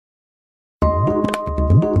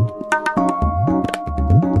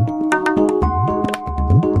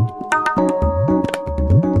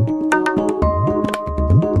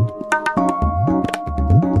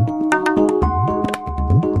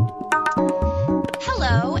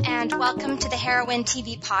welcome to the Heroine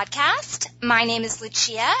TV podcast. My name is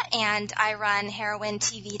Lucia, and I run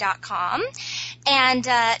heroinetv.com. And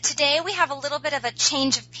today we have a little bit of a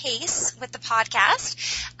change of pace with the podcast.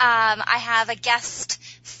 I have a guest,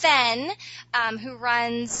 Fen, who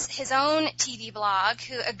runs his own TV blog,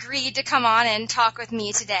 who agreed to come on and talk with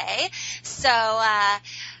me today. So,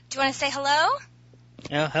 do you want to say hello?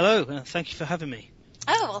 Hello. Thank you for having me.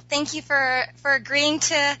 Oh, well, thank you for agreeing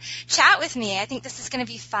to chat with me. I think this is going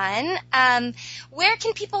to be fun. Where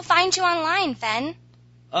can people find you online, Fen?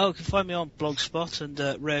 Oh, you can find me on Blogspot and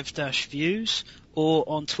Rev-Views, or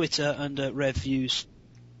on Twitter under RevViews.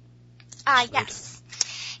 Yes.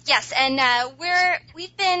 Yes, and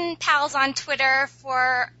we've been pals on Twitter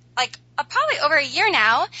for probably over a year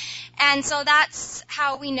now, and so that's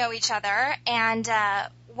how we know each other. And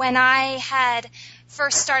when I had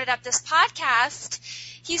first started up this podcast,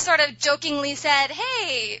 he sort of jokingly said,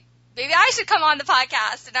 "Hey, maybe I should come on the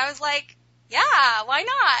podcast." And I was like, "Yeah, why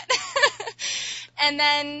not?" And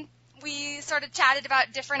then we sort of chatted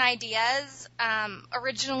about different ideas.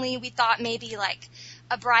 Originally, we thought maybe like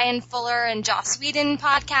a Brian Fuller and Joss Whedon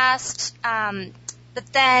podcast. But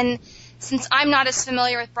then, since I'm not as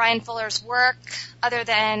familiar with Brian Fuller's work, other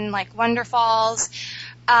than like Wonderfalls,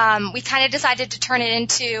 we kind of decided to turn it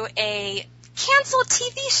into a canceled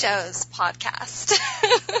TV shows podcast.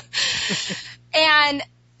 And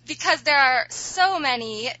because there are so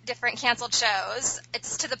many different canceled shows,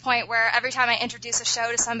 it's to the point where every time I introduce a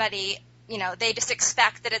show to somebody, they just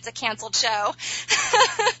expect that it's a canceled show.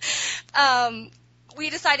 We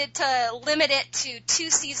decided to limit it to 2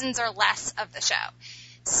 seasons or less of the show.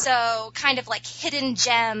 So kind of like hidden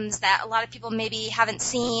gems that a lot of people maybe haven't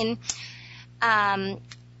seen.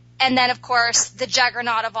 And then, of course, the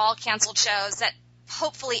juggernaut of all canceled shows that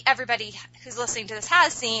hopefully everybody who's listening to this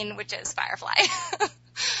has seen, which is Firefly.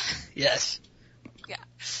 Yes. Yeah.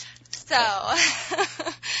 So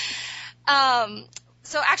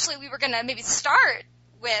actually we were going to maybe start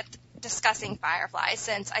with discussing Firefly,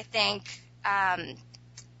 since I think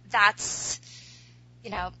that's,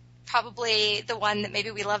 probably the one that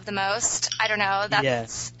maybe we love the most. I don't know.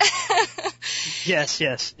 That's Yes,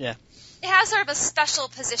 yeah. It has sort of a special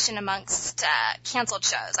position amongst canceled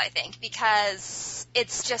shows, I think, because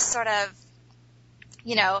it's just sort of,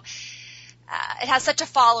 it has such a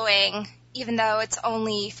following, even though it's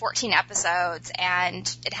only 14 episodes,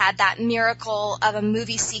 and it had that miracle of a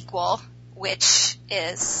movie sequel, which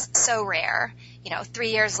is so rare.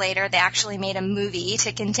 3 years later, they actually made a movie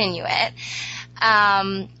to continue it.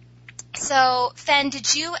 So, Fen,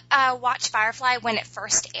 did you watch Firefly when it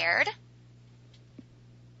first aired?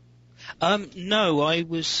 No, I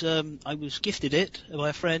was gifted it by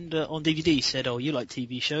a friend on DVD. He said, "Oh, you like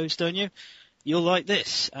TV shows, don't you? You'll like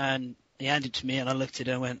this." And he handed it to me, and I looked at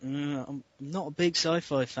it and went, "I'm not a big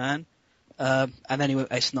sci-fi fan." And then he went,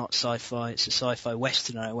 "It's not sci-fi, it's a sci-fi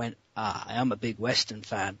western." And I went, I am a big western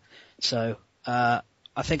fan. So I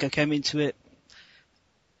think I came into it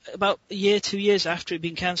about a year, 2 years after it had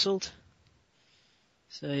been cancelled.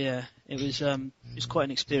 So yeah, it was quite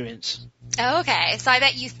an experience. Oh, okay, so I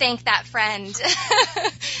bet you thank that friend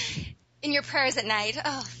in your prayers at night.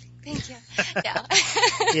 Oh, thank you.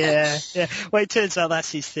 Yeah. Yeah. Well, it turns out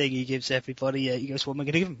that's his thing. He gives everybody. He goes, "What am I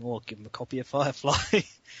going to give him?" Well, I'll give him a copy of Firefly.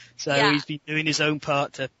 So yeah. He's been doing his own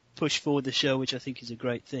part to push forward the show, which I think is a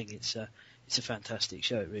great thing. It's a fantastic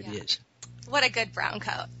show. It really is. What a good brown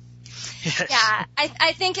coat. Yes. Yeah,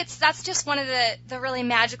 I think that's just one of the really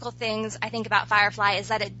magical things I think about Firefly, is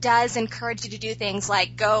that it does encourage you to do things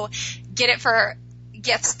like go get it for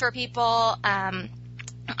gifts for people.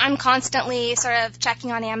 I'm constantly sort of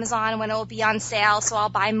checking on Amazon when it will be on sale, so I'll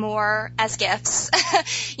buy more as gifts.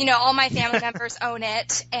 All my family members own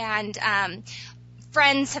it, and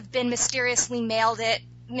friends have been mysteriously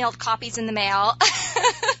mailed copies in the mail.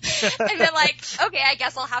 And they're like, "Okay, I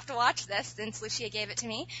guess I'll have to watch this since Lucia gave it to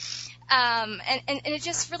me." And it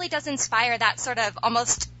just really does inspire that sort of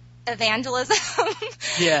almost evangelism.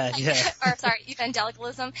 Yeah. Or sorry,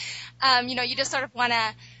 evangelicalism. You just sort of want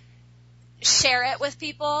to share it with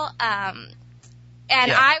people. And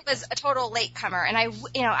I was a total latecomer, and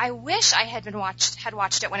I wish I had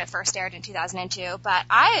watched it when it first aired in 2002. But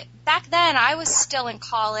back then I was still in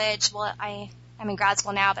college. Well, I'm in grad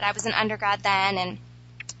school now, but I was an undergrad then, and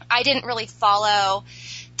I didn't really follow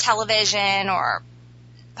television or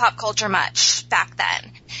pop culture much back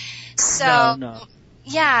then. So, no.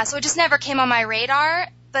 Yeah, so it just never came on my radar.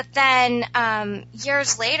 But then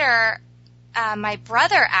years later, my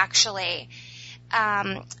brother actually,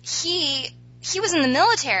 he was in the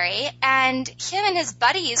military, and him and his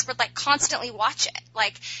buddies would constantly watch it.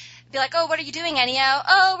 be like, oh, what are you doing, Ennio?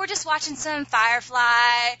 Oh, we're just watching some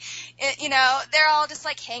Firefly. They're all just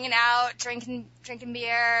like hanging out, drinking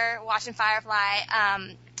beer, watching Firefly.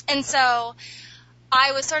 And so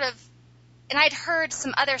I was sort of, and I'd heard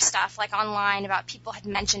some other stuff like online about people had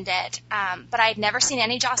mentioned it, but I had never seen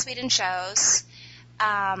any Joss Whedon shows.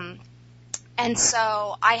 And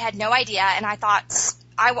so I had no idea, and I thought,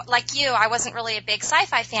 like you, I wasn't really a big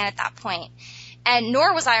sci-fi fan at that point, and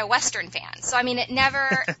nor was I a Western fan. So, I mean, it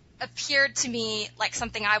never appeared to me like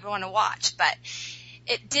something I would want to watch, but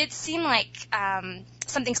it did seem like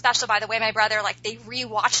something special by the way my brother, like, they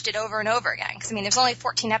rewatched it over and over again. Because, I mean, there's only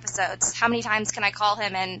 14 episodes. How many times can I call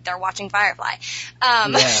him and they're watching Firefly?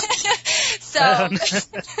 So...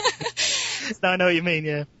 No, I know what you mean,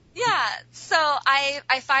 yeah. Yeah, so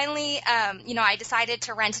I finally, I decided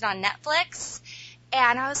to rent it on Netflix,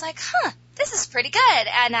 and I was like, this is pretty good.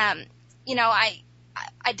 And,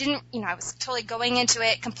 I didn't, I was totally going into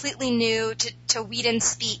it completely new to Whedon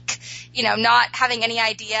speak, not having any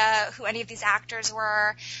idea who any of these actors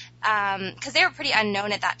were, because they were pretty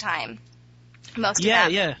unknown at that time, most of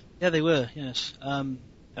them. Yeah, they were, yes.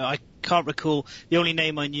 I can't recall, the only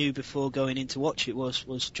name I knew before going in to watch it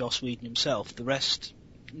was Joss Whedon himself. The rest,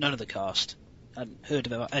 none of the cast. I hadn't heard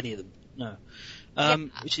about any of them, no.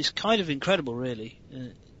 Which is kind of incredible, really.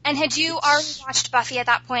 And had you already watched Buffy at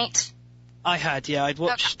that point? I had, yeah. I'd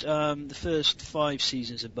watched the first 5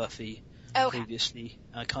 seasons of Buffy previously.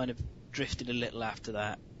 I kind of drifted a little after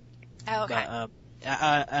that. Oh, okay. But,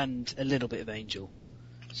 and a little bit of Angel.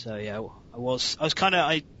 So, yeah, I was kind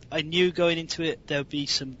of, I knew going into it there would be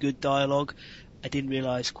some good dialogue. I didn't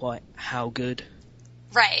realise quite how good.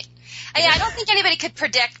 Right. I don't think anybody could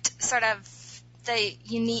predict sort of the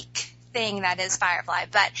unique thing that is Firefly,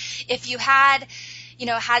 but if you had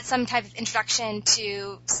some type of introduction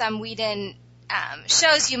to some Whedon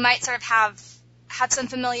shows, you might sort of have some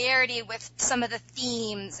familiarity with some of the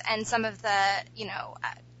themes and some of the,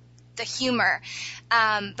 the humor.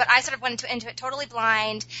 But I sort of went into it totally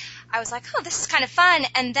blind. I was like, oh, this is kind of fun.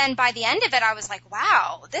 And then by the end of it, I was like,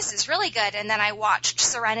 wow, this is really good. And then I watched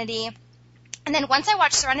Serenity. And then once I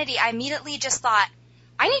watched Serenity, I immediately just thought,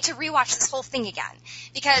 I need to rewatch this whole thing again.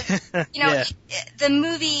 Because, the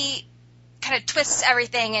movie kind of twists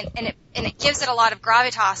everything and it gives it a lot of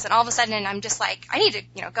gravitas, and all of a sudden I'm just like, I need to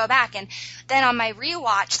go back. And then on my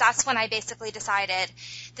rewatch, that's when I basically decided,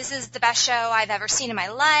 this is the best show I've ever seen in my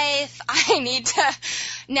life. I need to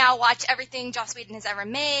now watch everything Joss Whedon has ever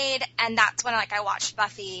made. And that's when I watched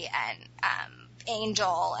Buffy and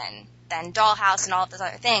Angel and then Dollhouse and all of those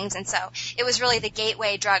other things. And so it was really the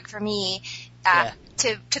gateway drug for me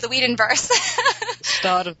to the Whedonverse.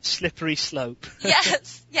 Start of slippery slope.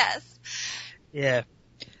 Yes. Yeah.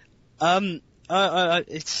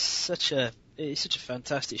 It's such a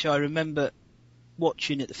fantastic show. I remember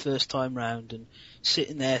watching it the first time round and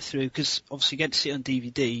sitting there through, because obviously you get to see it on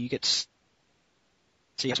DVD, you get to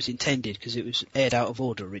see how it was intended, because it was aired out of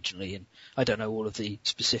order originally, and I don't know all of the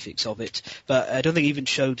specifics of it, but I don't think it even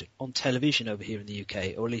showed on television over here in the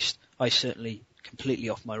UK, or at least I certainly completely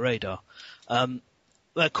off my radar.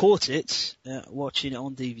 I caught it, watching it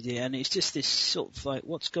on DVD, and it's just this sort of like,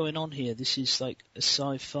 what's going on here? This is like a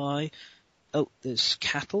sci-fi. Oh, there's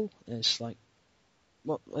cattle. There's like,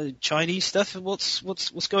 Chinese stuff.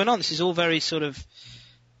 What's going on? This is all very sort of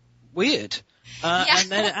weird. And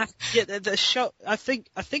then the show. I think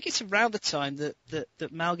it's around the time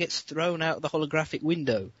that Mal gets thrown out of the holographic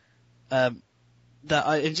window. That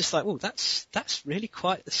I'm just like, oh, that's really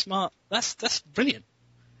quite the smart. That's brilliant.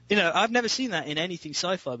 I've never seen that in anything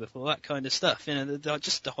sci-fi before, that kind of stuff.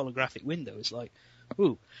 Just the holographic window is like,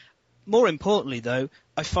 ooh. More importantly, though,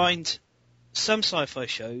 I find some sci-fi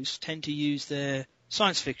shows tend to use their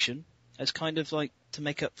science fiction as kind of like to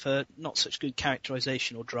make up for not such good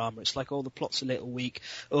characterization or drama. It's like, oh, the plot's a little weak,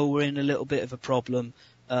 or we're in a little bit of a problem,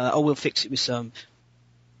 or we'll fix it with some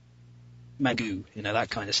magoo, that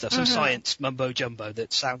kind of stuff, some science mumbo-jumbo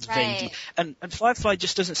that sounds vague. And Firefly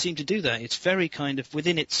just doesn't seem to do that. It's very kind of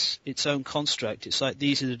within its own construct. It's like,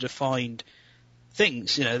 these are the defined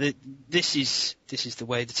things, this is the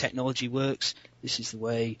way the technology works, this is the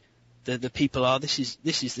way the people are, this is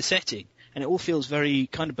the setting. And it all feels very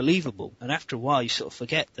kind of believable. And after a while, you sort of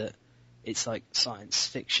forget that it's like science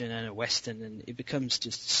fiction and a Western, and it becomes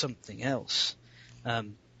just something else.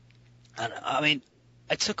 And I mean,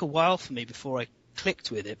 it took a while for me before I clicked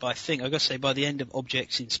with it, but I think, I've got to say, by the end of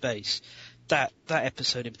Objects in Space, that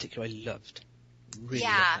episode in particular I loved. Really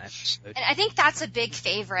loved that episode. And I think that's a big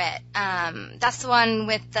favorite. That's the one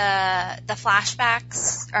with the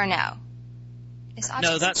flashbacks, or no? Is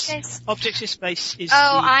Objects in Space? Objects in Space is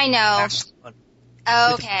I know. one.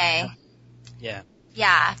 Oh, okay. Yeah.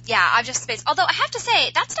 Yeah, Object Space. Although I have to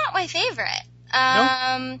say, that's not my favorite.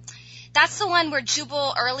 No? That's the one where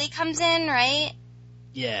Jubal Early comes in, right?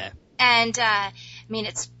 Yeah. And, and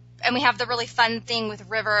we have the really fun thing with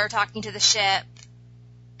River talking to the ship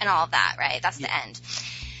and all of that, right? That's the end.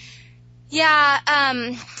 Yeah,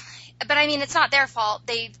 but I mean, it's not their fault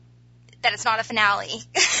that it's not a finale.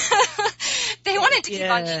 They wanted to keep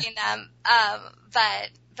on meeting them.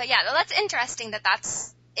 But yeah, that's interesting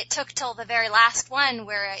it took till the very last one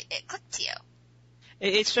where it clicked to you.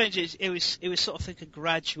 It's strange. It was sort of like a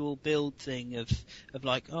gradual build thing of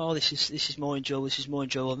like, oh, this is more enjoyable, this is more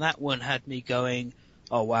enjoyable, and that one had me going,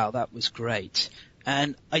 oh wow, that was great.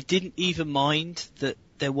 And I didn't even mind that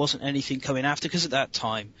there wasn't anything coming after, because at that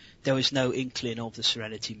time there was no inkling of the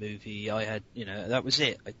Serenity movie. I had, that was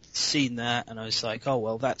it. I'd seen that, and I was like, oh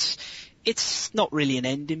well, it's not really an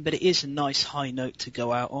ending, but it is a nice high note to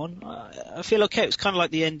go out on. I feel okay. It was kind of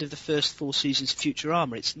like the end of the first 4 seasons of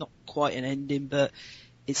Futurama. It's not quite an ending, but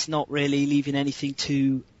it's not really leaving anything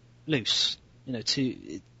too loose,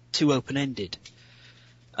 too open-ended.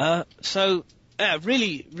 So, yeah,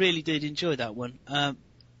 really, really did enjoy that one. I'm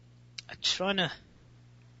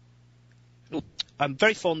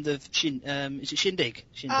very fond of is it Shindig?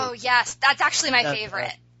 Oh yes, that's actually my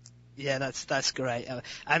favorite. Yeah, that's great.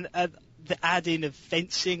 And the adding of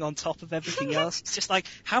fencing on top of everything else. It's just like,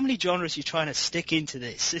 how many genres are you trying to stick into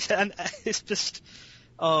this? And it's just,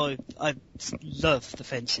 I love the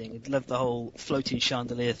fencing. I love the whole floating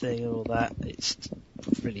chandelier thing and all that. It's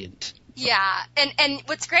brilliant. Yeah, and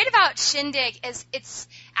what's great about Shindig is it's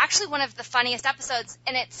actually one of the funniest episodes,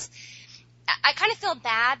 and I kind of feel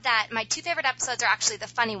bad that my 2 favorite episodes are actually the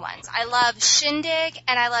funny ones. I love Shindig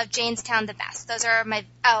and I love Janestown the best. Those are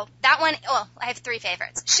I have 3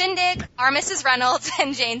 favorites. Shindig, Our Mrs. Reynolds,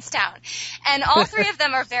 and Janestown. And all 3 of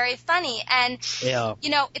them are very funny. And, yeah.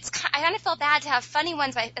 I kind of feel bad to have funny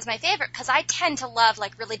ones as my favorite, because I tend to love,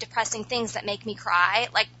 like, really depressing things that make me cry.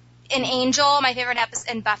 Like, in Angel, my favorite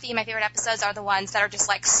episode, and Buffy, my favorite episodes are the ones that are just,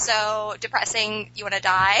 like, so depressing you want to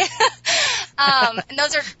die. And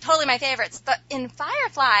those are totally my favorites. But in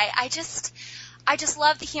Firefly, I just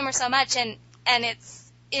love the humor so much, and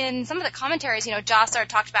it's in some of the commentaries, Jossard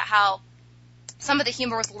talked about how some of the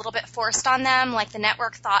humor was a little bit forced on them, like the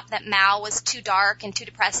network thought that Mal was too dark and too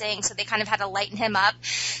depressing, so they kind of had to lighten him up.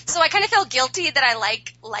 So I kind of feel guilty that I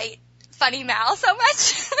like light, funny Mal so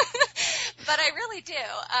much. But I really do,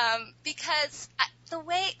 because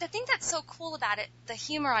the thing that's so cool about it, the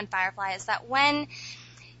humor on Firefly, is that when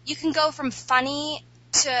you can go from funny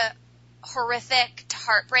to horrific to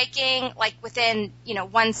heartbreaking, like within,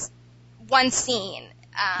 one scene.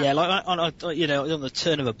 Yeah, like on the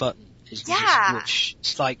turn of a button. Which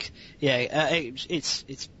it's like,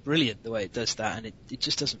 it's brilliant the way it does that, and it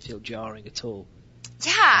just doesn't feel jarring at all.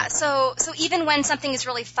 Yeah, so even when something is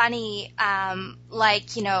really funny, like,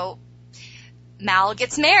 Mal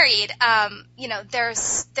gets married,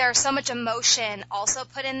 there's so much emotion also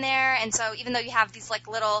put in there, and so even though you have these, like,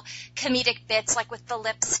 little comedic bits, like with the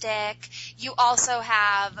lipstick, you also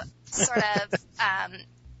have sort of,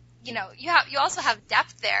 you also have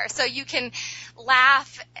depth there, so you can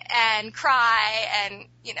laugh and cry, and,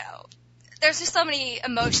 there's just so many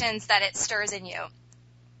emotions that it stirs in you,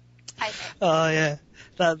 I think. Oh, yeah.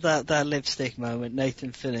 That lipstick moment,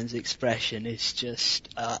 Nathan Fillion's expression is just,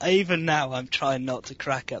 even now I'm trying not to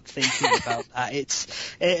crack up thinking about that.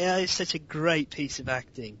 It's such a great piece of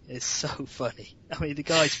acting. It's so funny. I mean, the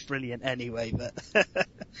guy's brilliant anyway, but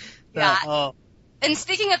yeah. And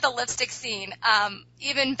speaking of the lipstick scene,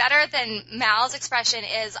 even better than Mal's expression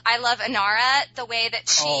is, I love Inara, the way that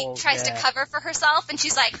she tries to cover for herself, and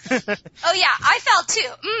she's like, oh yeah, I fell too.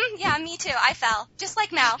 Yeah, me too, I fell. Just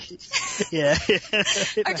like Mal. Yeah.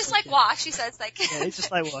 Or just like Wash, she says, like. Yeah, it's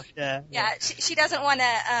just like Wash, yeah. Yeah, she doesn't want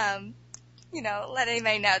to, let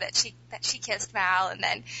anybody know that she kissed Mal, and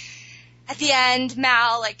then at the end,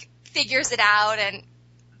 Mal, like, figures it out,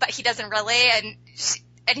 but he doesn't really,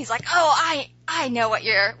 and he's like, oh, I know what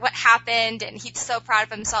happened, and he's so proud of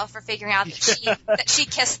himself for figuring out that she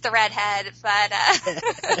kissed the redhead, but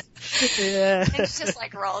yeah. And she just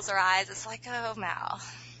like rolls her eyes. It's like, oh, Mal.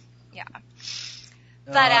 Yeah.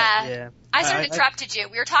 But yeah. I sort of interrupted you.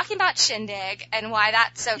 We were talking about Shindig and why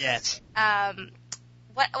that's so yes.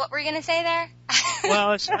 What were you going to say there? Well,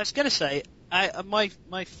 I was going to say,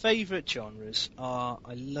 my favourite genres are,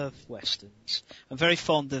 I love westerns. I'm very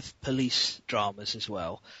fond of police dramas as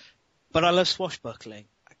well. But I love swashbuckling.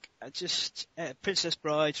 I just, Princess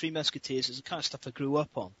Bride, Three Musketeers is the kind of stuff I grew up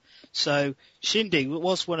on. So Shindig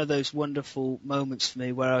was one of those wonderful moments for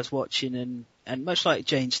me where I was watching, and much like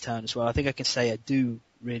Janestown as well, I think I can say I do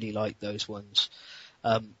really like those ones.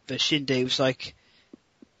 But Shindig was like,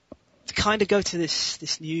 kind of go to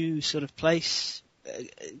this new sort of place,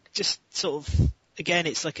 just sort of, again,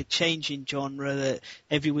 it's like a change in genre, that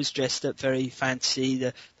everyone's dressed up very fancy,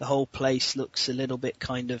 the whole place looks a little bit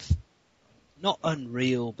kind of, not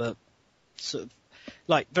unreal, but sort of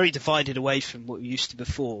like very divided away from what we used to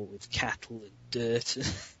before, with cattle and dirt,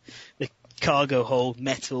 the cargo hold,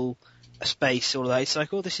 metal, a space, all of that. It's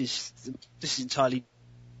like, oh, this is entirely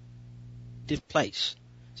different place.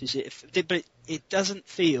 But it doesn't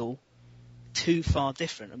feel too far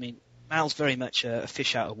different. I mean, Mal's very much a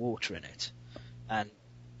fish out of water in it, and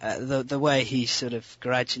the way he sort of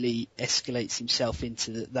gradually escalates himself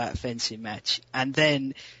into that fencing match, and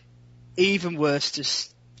then even worse,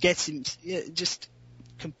 just gets him, just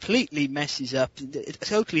completely messes up,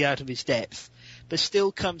 totally out of his depth, but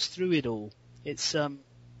still comes through it all. It's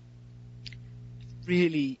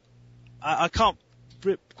really, I can't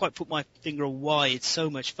quite put my finger on why it's so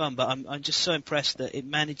much fun, but I'm just so impressed that it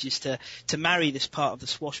manages to marry this part of the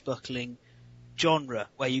swashbuckling genre,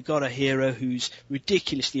 where you've got a hero who's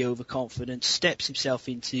ridiculously overconfident, steps himself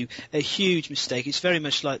into a huge mistake. It's very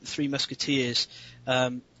much like the Three Musketeers,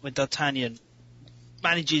 when D'Artagnan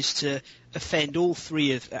manages to offend all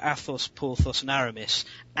three of Athos, Porthos and Aramis,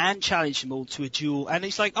 and challenge them all to a duel, and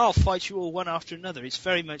he's like, I'll fight you all one after another. It's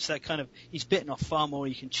very much that kind of, he's bitten off far more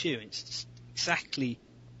you can chew. It's just exactly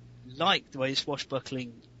like the way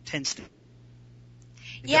swashbuckling tends to.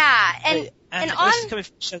 Yeah, and on this is coming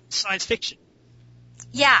from science fiction.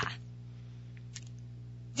 Yeah.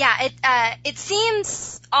 Yeah, it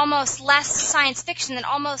seems almost less science fiction than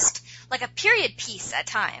almost like a period piece at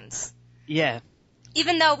times. Yeah.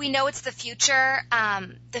 Even though we know it's the future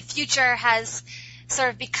has sort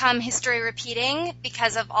of become history repeating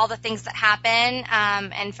because of all the things that happen.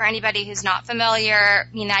 And for anybody who's not familiar,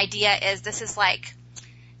 the idea is this is like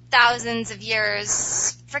thousands of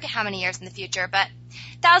years, forget how many years in the future, but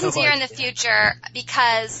thousands of years in the future,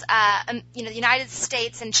 because the United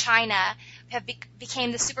States and China have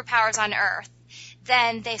became the superpowers on Earth.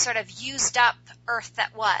 Then they sort of used up Earth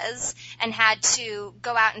that was, and had to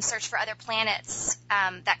go out and search for other planets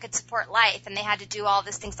that could support life. And they had to do all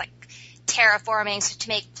these things like terraforming to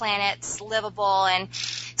make planets livable. And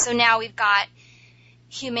so now we've got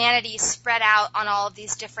humanity spread out on all of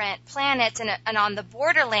these different planets, and on the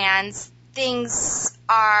borderlands, things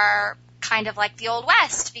are kind of like the Old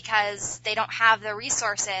West because they don't have the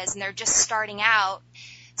resources and they're just starting out.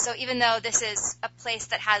 So even though this is a place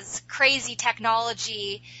that has crazy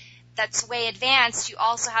technology that's way advanced, you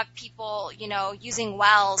also have people, using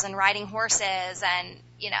wells and riding horses, and,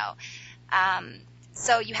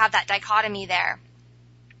 so you have that dichotomy there.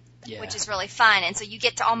 Yeah. Which is really fun. And so you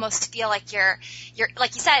get to almost feel like you're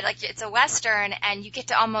like you said, like it's a Western, and you get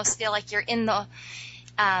to almost feel like you're in the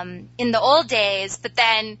old days, but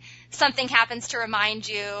then something happens to remind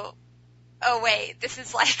you, oh wait, this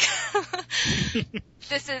is like,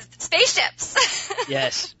 this is spaceships.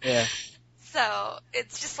 Yes, yeah. So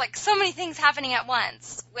it's just like so many things happening at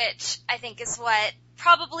once, which I think is what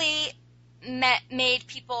probably made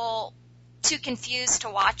people too confused to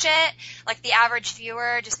watch it. Like the average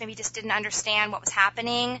viewer just didn't understand what was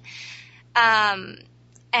happening, and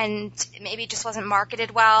maybe it just wasn't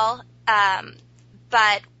marketed well.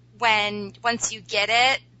 But once you get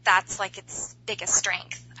it, that's like its biggest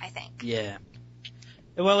strength, I think. Yeah.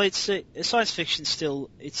 Well, it's science fiction still.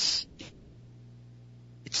 It's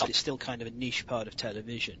still kind of a niche part of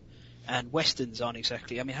television, and westerns aren't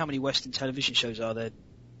exactly. I mean, how many western television shows are there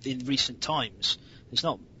in recent times? There's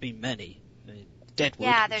not been many. I mean, Deadwood.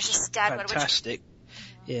 Yeah, there's just Deadwood. Fantastic.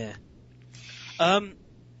 Yeah.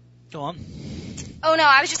 Go on. Oh no,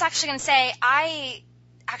 I was just actually going to say I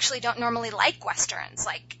actually don't normally like westerns.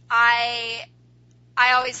 Like I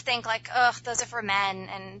always think like, ugh, those are for men,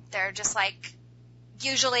 and they're just like.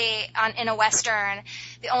 Usually in a Western,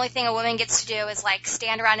 the only thing a woman gets to do is like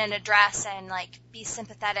stand around in a dress and like be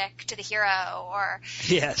sympathetic to the hero, or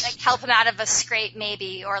yes. like help him out of a scrape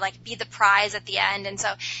maybe, or like be the prize at the end. And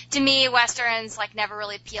so to me, Westerns like never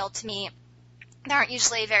really appealed to me. There aren't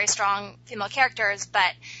usually very strong female characters,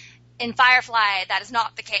 but in Firefly, that is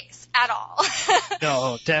not the case at all.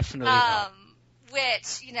 No, definitely not.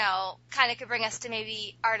 Which, kind of could bring us to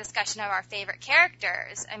maybe our discussion of our favorite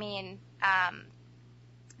characters. I mean,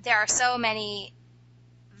 there are so many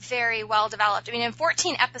very well developed. I mean, in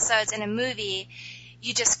 14 episodes in a movie,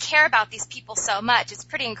 you just care about these people so much. It's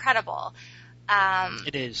pretty incredible.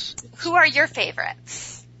 It is. Who are your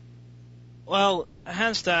favorites? Well,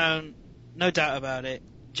 hands down, no doubt about it,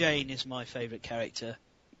 Jane is my favorite character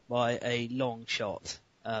by a long shot.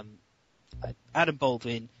 Adam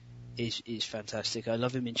Baldwin is fantastic. I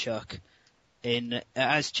love him in Chuck.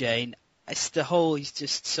 As Jane, it's the whole, he's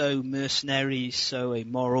just so mercenary, he's so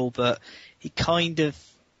immoral, but he kind of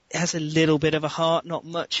has a little bit of a heart, not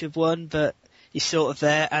much of one, but he's sort of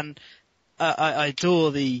there, and I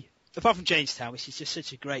adore apart from Jamestown, which is just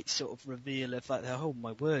such a great sort of reveal of like, oh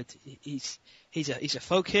my word, he's a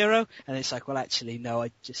folk hero, and it's like, well actually no,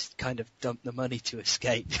 I just kind of dumped the money to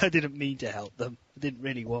escape. I didn't mean to help them. I didn't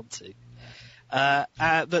really want to.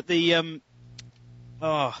 But the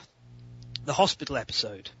hospital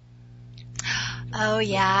episode. Oh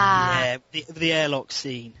yeah. Yeah, the airlock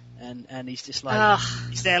scene, and he's just like,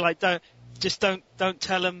 he's there like, don't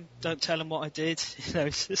tell him what I did. You know,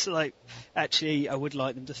 it's just like, actually, I would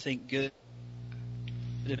like them to think good.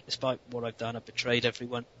 Despite what I've done, I've betrayed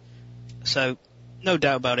everyone. So, no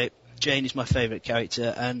doubt about it, Jane is my favourite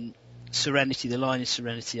character, and Serenity, the line in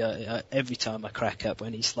Serenity, every time I crack up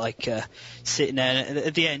when he's like sitting there, and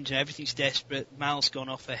at the end, you know, everything's desperate, Mal's gone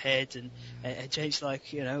off her head, and Jane's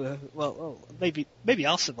like, you know, well, maybe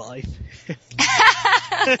I'll survive.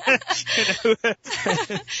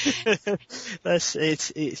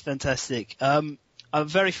 It's fantastic. I'm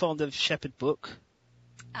very fond of Shepherd Book.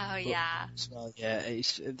 Oh yeah. Well, yeah,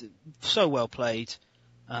 it's so well played.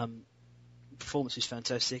 Performance is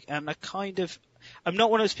fantastic, and I'm not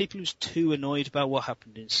one of those people who's too annoyed about what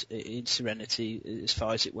happened in Serenity as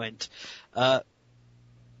far as it went.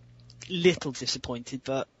 Little disappointed,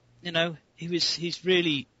 but you know, he's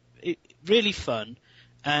really fun,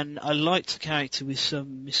 and I liked the character with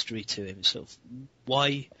some mystery to him. Sort of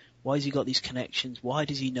why has he got these connections? Why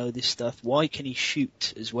does he know this stuff? Why can he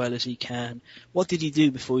shoot as well as he can? What did he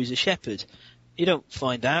do before he was a shepherd? You don't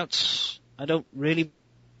find out. I don't really.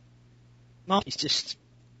 He's just.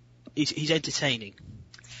 He's entertaining.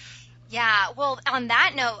 Yeah, well, on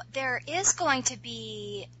that note, there is going to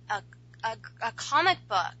be a comic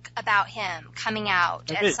book about him coming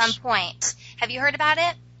out at some point. Have you heard about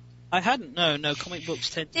it? I hadn't. No. Comic books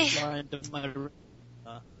tend to fly under my radar.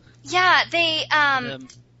 Yeah,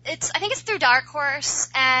 I think it's through Dark Horse,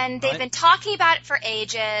 and they've been talking about it for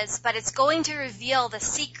ages, but it's going to reveal the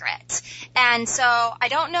secret. And so I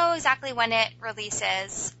don't know exactly when it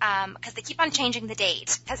releases, because they keep on changing the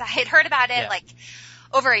date. Because I had heard about it like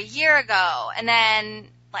over a year ago, and then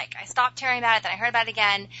like I stopped hearing about it, then I heard about it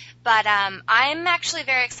again. But I'm actually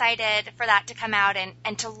very excited for that to come out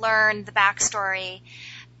and to learn the backstory.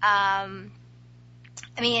 I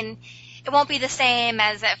mean, it won't be the same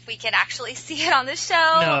as if we could actually see it on the show.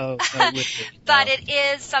 No, but it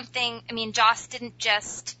is something. I mean, Joss didn't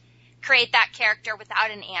just create that character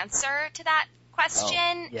without an answer to that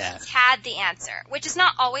question. Yeah. He's had the answer, which is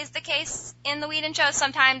not always the case in the Whedon shows.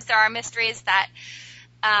 Sometimes there are mysteries that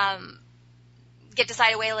get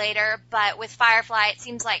decided way later. But with Firefly, it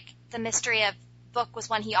seems like the mystery of Book was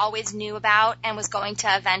one he always knew about and was going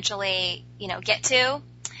to eventually, get to.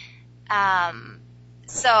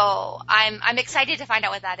 So I'm excited to find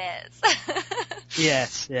out what that is.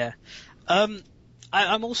 Yes, yeah. I'm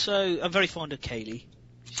very fond of Kaylee.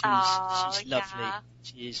 She's lovely. Yeah.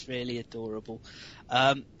 She is really adorable.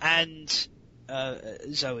 And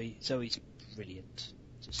Zoe's brilliant.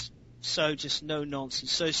 Just no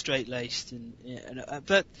nonsense, so straight laced,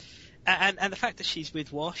 but the fact that she's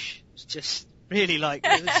with Wash is just really like,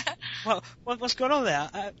 what's going on there?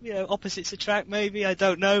 Opposites attract, maybe, I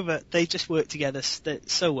don't know, but they just work together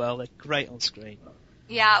so well. They're great on screen.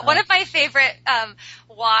 Yeah, one of my favorite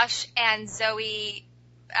Wash and Zoe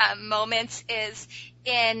moments is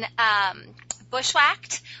in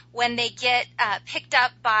Bushwhacked, when they get picked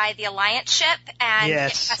up by the Alliance ship and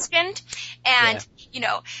get questioned. And,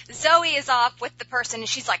 Zoe is off with the person, and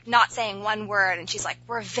she's, like, not saying one word, and she's like,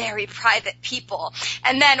 we're very private people.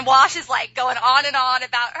 And then Wash is, like, going on and on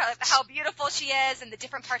about how beautiful she is and the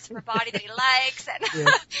different parts of her body that he likes.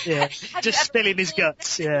 And just spilling his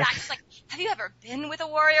guts, yeah. She's like, have you ever been with a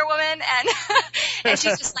warrior woman? And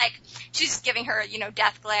she's just like, she's just giving her,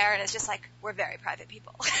 death glare, and it's just like, we're very private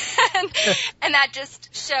people. and that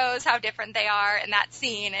just shows how different they are in that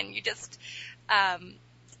scene, and you just,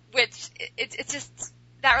 it's just,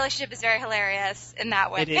 that relationship is very hilarious in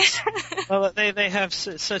that way. It is. Well, they have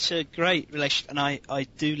such a great relationship, and I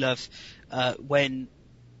do love when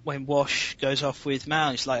Wash goes off with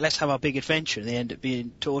Mal, it's like, let's have our big adventure, and they end up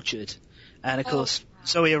being tortured. And of course,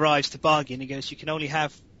 Zoe arrives to bargain, and he goes, you can only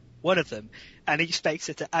have one of them, and he expects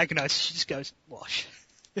her to agonize, she just goes, Wash.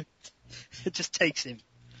 It just takes him.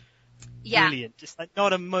 Yeah. Brilliant. Just like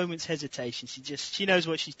not a moment's hesitation. She knows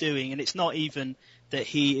what she's doing, and it's not even that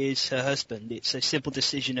he is her husband. It's a simple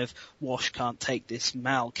decision of Wash can't take this,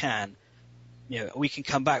 Mal can. We can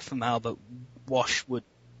come back from Mal, but Wash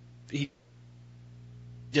he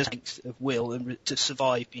just thinks of will and to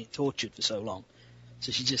survive being tortured for so long.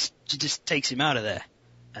 So she just takes him out of there,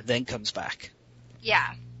 and then comes back. Yeah.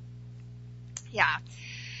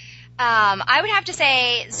 I would have to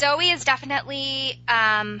say Zoe is definitely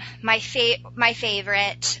my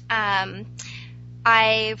favorite.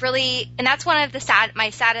 I really, and that's one of the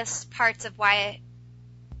my saddest parts of why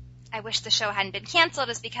I wish the show hadn't been canceled,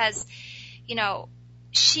 is because, there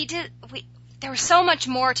was so much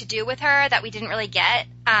more to do with her that we didn't really get.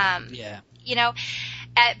 But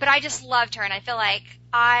I just loved her, and I feel like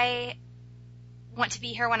I want to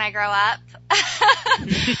be her when I grow up.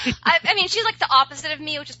 I mean, she's like the opposite of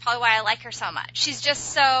me, which is probably why I like her so much. She's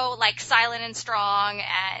just so like silent and strong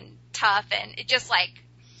and tough, and it just like,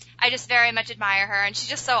 I just very much admire her, and she's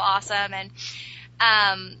just so awesome. And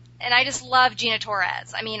I just love Gina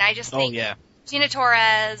Torres. I mean, I just think Gina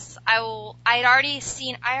Torres, I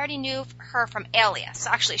already knew her from Alias.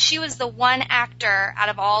 So actually, she was the one actor out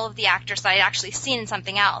of all of the actors that I'd actually seen in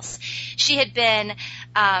something else. She had been,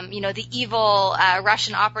 the evil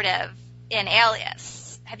Russian operative in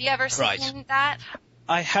Alias. Have you ever seen that?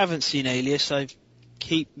 I haven't seen Alias. I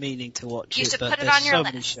keep meaning to watch you it, should but put it there's on your so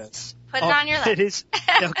list. many shows. Put it on your list. It is?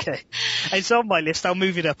 Okay. It's on my list. I'll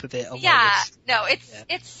move it up a bit on my list. No,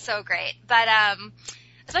 it's so great. But,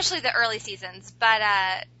 especially the early seasons. But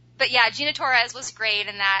yeah, Gina Torres was great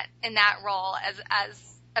in that role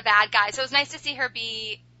as a bad guy. So it was nice to see her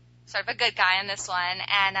be sort of a good guy in this one.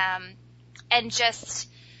 And just,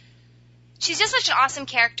 she's just such an awesome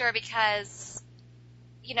character because,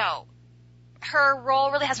 her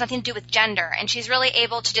role really has nothing to do with gender, and she's really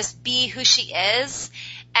able to just be who she is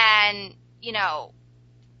and,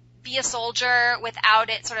 be a soldier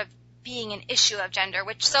without it sort of being an issue of gender,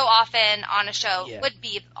 which so often on a show would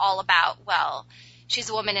be all about, well,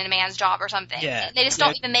 she's a woman in a man's job or something. Yeah. They just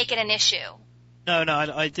don't even make it an issue. No,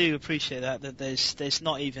 I do appreciate that there's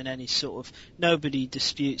not even any sort of, nobody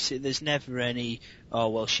disputes it. There's never any, oh,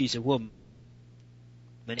 well, she's a woman.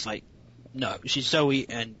 And it's like, no, she's Zoe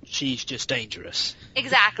and she's just dangerous.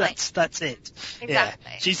 Exactly. That's it. Exactly. Yeah.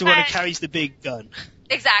 She's the one who carries the big gun.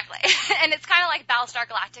 Exactly. And it's kind of like Battlestar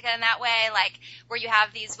Galactica in that way, like where you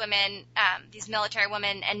have these women, these military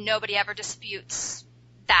women, and nobody ever disputes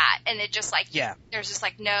that. And it just like, there's just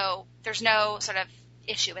like there's no sort of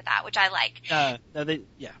issue with that, which I like. No, they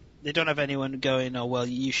don't have anyone going, oh, well,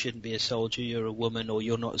 you shouldn't be a soldier, you're a woman, or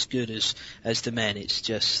you're not as good as the men. It's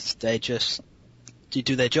just, they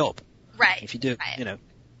do their job. Right. If you do, right.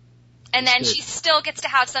 And then she still gets to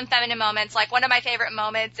have some feminine moments. Like one of my favorite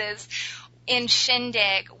moments is in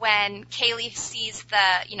Shindig when Kaylee sees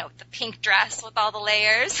the pink dress with all the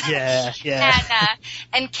layers. Yeah.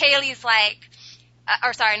 And Kaylee's like,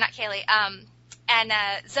 or sorry, not Kaylee. And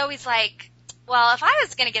Zoe's like, well, if I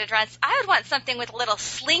was going to get a dress, I would want something with a little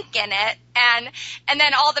slink in it. And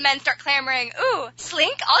then all the men start clamoring, ooh,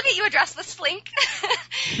 slink? I'll get you a dress with slink.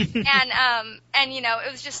 And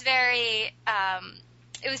it was just very,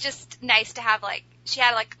 it was just nice to have she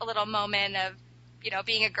had a little moment of,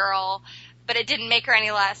 being a girl, but it didn't make her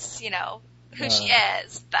any less, who she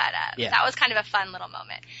is. But, that was kind of a fun little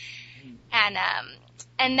moment.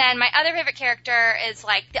 And then my other favorite character is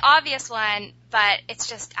the obvious one, but it's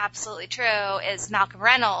just absolutely true, is Malcolm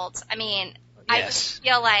Reynolds. I mean, I just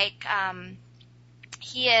feel like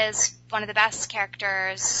he is one of the best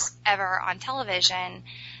characters ever on television.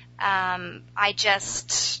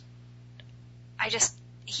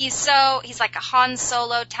 He's like a Han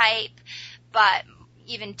Solo type, but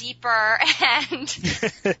even deeper. And,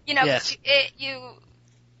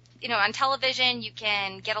 on television, you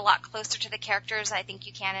can get a lot closer to the characters, I think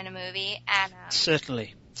you can in a movie. And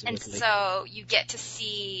Certainly. And so you get to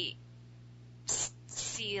see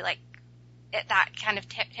that kind of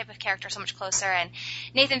type of character so much closer. And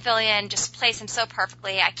Nathan Fillion just plays him so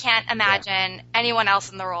perfectly. I can't imagine anyone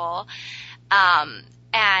else in the role.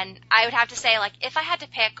 And I would have to say, if I had to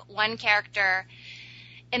pick one character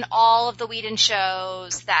in all of the Whedon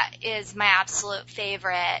shows that is my absolute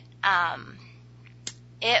favorite,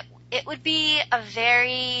 it would be a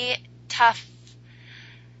very tough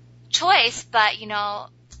choice, but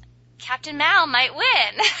Captain Mal might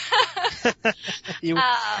win.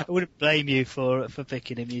 I wouldn't blame you for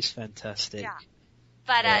picking him. He's fantastic. Yeah.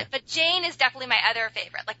 But Jane is definitely my other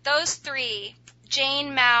favorite. Those three,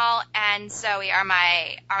 Jane, Mal, and Zoe are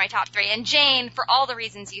my top three. And Jane, for all the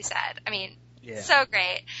reasons you said. I mean, so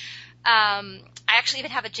great. I actually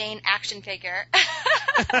even have a Jane action figure.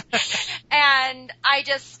 And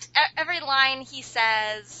every line he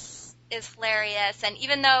says is hilarious. And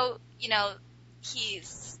even though,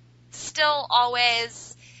 he's still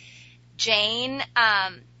always Jane,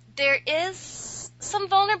 there is some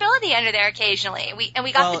vulnerability under there occasionally. We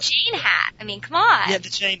got the Jane hat. I mean, come on. Yeah, the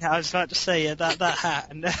Jane hat. I was about to say that hat,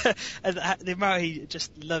 and the amount he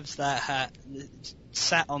just loves that hat.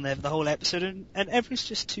 Sat on there for the whole episode, and everyone's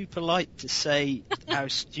just too polite to say how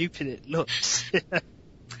stupid it looks.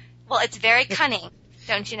 Well, it's very cunning,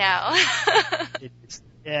 don't you know? It is.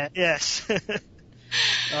 Yeah. Yes.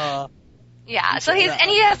 Yeah. So he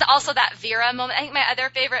has also that Vera moment. I think my other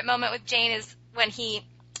favorite moment with Jane is when he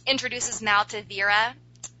introduces Mal to Vera.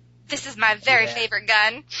 This is my very favorite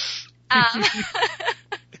gun.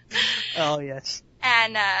 Oh yes.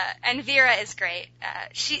 And Vera is great.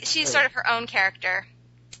 She's sort of her own character.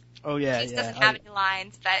 Oh yeah. She doesn't have any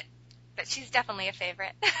lines, but she's definitely a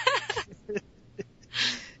favorite.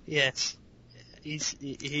 Yes. He's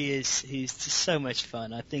just so much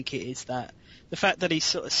fun. I think it is the fact that he's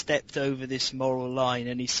sort of stepped over this moral line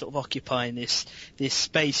and he's sort of occupying this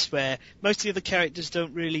space where most of the other characters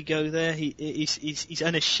don't really go there. He's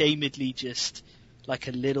unashamedly just like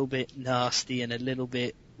a little bit nasty and a little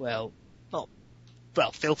bit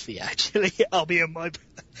filthy actually. I'll be in my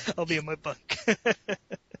bunk.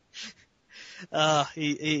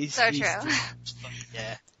 He's so true.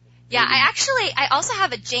 Yeah. Yeah, I also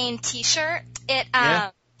have a Jane T-shirt.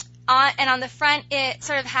 On the front it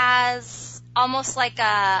sort of has almost like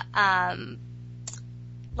a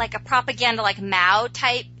propaganda like Mao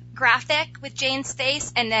type graphic with Jane's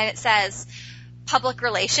face, and then it says public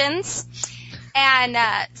relations. And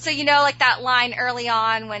so like that line early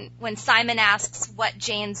on when Simon asks what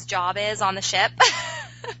Jane's job is on the ship.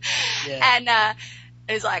 Yeah. And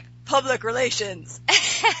he's like, public relations.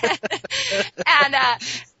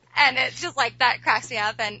 And it's just like that cracks me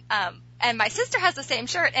up. And my sister has the same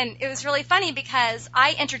shirt, and it was really funny because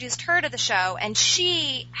I introduced her to the show, and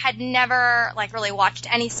she had never like really watched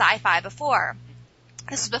any sci-fi before.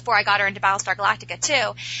 This was before I got her into Battlestar Galactica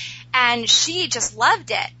too. And she just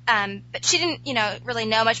loved it. But she didn't, really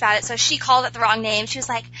know much about it, so she called it the wrong name. She was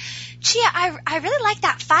like, Chia, I really like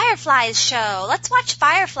that Fireflies show. Let's watch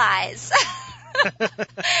Fireflies.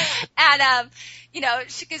 And,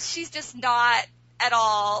 because she's just not at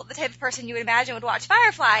all the type of person you would imagine would watch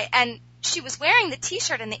Firefly. And she was wearing the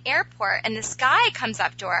T-shirt in the airport, and this guy comes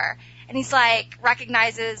up to her, and he's like,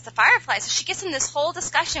 recognizes the Firefly. So she gets in this whole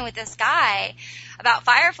discussion with this guy about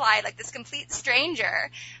Firefly, like this complete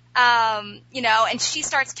stranger. And she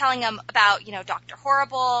starts telling him about, Dr.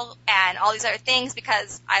 Horrible and all these other things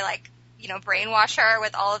because I brainwash her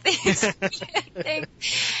with all of these things.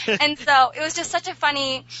 And so it was just such a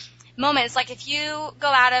funny moment. It's like if you go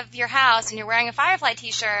out of your house and you're wearing a Firefly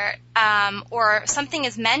T-shirt, or something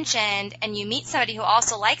is mentioned and you meet somebody who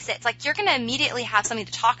also likes it, it's like you're going to immediately have something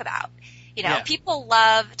to talk about. People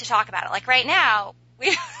love to talk about it. Like right now,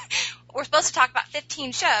 we're supposed to talk about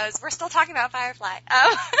 15 shows. We're still talking about Firefly.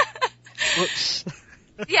 Whoops.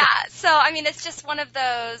 Yeah. So, I mean, it's just one of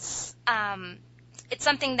those, it's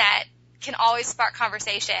something that can always spark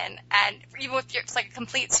conversation. And even if you're just like a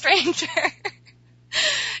complete stranger,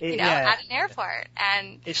 at an airport.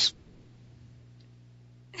 And it's,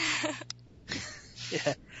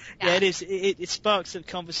 Yeah, it is. It sparks up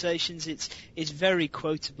conversations. It's very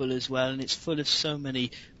quotable as well, and it's full of so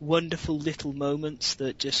many wonderful little moments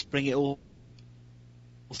that just bring it all.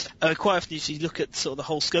 Quite often you look at sort of the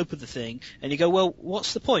whole scope of the thing, and you go, well,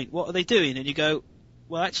 what's the point? What are they doing? And you go,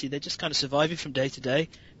 well, actually, they're just kind of surviving from day to day.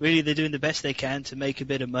 Really, they're doing the best they can to make a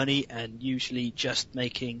bit of money, and usually just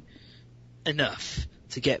making enough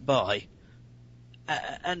to get by.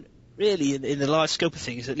 And really, in the large scope of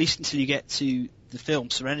things, at least until you get to the film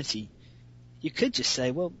Serenity, you could just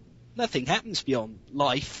say, well, nothing happens beyond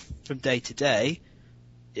life from day to day,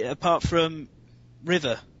 apart from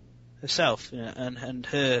River herself and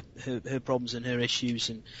her problems and her issues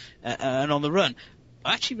and on the run.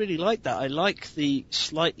 I actually really like that. I like the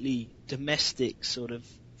slightly domestic sort of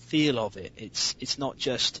feel of it. It's not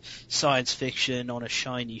just science fiction on a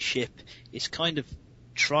shiny ship. It's kind of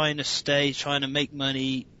trying to make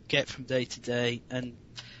money, get from day to day, and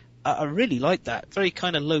I really like that. Very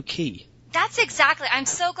kind of low key. That's exactly. I'm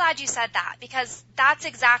so glad you said that, because that's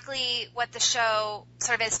exactly what the show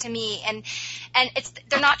sort of is to me. And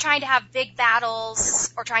they're not trying to have big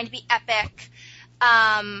battles or trying to be epic.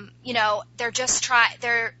 They're just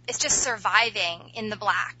it's just surviving in the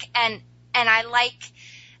black. And I like,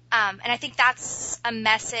 and I think that's a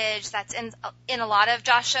message that's in a lot of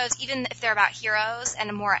Josh shows, even if they're about heroes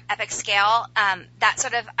and a more epic scale, that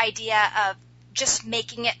sort of idea of just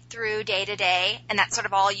making it through day to day, and that's sort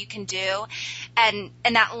of all you can do. And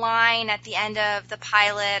that line at the end of the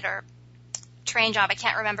pilot or Train Job, I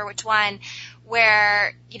can't remember which one,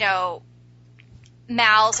 where,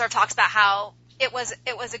 Mal sort of talks about how it was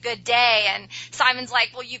a good day. And Simon's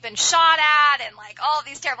like, well, you've been shot at, and like all of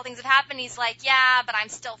these terrible things have happened. He's like, yeah, but I'm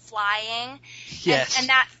still flying. Yes. And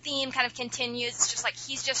that theme kind of continues. It's just like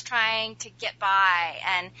he's just trying to get by,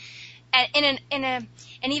 and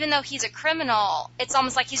even though he's a criminal, it's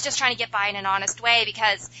almost like he's just trying to get by in an honest way,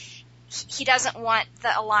 because he doesn't want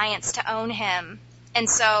the Alliance to own him. And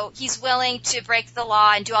so he's willing to break the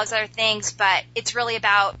law and do all these other things, but it's really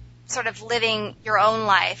about sort of living your own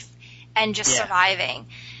life and just surviving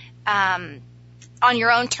on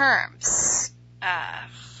your own terms,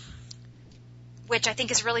 which I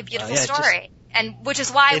think is a really beautiful story, and which is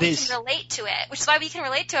why we can relate to it. Which is why we can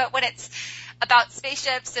relate to it when it's about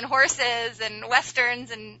spaceships and horses and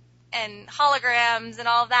westerns and holograms and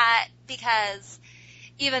all that, because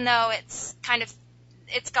even though it's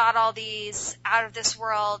got all these out of this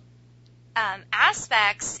world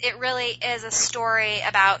aspects, it really is a story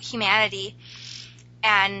about humanity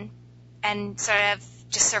and sort of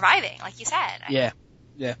just surviving, like you said. Yeah.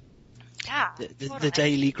 Totally. The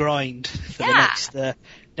daily grind for the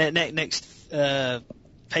next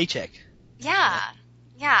paycheck. Yeah.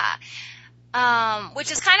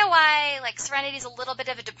 Which is kind of why, like, Serenity's a little bit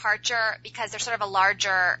of a departure, because they're sort of a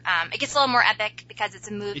larger, it gets a little more epic because it's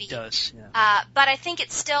a movie. It does, yeah. But I think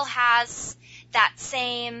it still has that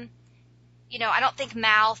same, I don't think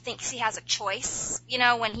Mal thinks he has a choice,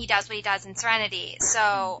 when he does what he does in Serenity.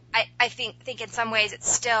 So I think in some ways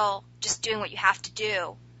it's still just doing what you have to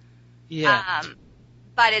do. Yeah.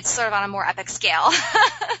 But it's sort of on a more epic scale.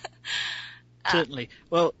 Certainly.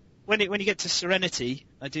 Well, when you get to Serenity,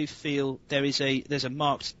 I do feel there's a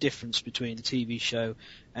marked difference between the TV show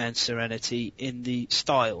and Serenity in the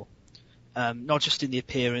style, not just in the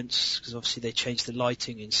appearance, because obviously they changed the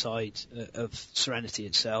lighting inside of Serenity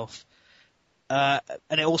itself, and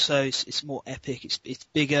it also it's more epic, it's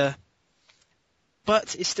bigger,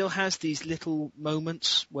 but it still has these little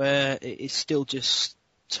moments where it's still just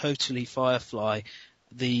totally Firefly.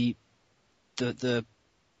 The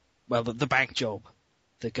bank job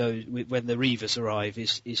that goes when the Reavers arrive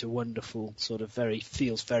is a wonderful sort of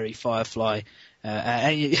feels very Firefly.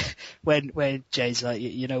 And when Jay's like,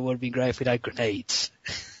 what would have been great if we'd had grenades.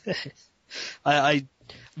 I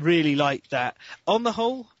really like that. On the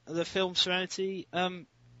whole, the film Serenity, I'm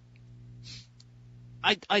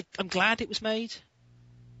glad it was made,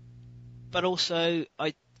 but also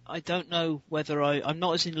I don't know whether I'm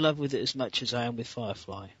not as in love with it as much as I am with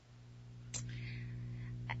Firefly.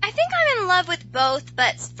 I think I'm in love with both,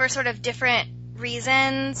 but for sort of different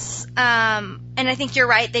reasons. And I think you're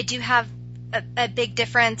right. They do have a big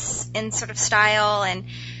difference in sort of style. And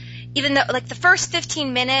even though, like, the first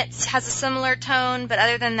 15 minutes has a similar tone, but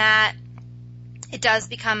other than that, it does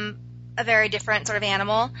become a very different sort of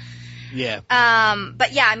animal. Yeah.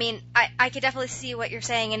 But yeah, I mean, I could definitely see what you're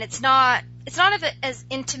saying. And it's not as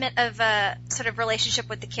intimate of a sort of relationship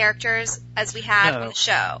with the characters as we had on the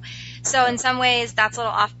show. So in some ways, that's a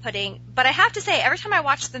little off-putting. But I have to say, every time I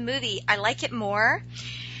watch the movie, I like it more.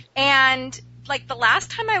 And, like, the last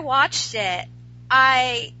time I watched it,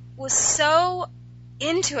 I was so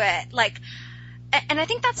into it. Like, and I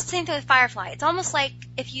think that's the same thing with Firefly. It's almost like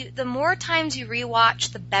the more times you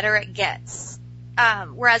rewatch, the better it gets.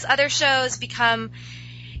 Whereas other shows you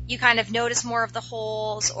kind of notice more of the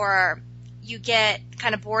holes, or you get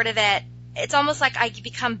kind of bored of it. It's almost like I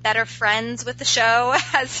become better friends with the show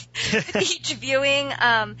as each viewing.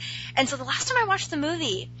 And so the last time I watched the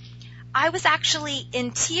movie, I was actually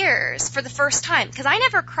in tears for the first time, because I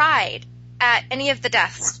never cried at any of the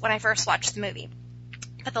deaths when I first watched the movie.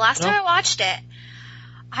 But the last time I watched it,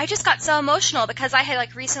 I just got so emotional because I had,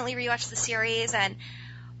 like, recently rewatched the series, and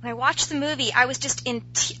when I watched the movie, I was just in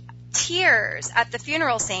tears at the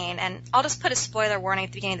funeral scene. And I'll just put a spoiler warning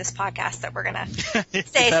at the beginning of this podcast that we're going to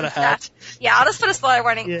say some stuff. Yeah, I'll just put a spoiler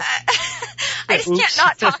warning. Yeah. I just can't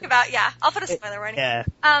not talk about, I'll put a spoiler warning. Yeah.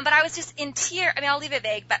 But I was just in tears. I mean, I'll leave it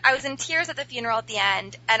vague, but I was in tears at the funeral at the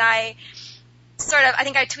end. And I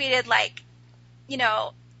think I tweeted, like,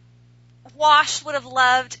 Wash would have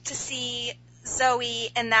loved to see Zoe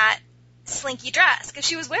in that slinky dress, because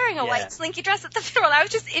she was wearing a white slinky dress at the funeral. I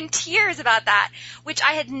was just in tears about that, which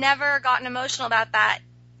I had never gotten emotional about that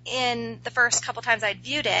in the first couple times I'd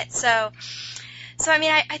viewed it. So I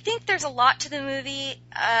mean, I think there's a lot to the movie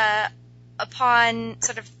upon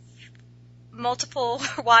sort of multiple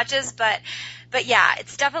watches, but yeah,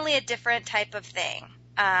 it's definitely a different type of thing.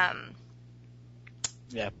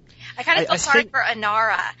 Yeah. I kind of feel sorry for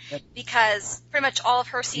Inara, because pretty much all of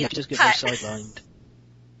her scenes just get cut. sidelined.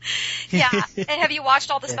 Yeah. And have you watched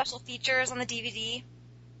all the special features on the DVD?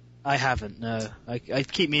 I haven't, no. I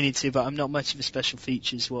keep meaning to, but I'm not much of a special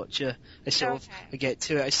features watcher. I get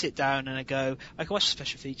to it, I sit down and I go, I can watch the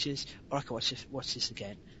special features, or I can watch this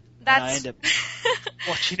again. And I end up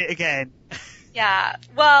watching it again. Yeah.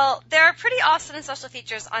 Well, there are pretty awesome special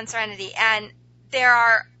features on Serenity, and there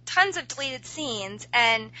are tons of deleted scenes,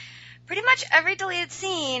 and pretty much every deleted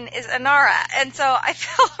scene is Inara, and so I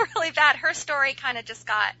feel really bad. Her story kind of just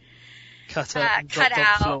got cut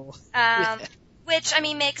out. Yeah. Which, I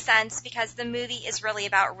mean, makes sense because the movie is really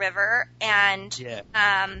about River, and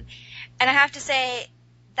and I have to say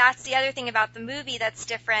that's the other thing about the movie that's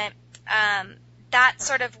different. That's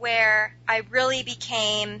sort of where I really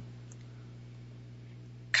became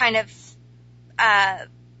kind of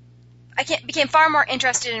became far more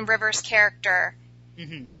interested in River's character.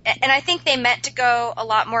 Mm-hmm. And I think they meant to go a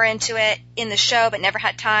lot more into it in the show, but never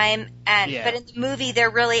had time. But in the movie, they're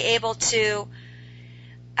really able to.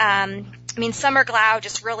 I mean, Summer Glau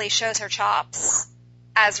just really shows her chops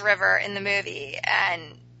as River in the movie,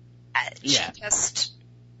 and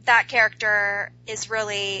that character is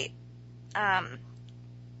really,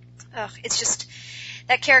 it's just,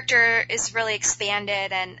 that character is really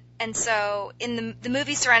expanded, and so in the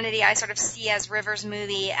movie Serenity, I sort of see as River's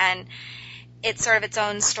movie, and it's sort of its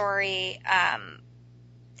own story, and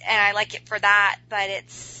I like it for that, but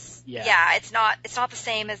it's not the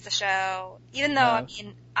same as the show, even though, I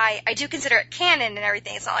mean, I do consider it canon and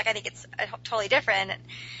everything. It's not like I think it's totally different,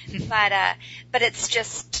 but it's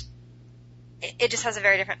just, it just has a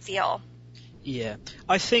very different feel. Yeah,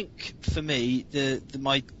 I think for me,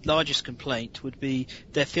 my largest complaint would be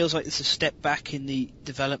there feels like there's a step back in the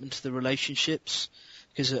development of the relationships,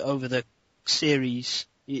 because over the series,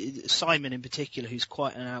 Simon in particular, who's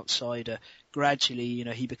quite an outsider, gradually,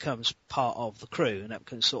 he becomes part of the crew, and that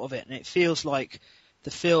becomes sort of it. And it feels like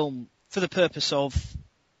the film, for the purpose of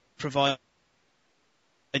providing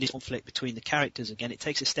conflict between the characters again, it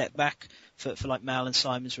takes a step back for like Mal and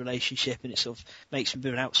Simon's relationship, and it sort of makes him a bit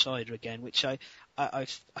of an outsider again, which I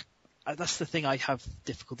that's the thing I have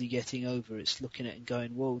difficulty getting over. It's looking at it and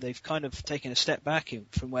going, whoa, they've kind of taken a step back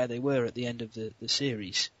from where they were at the end of the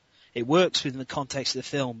series. It works within the context of the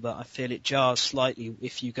film, but I feel it jars slightly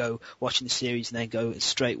if you go watching the series and then go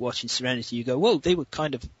straight watching Serenity. You go, whoa, they were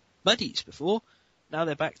kind of buddies before. Now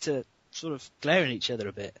they're back to sort of glaring at each other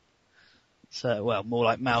a bit. So, well, more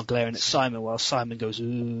like Mal glaring at Simon while Simon goes,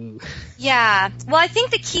 ooh. Yeah. Well, I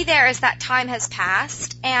think the key there is that time has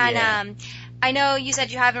passed. And I know you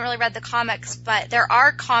said you haven't really read the comics, but there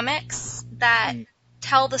are comics that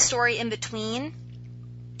tell the story in between.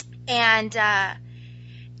 And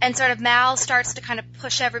sort of Mal starts to kind of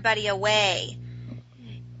push everybody away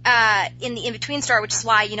in the in-between story, which is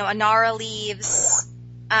why, Inara leaves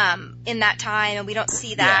in that time, and we don't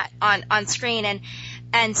see that on screen.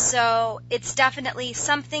 And so it's definitely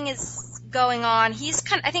something is going on. He's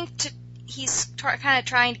kind of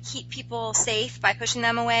trying to keep people safe by pushing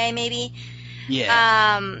them away, maybe.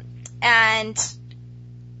 Yeah. And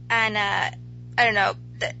I don't know.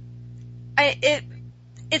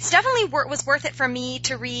 It's definitely was worth it for me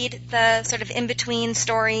to read the sort of in-between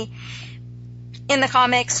story in the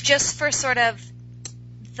comics, just for sort of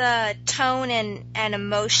the tone and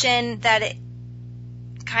emotion that it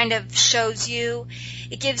kind of shows you.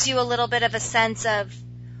 It gives you a little bit of a sense of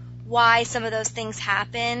why some of those things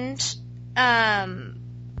happened.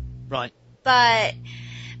 Right. But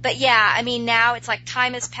yeah, I mean, now it's like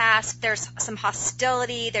time has passed. There's some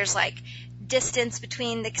hostility. There's like distance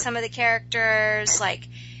between some of the characters. Like,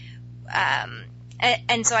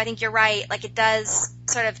 and so I think you're right. Like, it does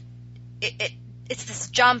sort of, it's this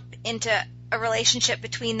jump into a relationship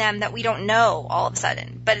between them that we don't know all of a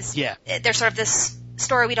sudden. But there's sort of this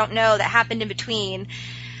story we don't know that happened in between,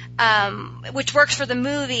 which works for the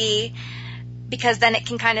movie because then it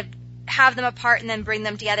can kind of have them apart and then bring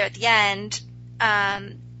them together at the end.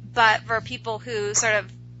 But for people who sort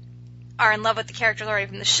of are in love with the characters already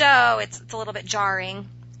from the show, it's a little bit jarring.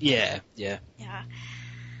 Yeah.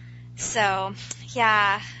 So,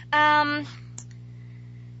 yeah.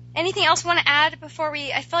 Anything else you want to add before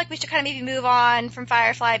I feel like we should kind of maybe move on from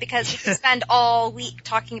Firefly because we could spend all week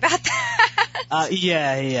talking about that.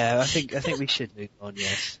 Yeah. I think we should move on,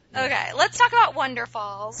 yes. Okay, let's talk about Wonder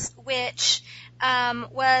Falls, which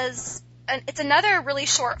it's another really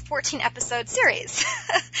short 14-episode series.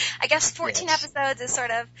 I guess 14 episodes is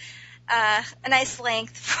sort of a nice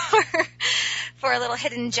length for a little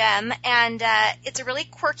hidden gem, and it's a really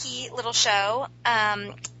quirky little show,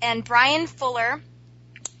 and Brian Fuller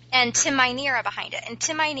and Tim Minear are behind it. And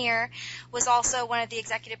Tim Minear was also one of the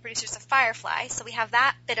executive producers of Firefly, so we have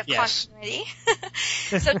that bit of continuity.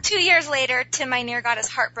 So 2 years later, Tim Minear got his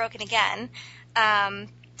heart broken again.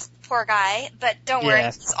 poor guy, but don't worry,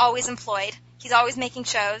 Yeah. he's always employed. He's always making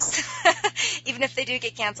shows, even if they do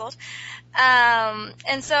get canceled.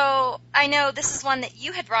 And so I know this is one that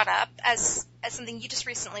you had brought up as something you just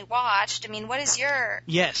recently watched. I mean, what is your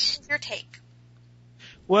take?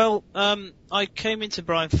 Well, I came into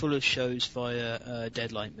Brian Fuller's shows via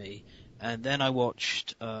Dead Like Me, and then I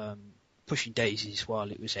watched Pushing Daisies while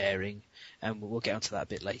it was airing, and we'll get onto that a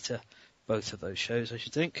bit later. Both of those shows, I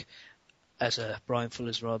should think, as Brian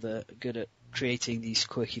Fuller's rather good at creating these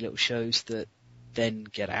quirky little shows that then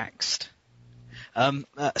get axed.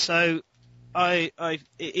 So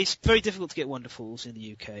it's very difficult to get Wonderfuls in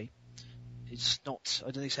the UK. It's not, I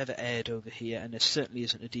don't think it's ever aired over here, and there certainly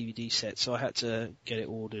isn't a DVD set, so I had to get it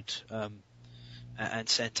ordered and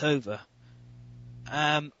sent over.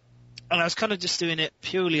 And I was kind of just doing it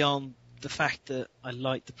purely on the fact that I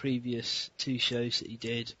liked the previous two shows that he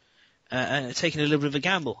did, and taking a little bit of a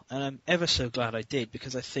gamble. And I'm ever so glad I did,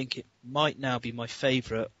 because I think it might now be my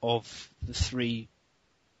favourite of the three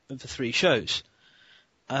shows.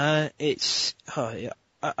 I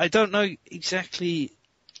don't know exactly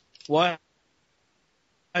why.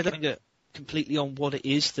 I don't get completely on what it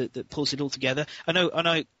is that pulls it all together. I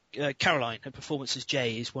know Caroline, her performance as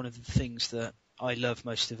Jay, is one of the things that I love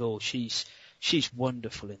most of all. She's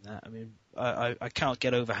wonderful in that. I mean, I can't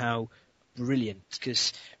get over how brilliant,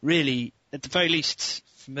 because really, at the very least,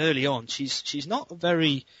 from early on, she's not a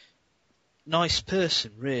very nice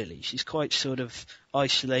person, really. She's quite sort of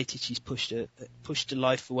isolated. She's pushed her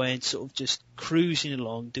life away and sort of just cruising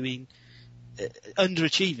along, doing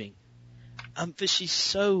underachieving. But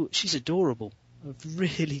she's adorable. I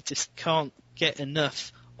really just can't get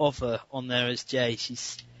enough of her on there as Jay.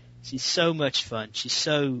 She's so much fun. She's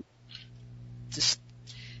so just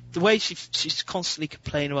the way she's constantly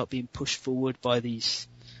complaining about being pushed forward by the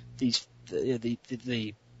voices,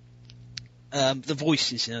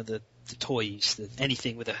 you know, the toys,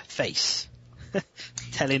 anything with a face,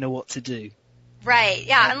 telling her what to do. Right.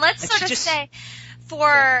 Yeah. And let's sort of say,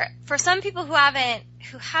 for some people who haven't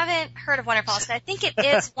heard of Wonderfuls, I think it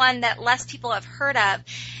is one that less people have heard of.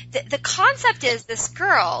 The concept is this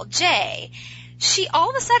girl, Jay, she all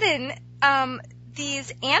of a sudden,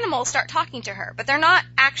 these animals start talking to her, but they're not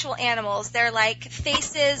actual animals. They're like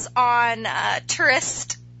faces on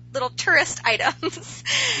little tourist items.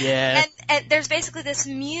 Yeah. And there's basically this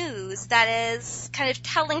muse that is kind of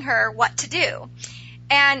telling her what to do.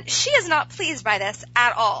 And she is not pleased by this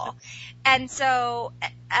at all. And so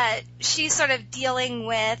she's sort of dealing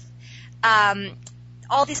with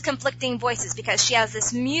all these conflicting voices, because she has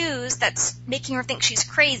this muse that's making her think she's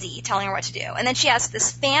crazy, telling her what to do. And then she has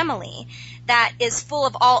this family that is full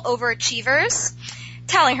of all overachievers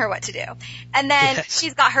telling her what to do. And then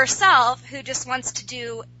she's got herself, who just wants to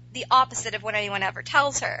do the opposite of what anyone ever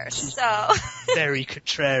tells her. She's so very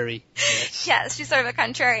contrary. Yes. Yes, she's sort of a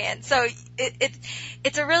contrarian. So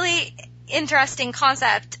it's a really interesting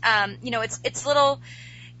concept. It's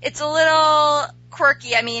a little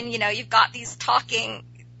quirky. I mean, you've got these talking.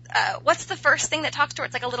 What's the first thing that talks to her?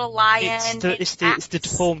 It's like a little lion. It's the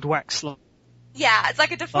deformed wax lion. Yeah, it's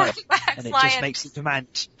like a deformed wax lion. And it just makes it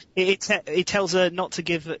demand. It tells her not to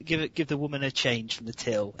give the woman a change from the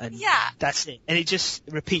till, and that's it. And it just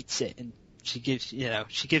repeats it, and she gives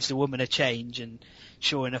the woman a change, and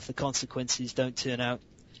sure enough, the consequences don't turn out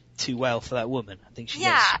too well for that woman. I think she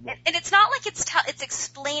gets. And it's not like it's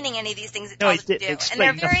explaining any of these things it tells her to do, and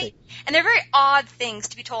they're very odd things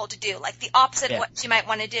to be told to do, like the opposite of what she might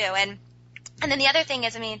want to do. And then the other thing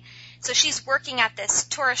is, I mean, so she's working at this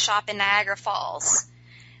tourist shop in Niagara Falls.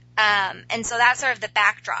 And so that's sort of the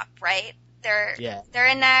backdrop, right? They're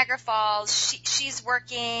in Niagara Falls. She's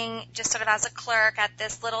working just sort of as a clerk at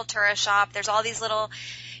this little tourist shop. There's all these little,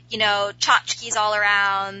 tchotchkes all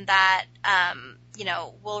around that,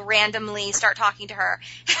 will randomly start talking to her.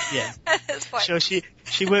 Yeah. At this point. So she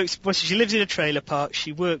works. Well, she lives in a trailer park.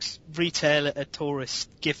 She works retail at a tourist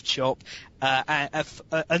gift shop,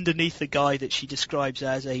 underneath the guy that she describes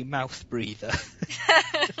as a mouth breather.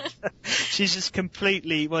 She's just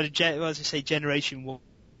completely, generation one.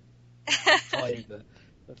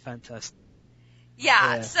 But fantastic.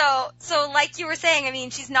 Yeah. So like you were saying, I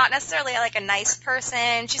mean, she's not necessarily like a nice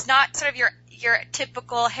person. She's not sort of your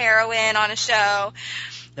typical heroine on a show.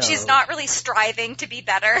 No. She's not really striving to be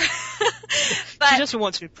better. But she doesn't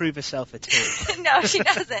want to improve herself at all. No, she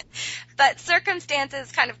doesn't. But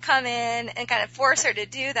circumstances kind of come in and kind of force her to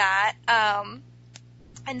do that.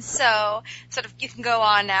 And so, sort of, you can go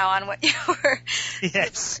on now on what you were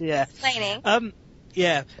explaining.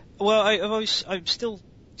 Yeah. Well, I'm still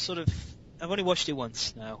sort of, I've only watched it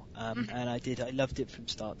once now, and I loved it from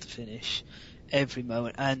start to finish, every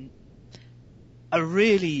moment, and I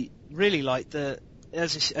really really like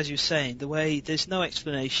as you were saying, the way there's no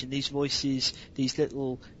explanation. These voices, these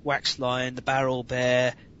little wax lion, the barrel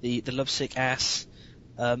bear, the lovesick ass,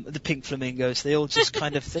 the pink flamingos, they all just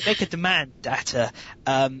kind of, they make a demand at her.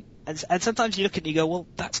 And sometimes you look at it and you go, well,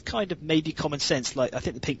 that's kind of maybe common sense. Like, I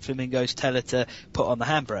think the pink flamingos tell her to put on the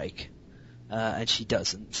handbrake, and she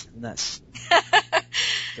doesn't, and that's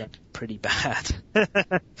pretty bad.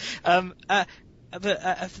 But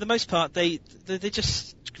for the most part, they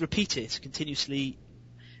just repeat it continuously,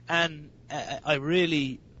 and I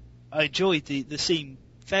enjoyed the scene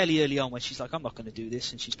fairly early on when she's like, I'm not going to do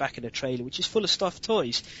this, and she's back in a trailer which is full of stuffed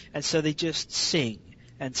toys, and so they just sing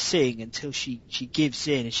and sing until she gives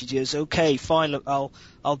in, and she goes, okay, fine, look,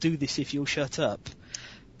 I'll do this if you'll shut up.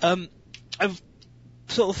 I've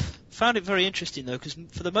sort of found it very interesting though, because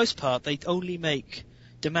for the most part they only make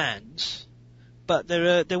demands. But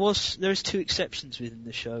there is two exceptions within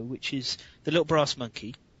the show, which is the little brass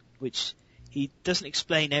monkey, which he doesn't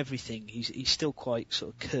explain everything. He's still quite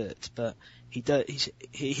sort of curt, but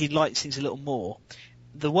he lights things a little more.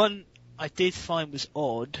 The one I did find was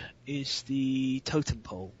odd is the totem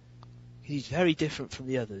pole. He's very different from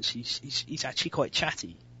the others. He's actually quite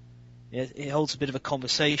chatty. He holds a bit of a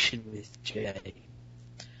conversation with Jay.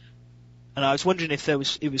 And I was wondering if it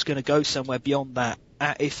was going to go somewhere beyond that.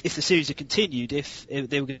 If the series had continued, if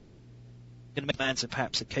they were going to make demands, and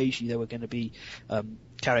perhaps occasionally there were going to be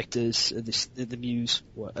characters, the muse,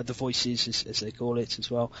 or the voices as they call it as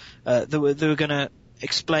well. They were going to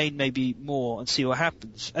explain maybe more and see what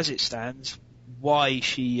happens. As it stands, why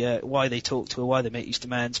they talk to her, why they make these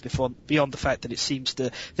demands, beyond the fact that it seems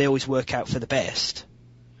they always work out for the best.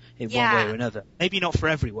 In one way or another. Maybe not for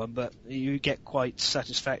everyone, but you get quite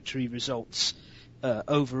satisfactory results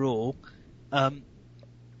overall.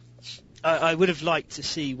 I would have liked to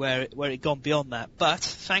see where it had gone beyond that, but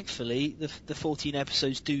thankfully the 14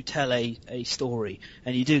 episodes do tell a story,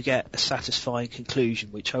 and you do get a satisfying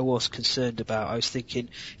conclusion, which I was concerned about. I was thinking,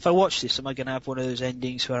 if I watch this, am I going to have one of those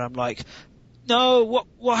endings where I'm like, no,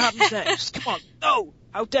 what happens next? Come on, no,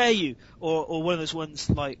 how dare you? Or one of those ones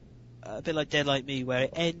like, a bit like Dead Like Me, where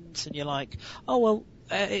it ends and you're like, oh well,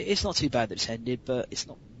 it's not too bad that it's ended, but it's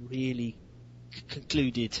not really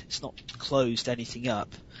concluded. It's not closed anything up.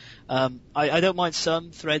 I don't mind some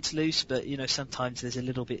threads loose, but sometimes there's a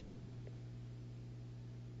little bit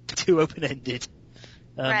too open-ended.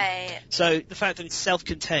 Right. So the fact that it's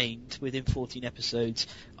self-contained within 14 episodes,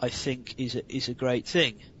 I think, is a great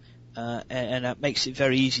thing, and that makes it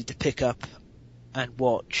very easy to pick up and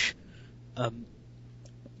watch.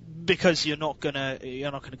 Because you're not gonna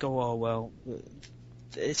go, oh well,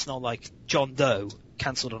 it's not like John Doe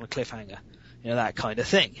cancelled on a cliffhanger, that kind of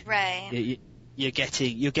thing. Right. You're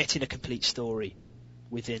getting a complete story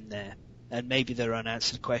within there, and maybe there are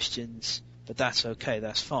unanswered questions, but that's okay,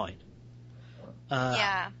 that's fine.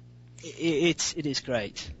 Yeah. It is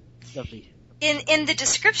great, lovely. In the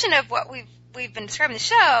description of what we've been describing the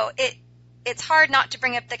show, it's hard not to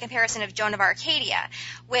bring up the comparison of Joan of Arcadia,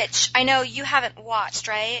 which I know you haven't watched,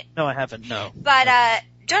 right? No, I haven't, no. But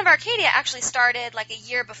Joan of Arcadia actually started like a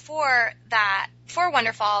year before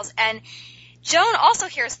Wonder Falls, and Joan also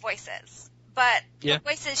hears voices, but the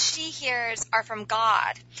voices she hears are from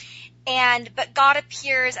God. But God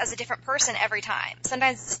appears as a different person every time.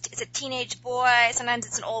 Sometimes it's a teenage boy, sometimes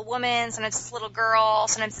it's an old woman, sometimes it's a little girl,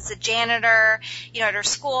 sometimes it's a janitor, at her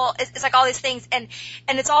school. It's like all these things, and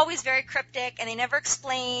it's always very cryptic, and they never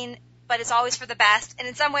explain, but it's always for the best. And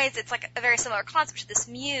in some ways, it's like a very similar concept to this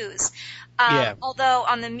muse. Although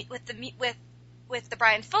with the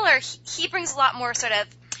Brian Fuller, he brings a lot more sort of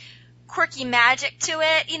quirky magic to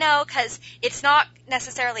it, because it's not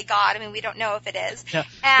necessarily God. I mean, we don't know if it is. Yeah.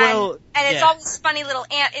 And it's always funny little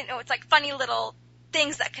it's like funny little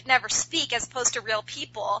things that could never speak as opposed to real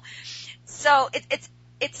people. So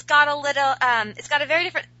it's got a little it's got a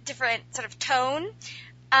very different sort of tone.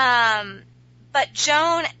 But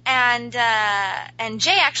Joan and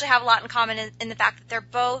Jay actually have a lot in common in the fact that they're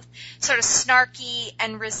both sort of snarky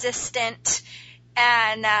and resistant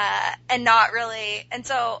and not really. And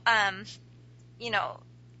so,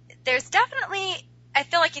 there's definitely, I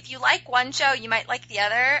feel like if you like one show, you might like the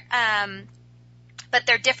other. But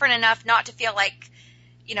they're different enough not to feel like,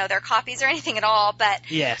 they're copies or anything at all. But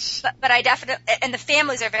yes. But I definitely, and the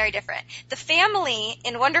families are very different. The family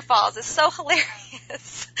in Wonder Falls is so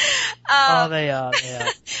hilarious. They are.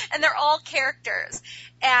 And they're all characters.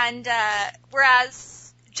 And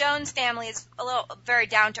whereas Joan's family is very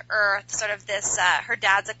down to earth, sort of this, her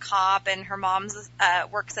dad's a cop and her mom's,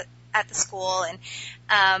 works at the school,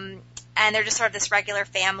 and they're just sort of this regular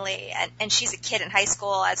family, and she's a kid in high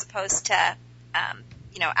school as opposed to,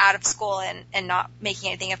 out of school and not making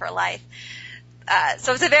anything of her life.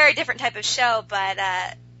 So it's a very different type of show, but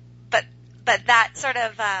that sort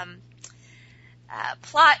of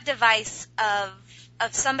plot device of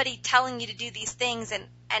somebody telling you to do these things and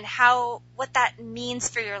what that means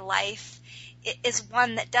for your life is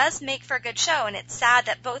one that does make for a good show. And it's sad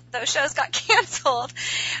that both those shows got canceled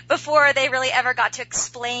before they really ever got to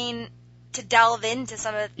delve into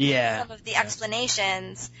some of the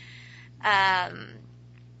explanations.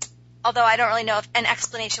 Although I don't really know if an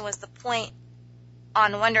explanation was the point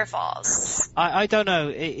on Wonder Falls. I don't know.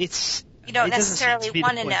 You don't necessarily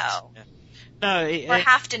want to know. No, or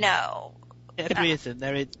have to know. Every of them,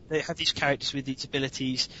 they have these characters with these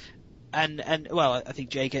abilities, and well, I think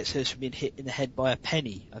Jay gets hers from being hit in the head by a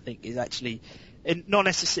penny. I think is actually, and not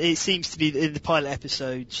necessarily. It seems to be in the pilot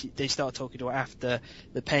episode they start talking to her after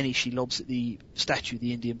the penny she lobs at the statue of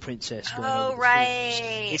the Indian princess. Oh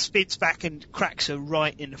right! It spins back and cracks her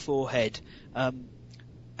right in the forehead, and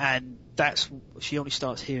she only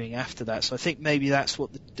starts hearing after that. So I think maybe that's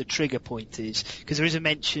what the trigger point is, because there is a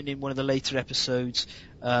mention in one of the later episodes.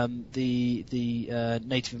 The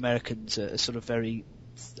Native Americans are sort of very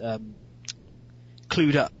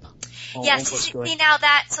clued up. Yes, see now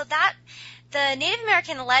that the Native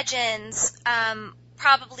American legends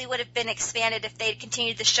probably would have been expanded if they'd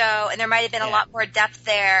continued the show, and there might have been a lot more depth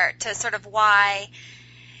there to sort of why.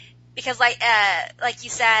 Because like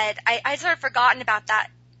you said, I'd sort of forgotten about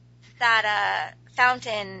that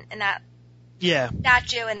fountain and that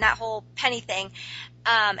statue and that whole penny thing.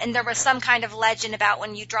 And there was some kind of legend about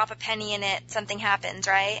when you drop a penny in it, something happens,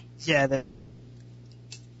 right? Yeah.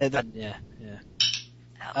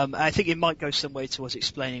 I think it might go some way towards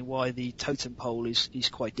explaining why the totem pole is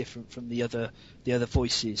quite different from the other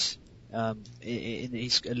voices.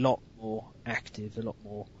 He's a lot more active, a lot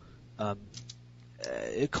more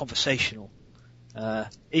conversational.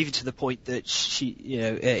 Even to the point that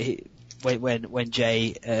when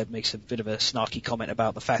Jay makes a bit of a snarky comment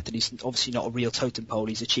about the fact that he's obviously not a real totem pole,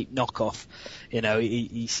 he's a cheap knockoff,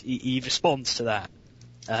 he responds to that.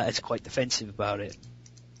 It's quite defensive about it.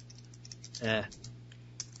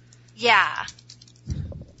 Yeah.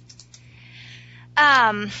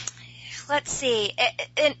 Let's see.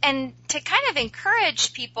 And to kind of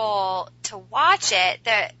encourage people to watch it,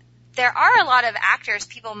 there are a lot of actors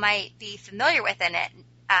people might be familiar with in it.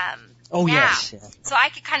 Yes. Yeah. So I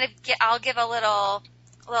could kind of I'll give a little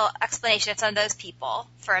explanation of some of those people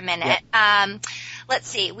for a minute. Yeah. Let's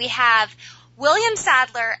see. We have William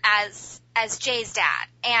Sadler as Jay's dad.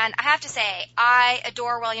 And I have to say, I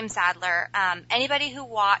adore William Sadler. Anybody who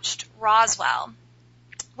watched Roswell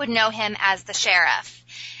would know him as the sheriff.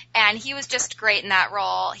 And he was just great in that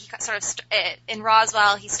role. He sort of, in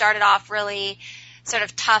Roswell, he started off really sort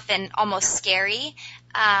of tough and almost scary.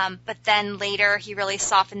 But then later he really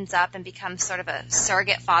softens up and becomes sort of a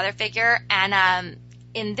surrogate father figure. And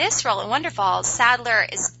in this role in Wonder Falls, Sadler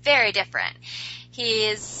is very different. He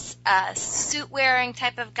is a suit-wearing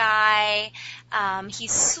type of guy.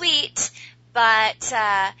 He's sweet, but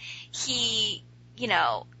he,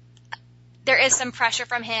 there is some pressure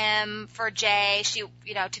from him for Jay,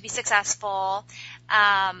 to be successful.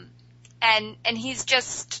 And he's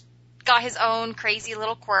just got his own crazy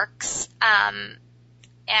little quirks.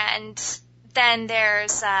 And then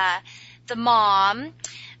there's the mom,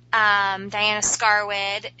 Diana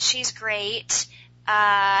Scarwood. She's great.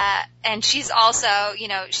 And she's also,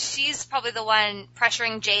 she's probably the one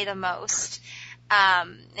pressuring Jay the most,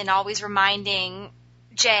 and always reminding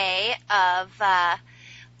Jay of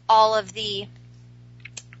all of the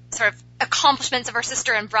sort of accomplishments of her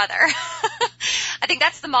sister and brother. I think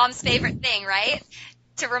that's the mom's favorite thing, right?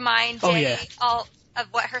 To remind Jay all of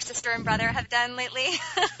what her sister and brother have done lately.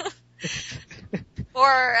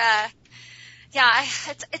 Or,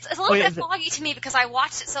 it's a little bit foggy to me because I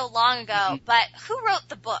watched it so long ago, but who wrote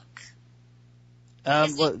the book?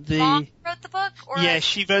 Mom wrote the book? Or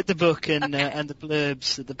she wrote the book and the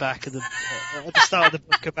blurbs at the back of at the start of the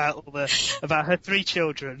book about her 3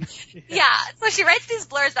 children. Yeah, so she writes these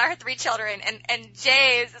blurbs about her 3 children, and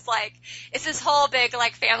Jay's is like, it's this whole big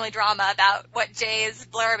family drama about what Jay's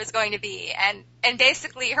blurb is going to be, and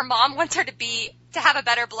basically her mom wants her to have a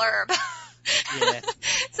better blurb. Yeah.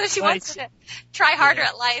 So she wants her to try harder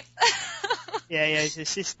at life. His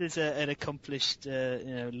sister's an accomplished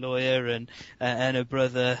lawyer, and her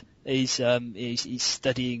brother he's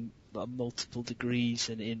studying multiple degrees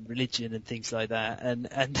in religion and things like that, and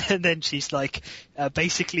then she's like,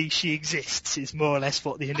 basically she exists is more or less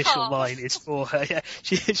what the initial line is for her. Yeah,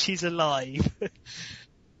 she's alive.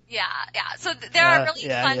 Yeah. So there are really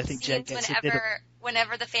fun scenes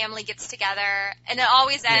whenever the family gets together, and it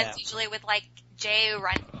always ends usually with Jay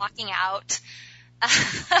walking out.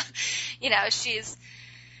 You know, she's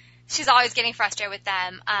always getting frustrated with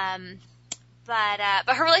them. But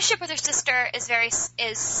her relationship with her sister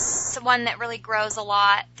is one that really grows a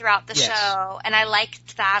lot throughout the show, and I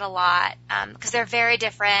liked that a lot because they're very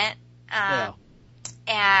different.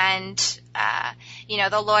 And you know,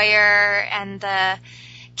 the lawyer and the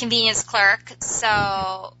convenience clerk,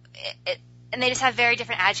 so and they just have very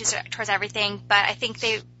different attitudes towards everything. But I think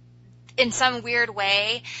they, in some weird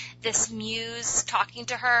way, this muse talking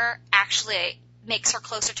to her actually makes her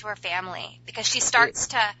closer to her family, because she starts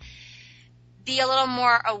to be a little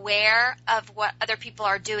more aware of what other people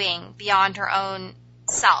are doing beyond her own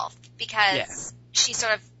self, because she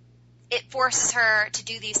sort of, it forces her to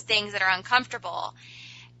do these things that are uncomfortable,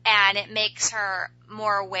 and it makes her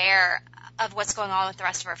more aware of what's going on with the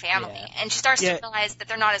rest of her family. Yeah. And she starts to realize that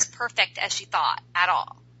they're not as perfect as she thought at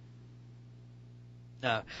all.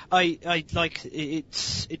 No, I like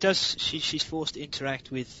it does. She's forced to interact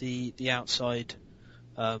with the outside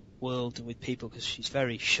world and with people, because she's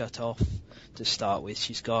very shut off to start with.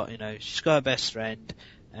 She's got her best friend,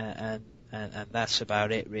 and that's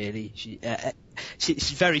about it really.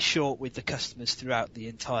 She's very short with the customers throughout the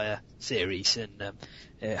entire series, and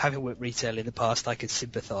having worked retail in the past, I could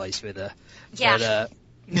sympathise with her. Yeah.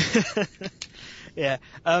 But, yeah.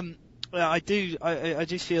 Well, I do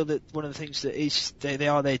feel that one of the things that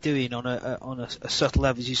they're doing on a subtle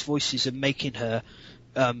level is these voices are making her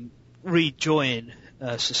rejoin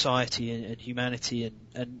society and humanity,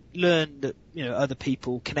 and learn that other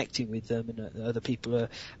people, connecting with them, and other people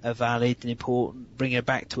are valid and important, bring her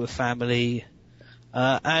back to her family,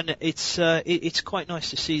 and it's quite nice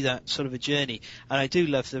to see that sort of a journey. And I do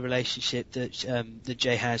love the relationship that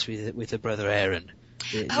Jay has with her brother Aaron.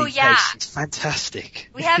 It's fantastic.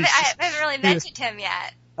 I haven't really mentioned him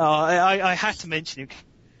yet. Oh, I had to mention him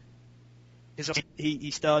because he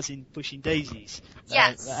stars in Pushing Daisies.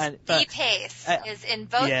 Yes, Steve Pace is in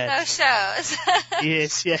both those shows.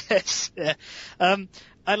 Yes. Yeah.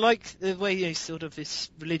 I like the way he's sort of this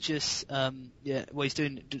religious, well, he's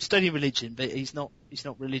studying religion, but he's not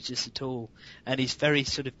religious at all, and he's very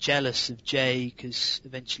sort of jealous of Jay, because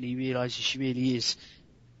eventually he realises she really is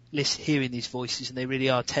hearing these voices, and they really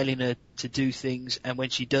are telling her to do things, and when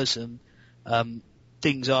she does them,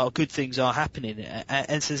 good things are happening.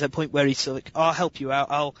 And so there's a point where he's sort of like, I'll help you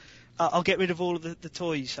out, I'll get rid of all of the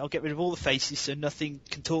toys, I'll get rid of all the faces so nothing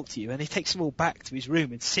can talk to you. And he takes them all back to his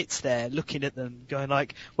room and sits there looking at them, going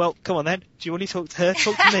like, well, come on then, do you want to talk to her?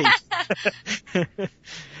 Talk to me.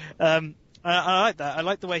 I like that. I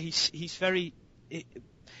like the way he's very,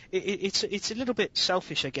 it's a little bit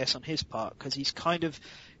selfish, I guess, on his part, because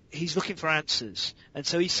he's looking for answers, and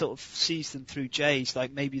so he sort of sees them through Jay's,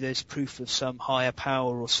 like maybe there's proof of some higher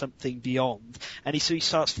power or something beyond, and he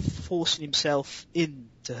starts forcing himself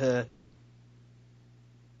into her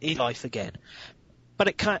in life again. But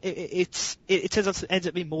it ends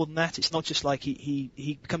up being more than that. It's not just like he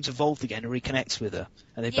becomes involved again and reconnects with her,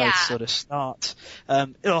 and they both sort of start.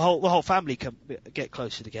 The whole family get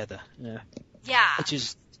closer together. Yeah.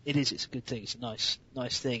 It's a good thing. It's a nice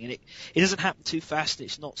thing, and it doesn't happen too fast.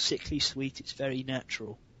 It's not sickly sweet. It's very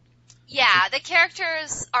natural. Yeah, the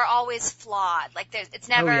characters are always flawed. Like it's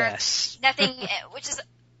never nothing, which is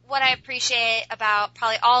what I appreciate about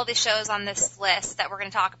probably all the shows on this list that we're going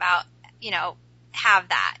to talk about. Have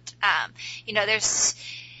that. There's.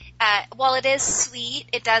 While it is sweet,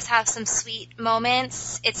 it does have some sweet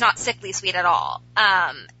moments. It's not sickly sweet at all.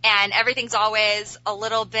 And everything's always a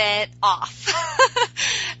little bit off.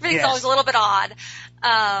 Everything's always a little bit odd.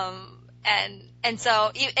 And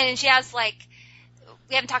so she has, like,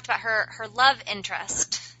 we haven't talked about her love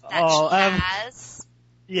interest that she has.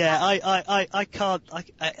 Yeah, I can't,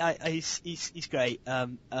 he's great.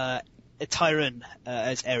 Tyrone,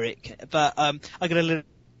 as Eric, but, I got a little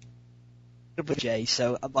with Jay,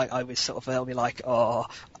 so I was sort of feeling like, I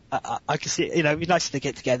can see, it'd be nice to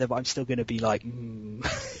get together, but I'm still going to be like,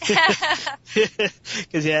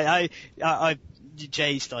 because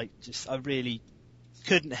Jay's like, just, I really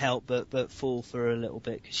couldn't help but fall for her a little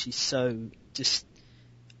bit, because she's so just,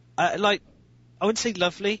 I wouldn't say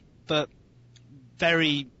lovely, but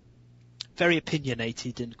very, very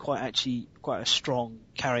opinionated, and quite a strong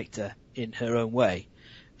character in her own way.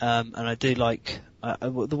 And I do like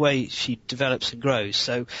the way she develops and grows.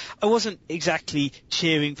 So I wasn't exactly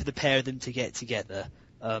cheering for the pair of them to get together,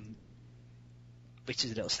 which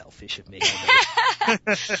is a little selfish of me.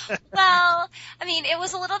 Well, I mean, it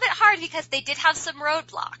was a little bit hard because they did have some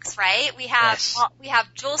roadblocks, right? We have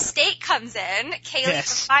Jewel State comes in, Kaylee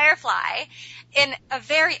from Firefly, in a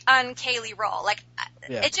very un-Kaylee role. Like,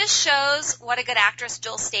 it just shows what a good actress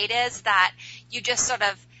Jewel State is, that you just sort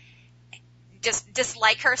of just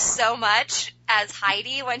dislike her so much as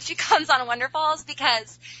Heidi when she comes on Wonder Falls,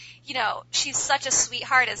 because, you know, she's such a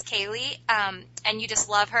sweetheart as Kaylee, and you just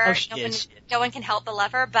love her. No one can help but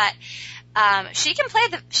love her, but she can play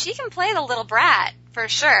the little brat for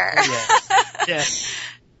sure. Yeah.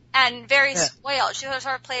 And very spoiled. She sort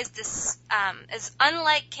of plays this as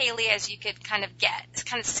unlike Kaylee as you could kind of get. It's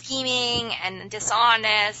kind of scheming and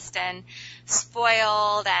dishonest and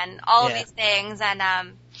spoiled and all of these things, and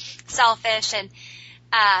selfish,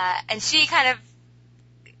 and she kind of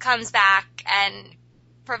comes back and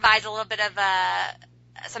provides a little bit of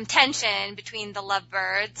some tension between the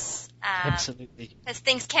lovebirds. Absolutely. Because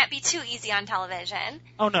things can't be too easy on television.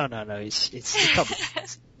 Oh, no. It's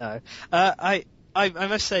no. I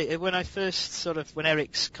must say, when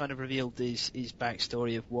Eric's kind of revealed his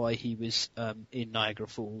backstory of why he was in Niagara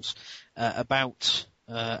Falls, about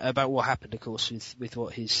what happened, of course, with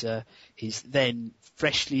what his then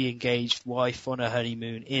freshly engaged wife on a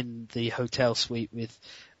honeymoon in the hotel suite with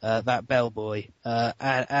that bellboy,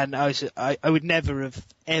 and I would never have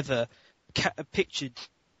ever pictured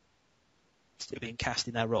being cast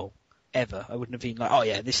in that role. Ever. I wouldn't have been like, oh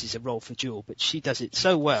yeah, this is a role for Jewel, but she does it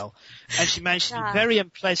so well. And she managed to be very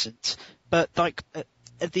unpleasant, but like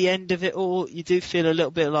at the end of it all, you do feel a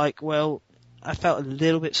little bit like, well, I felt a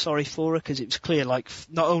little bit sorry for her, because it was clear, like,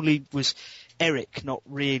 not only was Eric not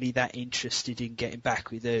really that interested in getting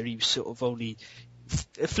back with her, he was sort of only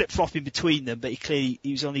flip-flopping between them, but he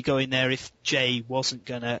was only going there if Jay wasn't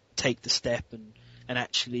going to take the step and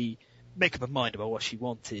actually make up her mind about what she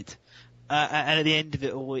wanted. And at the end of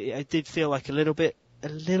it all, I did feel like a little bit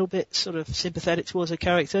sort of sympathetic towards her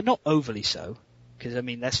character, not overly so, because, I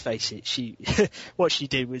mean, let's face it, what she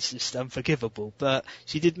did was just unforgivable, but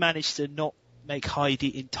she did manage to not make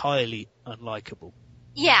Heidi entirely unlikable.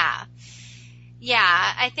 Yeah.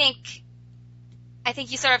 I think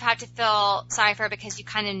you sort of have to feel sorry for her, because you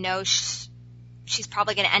kind of know she's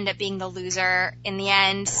probably going to end up being the loser in the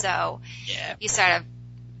end, so you sort of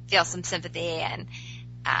feel some sympathy, and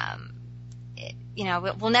you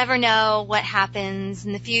know, we'll never know what happens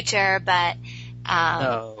in the future, but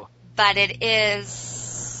but it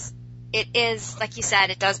is, like you said,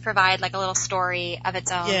 it does provide like a little story of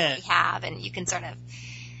its own that we have, and you can sort of,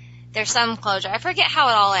 there's some closure. I forget how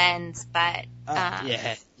it all ends, but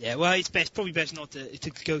well, it's probably best not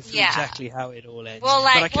to go through exactly how it all ends. We'll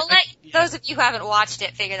let those of you who haven't watched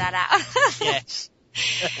it figure that out.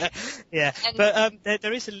 Yes. But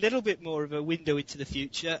there is a little bit more of a window into the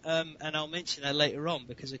future, and I'll mention that later on,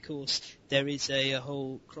 because of course there is a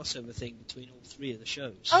whole crossover thing between all three of the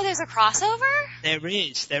shows. Oh, there's a crossover?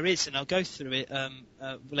 There is, and I'll go through it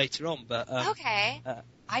later on. But okay,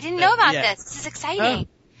 I didn't know about this. This is exciting.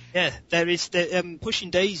 There is. Pushing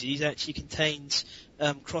Daisies actually contains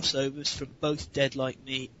crossovers from both Dead Like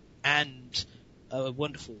Me and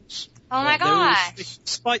Wonderfalls. Oh my gosh!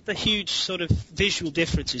 Despite the huge sort of visual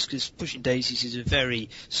differences, because Pushing Daisies is a very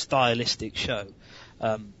stylistic show,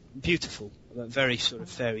 beautiful, but very sort of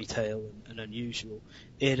fairy tale and unusual.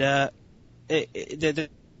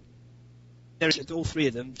 All three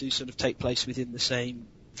of them do sort of take place within the same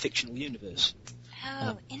fictional universe.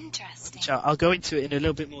 Oh, interesting. So I'll go into it in a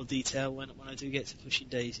little bit more detail when I do get to Pushing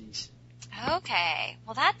Daisies. Okay,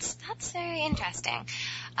 well that's very interesting.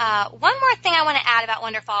 One more thing I want to add about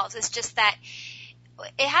Wonder Falls is just that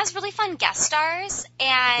it has really fun guest stars,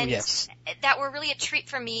 and that were really a treat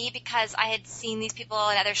for me, because I had seen these people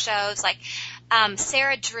in other shows, like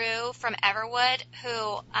Sarah Drew from Everwood,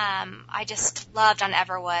 who I just loved on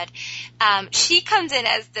Everwood. She comes in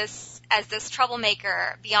as this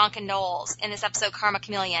troublemaker, Bianca Knowles, in this episode Karma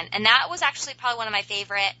Chameleon, and that was actually probably one of my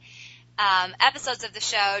favorite episodes of the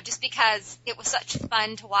show, just because it was such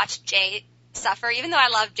fun to watch Jay suffer, even though I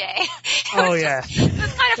love Jay. It was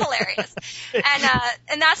kind of hilarious.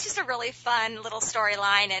 And that's just a really fun little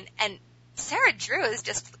storyline, and Sarah Drew is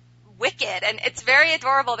just wicked, and it's very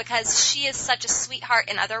adorable because she is such a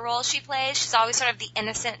sweetheart in other roles she plays. She's always sort of the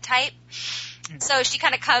innocent type. So she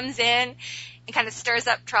kind of comes in and kind of stirs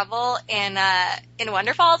up trouble in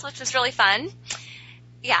Wonder Falls, which was really fun.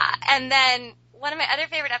 Yeah, and then one of my other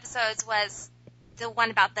favorite episodes was the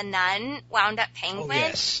one about the nun, Wound Up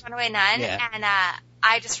Penguin, Runaway Nun, and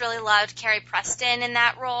I just really loved Carrie Preston in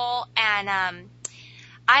that role, and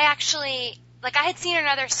I actually, like, I had seen her in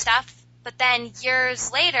other stuff, but then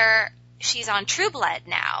years later, she's on True Blood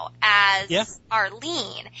now as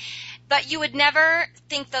Arlene, But you would never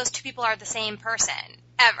think those two people are the same person,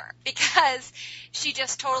 ever, because she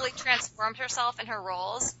just totally transformed herself in her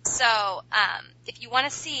roles. So if you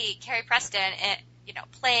want to see Carrie Preston,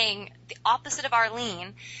 playing the opposite of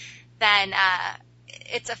Arlene, then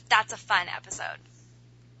that's a fun episode.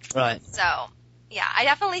 Right. So, yeah, I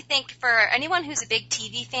definitely think for anyone who's a big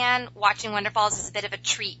TV fan, watching Wonder Falls is a bit of a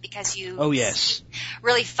treat because you see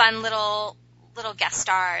really fun little guest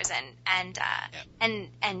stars and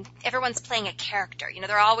everyone's playing a character.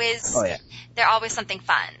 They're always something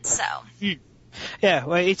fun. So. Yeah,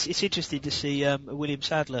 well, it's interesting to see William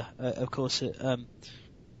Sadler, of course, at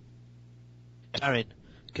Darren,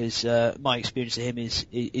 because my experience of him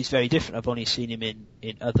is very different. I've only seen him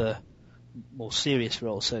in other more serious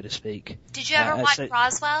roles, so to speak. Did you ever watch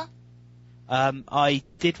Roswell? I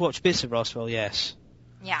did watch bits of Roswell, yes.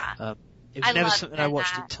 Yeah. It was never something I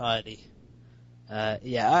watched entirely.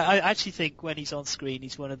 I actually think when he's on screen,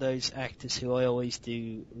 he's one of those actors who I always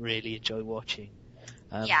do really enjoy watching.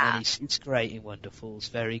 And he's great in Wonder Falls,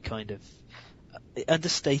 very kind of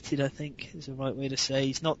understated, I think, is the right way to say.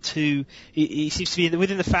 He's not too. He seems to be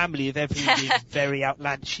within the family of everyone being very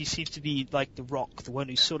outlandish. He seems to be like the Rock, the one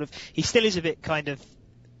who's sort of. He still is a bit kind of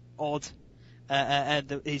odd,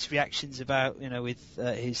 and his reactions about with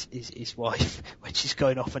his wife when she's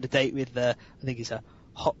going off on a date with I think it's that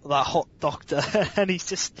hot doctor, and he's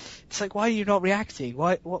just. It's like, why are you not reacting?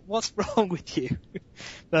 What's wrong with you?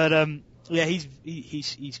 But yeah,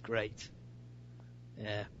 he's great.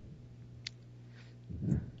 Yeah.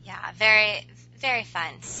 Yeah, very, very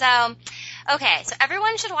fun. So, okay, so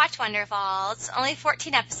everyone should watch Wonder Falls. Only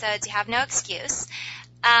 14 episodes. You have no excuse.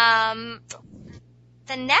 The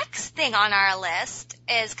next thing on our list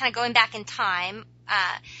is kind of going back in time,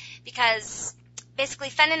 because basically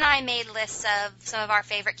Fen and I made lists of some of our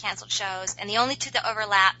favorite canceled shows, and the only two that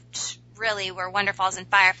overlapped really were Wonder Falls and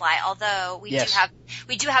Firefly, although we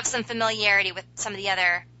do have some familiarity with some of the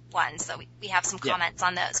other ones, so we have some comments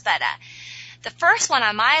on those. But the first one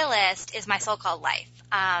on my list is My So-Called Life.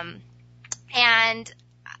 And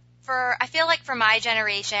I feel like for my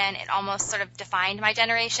generation, it almost sort of defined my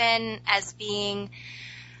generation as being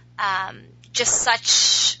just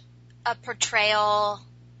such a portrayal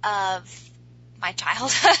of my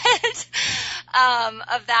childhood,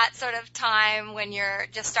 of that sort of time when you're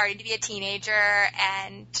just starting to be a teenager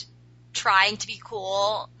and trying to be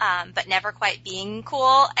cool, but never quite being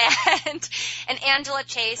cool. And Angela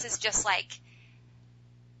Chase is just like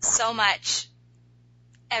so much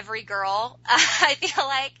every girl, I feel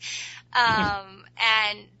like.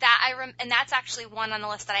 And that's actually one on the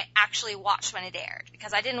list that I actually watched when it aired,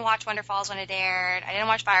 because I didn't watch Wonder Falls when it aired. I didn't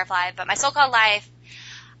watch Firefly, but My So-Called Life,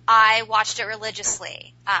 I watched it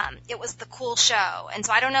religiously. It was the cool show. And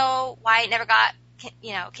so I don't know why it never got,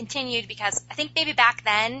 continued, because I think maybe back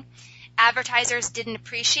then advertisers didn't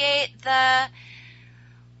appreciate the,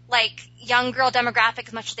 young girl demographic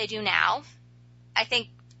as much as they do now. I think,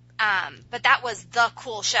 but that was the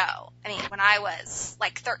cool show. I mean, when I was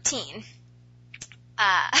 13,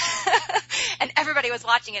 and everybody was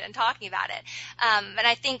watching it and talking about it. And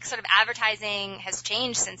I think sort of advertising has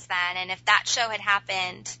changed since then. And if that show had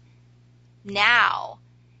happened now,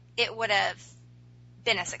 it would have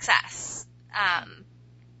been a success.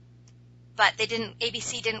 But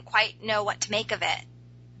ABC didn't quite know what to make of it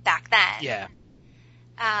back then. Yeah.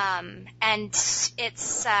 And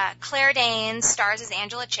it's Claire Danes stars as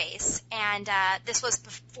Angela Chase, and this was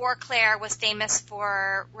before Claire was famous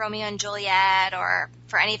for Romeo and Juliet or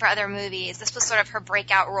for any of her other movies. This was sort of her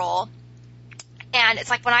breakout role. And it's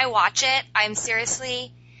like when I watch it, I'm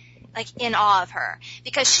seriously in awe of her,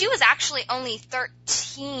 because she was actually only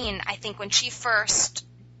 13, I think, when she first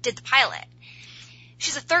did the pilot.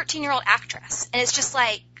 She's a 13-year-old actress, and it's just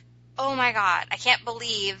like, oh my God, I can't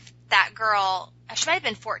believe that girl. She might have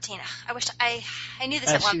been 14. I wish I knew this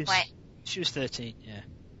at one point. She was 13, yeah.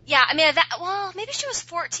 Yeah, I mean, maybe she was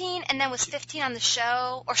 14 and then was 15 on the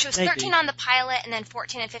show, or she was 13 on the pilot and then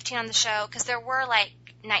 14 and 15 on the show, because there were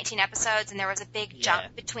 19 episodes, and there was a big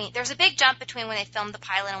jump between when they filmed the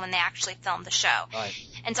pilot and when they actually filmed the show. Right.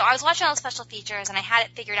 And so I was watching all the special features, and I had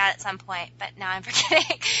it figured out at some point, but now I'm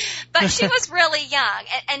forgetting. But she was really young,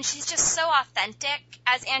 and she's just so authentic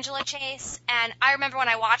as Angela Chase. And I remember when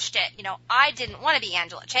I watched it, I didn't want to be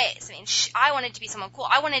Angela Chase. I mean, I wanted to be someone cool.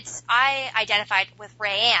 I identified with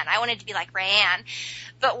Rayanne. I wanted to be like Rayanne.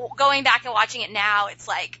 But going back and watching it now, it's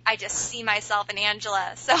like I just see myself in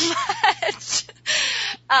Angela so much.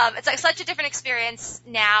 It's such a different experience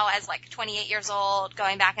now as 28 years old,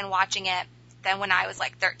 going back and watching it, than when I was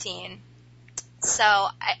 13. So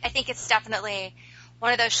I think it's definitely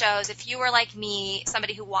one of those shows. If you were like me,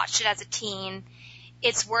 somebody who watched it as a teen,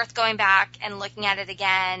 it's worth going back and looking at it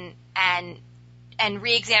again and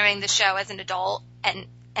re-examining the show as an adult,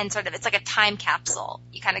 and sort of, it's like a time capsule.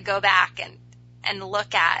 You kind of go back and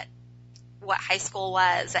look at what high school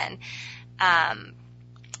was, and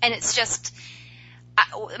it's just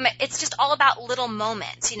all about little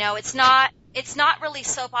moments, you know. It's not really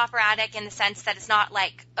soap operatic in the sense that it's not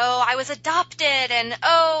like, oh, I was adopted, and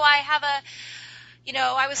oh, I have a, you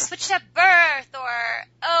know, I was switched at birth, or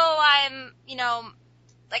oh, I'm, you know,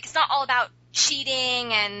 like, it's not all about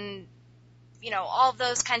cheating and, you know, all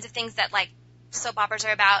those kinds of things that, like, soap operas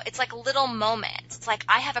are about. It's like little moments. It's like,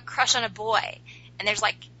 I have a crush on a boy, and there's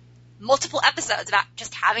like multiple episodes about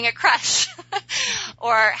just having a crush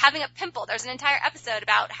or having a pimple. There's an entire episode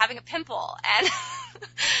about having a pimple, and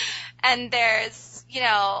and there's, you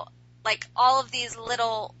know, like all of these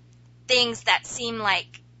little things that seem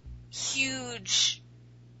like huge,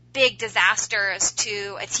 big disasters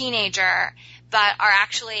to a teenager, but are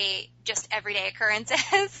actually just everyday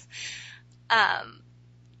occurrences.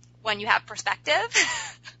 When you have perspective,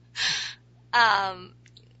 kind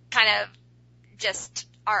of just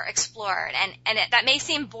are explored. And that may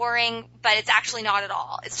seem boring, but it's actually not at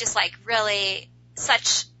all. It's just like really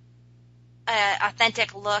such an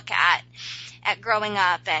authentic look at growing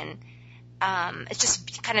up, and it's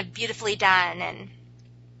just kind of beautifully done.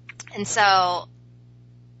 And so,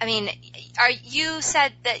 I mean, you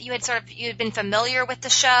said that you had been familiar with the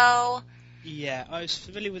show? Yeah, I was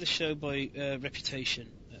familiar with the show by reputation,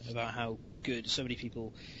 about how good so many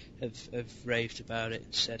people have raved about it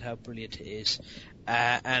and said how brilliant it is.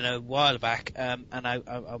 And a while back, and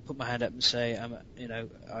I'll put my hand up and say, you know,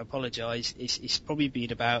 I apologise. It's probably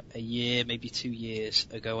been about a year, maybe 2 years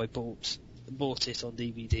ago. I bought it on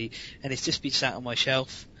DVD, and it's just been sat on my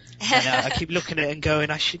shelf. And I keep looking at it and going,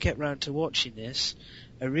 I should get round to watching this.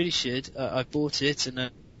 I really should. I bought it,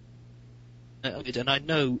 and I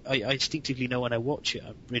know, I instinctively know when I watch it,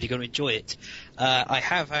 I'm really going to enjoy it. I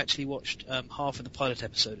have actually watched half of the pilot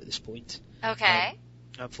episode at this point. Okay.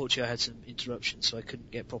 Unfortunately, I had some interruptions, so I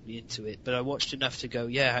couldn't get properly into it. But I watched enough to go,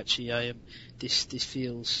 yeah, actually, I am. This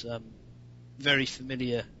feels very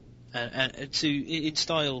familiar, and in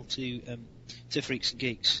style to Freaks and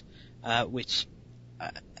Geeks, which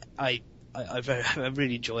I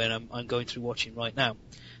really enjoy, and I'm going through watching right now.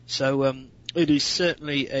 So it is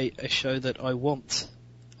certainly a show that I want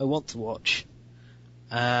to watch.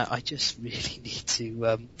 I just really need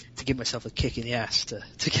to give myself a kick in the ass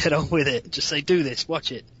to get on with it. Just say, do this,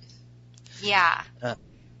 watch it. Yeah.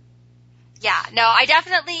 Yeah. No, I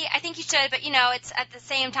think you should, but you know, it's at the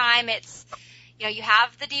same time, it's, you know, you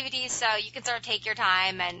have the DVDs, so you can sort of take your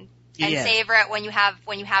time and savor it when you have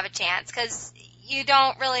a chance, because you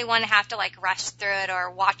don't really want to have to like rush through it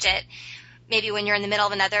or watch it maybe when you're in the middle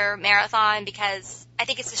of another marathon, because I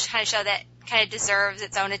think it's the kind of show that kind of deserves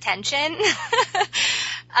its own attention.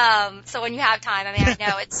 So when you have time, I mean, I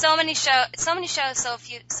know it's so many shows,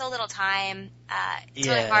 so little time. It's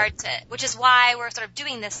really hard to, which is why we're sort of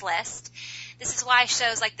doing this list. This is why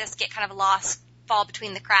shows like this get kind of fall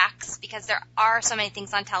between the cracks, because there are so many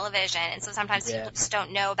things on television, and so sometimes people just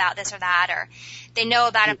don't know about this or that, or they know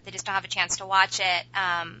about it, but they just don't have a chance to watch it.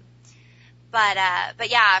 But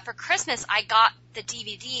yeah, for Christmas I got the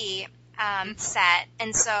DVD set,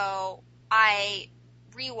 and so I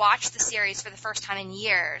rewatched the series for the first time in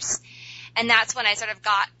years, and that's when I sort of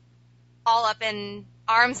got all up in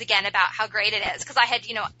arms again about how great it is, because I had,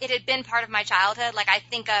 you know, it had been part of my childhood. Like I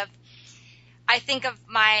think of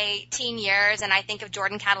my teen years, and I think of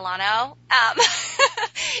Jordan Catalano.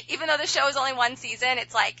 Even though the show is only one season,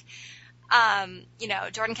 it's like, you know,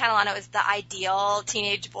 Jordan Catalano is the ideal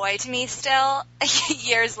teenage boy to me still,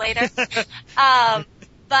 years later.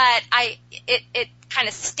 But it kind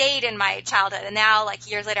of stayed in my childhood, and now, like,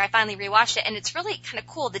 years later, I finally rewatched it, and it's really kind of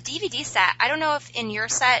cool. The DVD set, I don't know if in your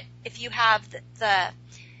set, if you have the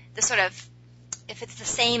sort of, if it's the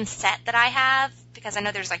same set that I have, because I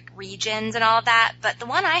know there's, like, regions and all of that, but the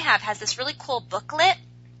one I have has this really cool booklet,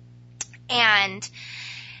 and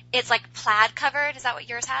it's, like, plaid covered. Is that what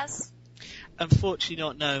yours has? Unfortunately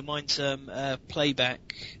not, no. Mine's playback.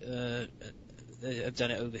 I've done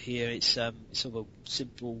it over here. It's sort of a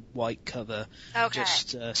simple white cover. Okay.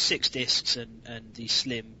 Just 6 discs and the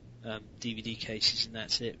slim DVD cases, and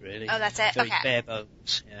that's it, really. Oh, that's it? Very okay. bare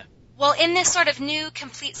bones, yeah. Well, in this sort of new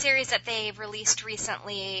complete series that they've released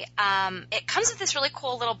recently, it comes with this really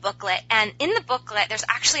cool little booklet, and in the booklet there's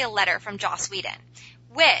actually a letter from Joss Whedon,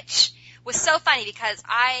 which was so funny because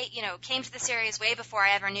I, came to the series way before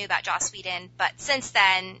I ever knew about Joss Whedon, but since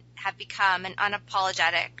then have become an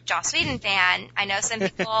unapologetic Joss Whedon fan. I know some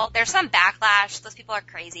people, there's some backlash. Those people are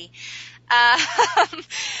crazy.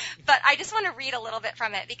 But I just want to read a little bit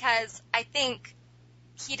from it because I think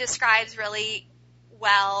he describes really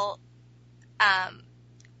well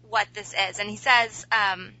what this is. And he says,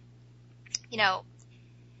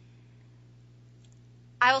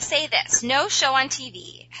 I will say this, no show on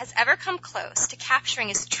TV has ever come close to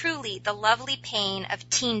capturing as truly the lovely pain of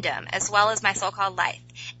teendom as well as my so-called life.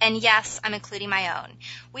 And yes, I'm including my own.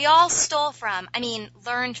 We all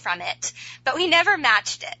learned from it, but we never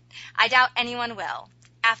matched it. I doubt anyone will.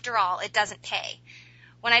 After all, it doesn't pay.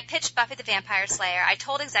 When I pitched Buffy the Vampire Slayer, I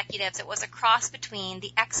told executives it was a cross between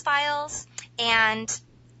the X-Files and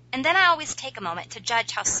then I always take a moment to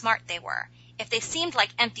judge how smart they were. If they seemed like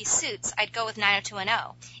empty suits, I'd go with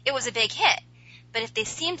 90210. It was a big hit. But if they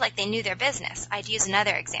seemed like they knew their business, I'd use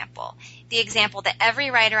another example. The example that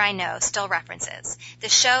every writer I know still references. The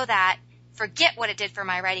show that, forget what it did for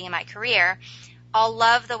my writing and my career, I'll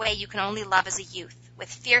love the way you can only love as a youth, with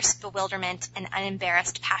fierce bewilderment and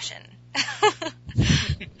unembarrassed passion.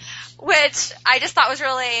 Which I just thought was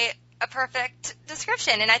really a perfect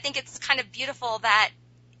description. And I think it's kind of beautiful that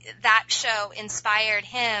show inspired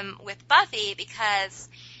him with Buffy because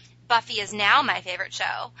Buffy is now my favorite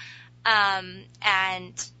show.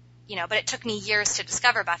 But it took me years to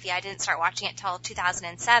discover Buffy. I didn't start watching it until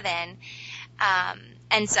 2007.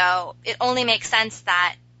 And so it only makes sense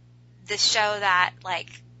that this show that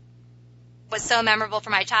was so memorable for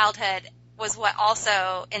my childhood was what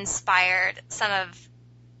also inspired some of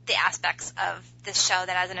the aspects of this show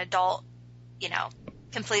that as an adult,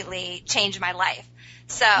 completely changed my life.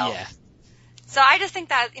 So, yeah. So I just think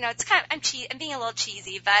that, it's kind of, I'm being a little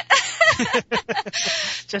cheesy, but.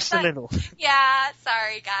 Just a little. Yeah,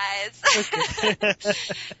 sorry guys. Okay.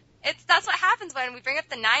 That's what happens when we bring up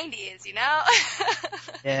the 90s,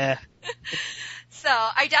 Yeah. So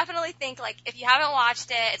I definitely think, if you haven't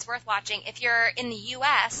watched it, it's worth watching. If you're in the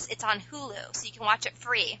U.S., it's on Hulu, so you can watch it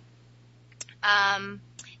free.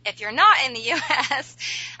 If you're not in the U.S.,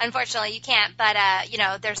 unfortunately you can't, but,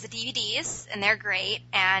 there's the DVDs, and they're great,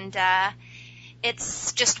 and,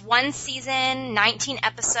 it's just one season, 19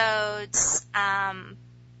 episodes,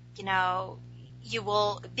 you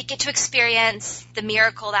will get to experience the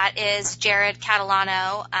miracle that is Jared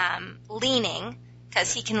Catalano, leaning,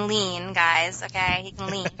 because he can lean, guys, okay, he can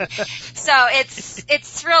lean. So it's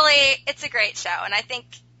a great show, and I think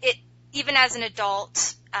even as an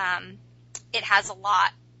adult, it has a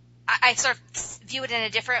lot. I sort of view it in a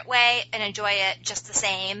different way and enjoy it just the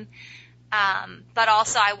same. But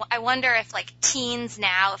also I wonder if teens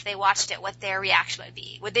now, if they watched it, what their reaction would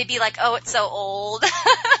be. Would they be like, oh, it's so old?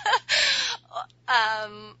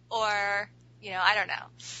 Or, I don't know.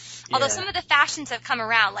 Yeah. Although some of the fashions have come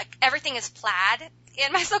around, everything is plaid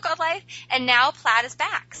in my so-called life, and now plaid is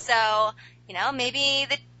back. So, maybe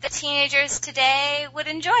the teenagers today would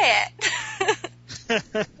enjoy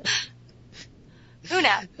it. Who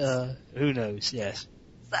knows? Who knows, yes.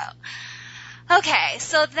 So, okay,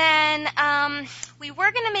 so then we were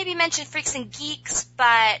going to maybe mention Freaks and Geeks,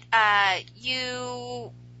 but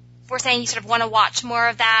you were saying you sort of want to watch more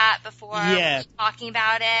of that before talking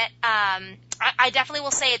about it. I definitely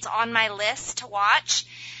will say it's on my list to watch.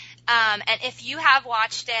 And if you have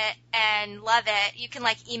watched it and love it, you can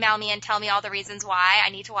email me and tell me all the reasons why I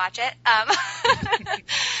need to watch it.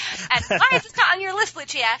 And why is this not on your list,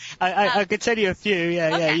 Lucia? I could tell you a few.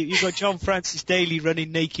 Yeah, okay. Yeah. You got John Francis Daly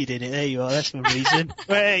running naked in it. There you are. That's one reason.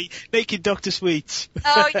 Hey, naked Dr. Sweets.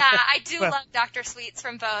 Oh yeah, I do love Dr. Sweets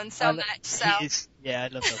from Bones so much. So yeah, I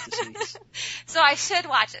love Dr. Sweets. So I should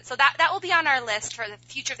watch it. So that will be on our list for the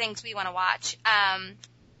future things we want to watch.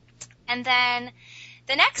 And then.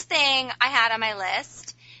 The next thing I had on my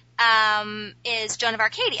list is Joan of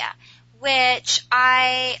Arcadia, which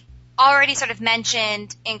I already sort of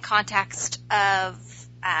mentioned in context of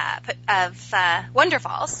Wonder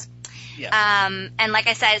Falls. Yeah. And like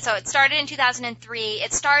I said, so it started in 2003.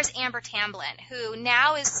 It stars Amber Tamblyn, who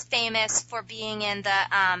now is famous for being in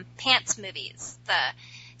the Pants movies, the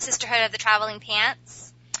Sisterhood of the Traveling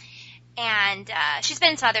Pants. And she's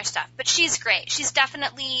been in some other stuff, but she's great. She's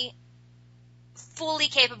definitely fully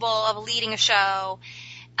capable of leading a show.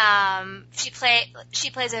 She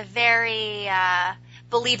plays a very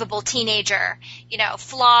believable teenager,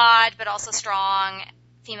 flawed but also strong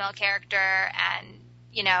female character, and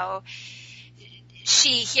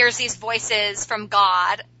she hears these voices from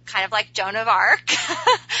God, kind of like Joan of Arc.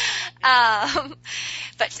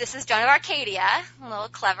 But this is Joan of Arcadia, a little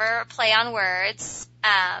clever play on words.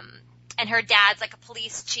 and her dad's like a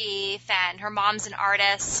police chief, and her mom's an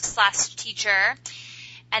artist / teacher.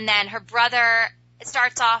 And then her brother, it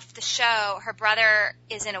starts off the show, her brother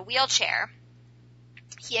is in a wheelchair.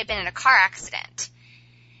 He had been in a car accident.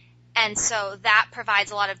 And so that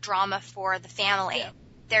provides a lot of drama for the family. Yeah.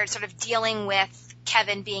 They're sort of dealing with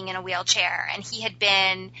Kevin being in a wheelchair, and he had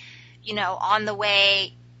been, on the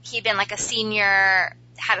way, he'd been like a senior,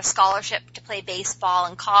 had a scholarship to play baseball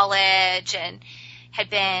in college, and had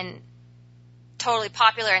been totally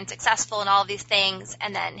popular and successful and all of these things,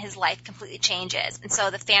 and then his life completely changes. And so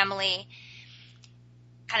the family,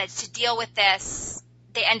 kind of to deal with this,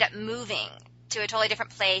 they end up moving to a totally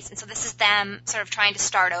different place. And so this is them sort of trying to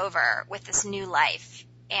start over with this new life.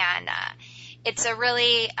 And it's a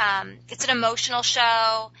really, it's an emotional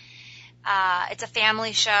show. It's a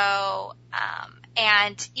family show.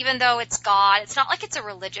 And even though it's God, it's not like it's a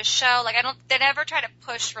religious show. Like they never try to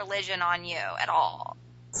push religion on you at all.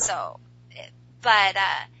 So, but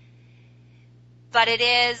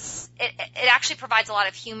it actually provides a lot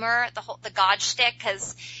of humor, the God shtick,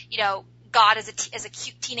 because, God is a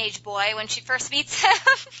cute teenage boy when she first meets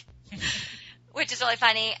him, which is really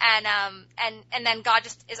funny. And then God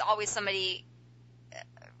just is always somebody,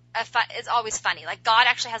 is always funny. Like God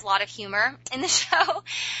actually has a lot of humor in the show.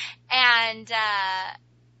 And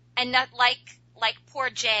not like poor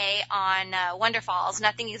Jay on Wonder Falls,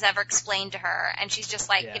 nothing is ever explained to her. And she's just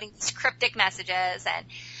getting these cryptic messages.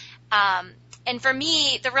 And for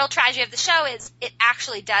me, the real tragedy of the show is it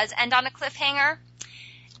actually does end on a cliffhanger.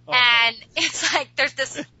 Oh, and it's like there's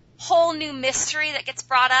this whole new mystery that gets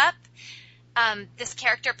brought up. This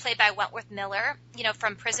character played by Wentworth Miller,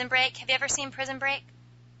 from Prison Break. Have you ever seen Prison Break?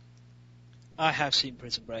 I have seen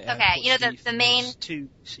Prison Break. Okay, the main 2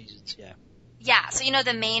 seasons, yeah. Yeah, so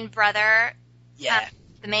the main brother. Yeah.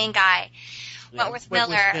 The main guy. Yeah. Wentworth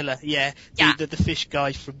Miller. Yeah. The fish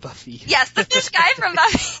guy from Buffy. Yes, the fish guy from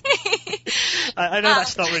Buffy. I know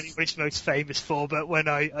that's not really what he's most famous for, but when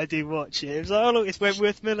I do watch it, it's like, oh look, it's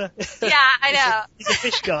Wentworth Miller. Yeah, I know. He's a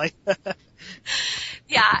fish guy.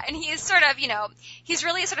 Yeah, and he's sort of, he's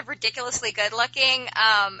really sort of ridiculously good looking,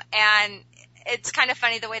 and it's kind of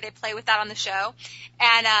funny the way they play with that on the show.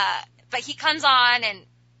 And, but he comes on and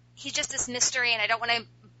he's just this mystery, and I don't want to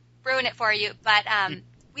ruin it for you, but,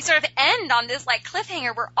 we sort of end on this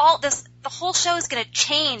cliffhanger where the whole show is going to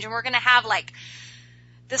change, and we're going to have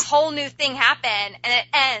this whole new thing happen, and it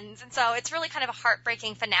ends. And so it's really kind of a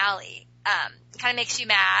heartbreaking finale. Kind of makes you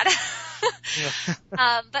mad.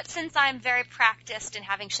 But since I'm very practiced in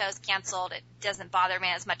having shows canceled, it doesn't bother me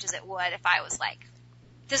as much as it would if I was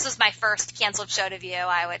this was my first canceled show to view.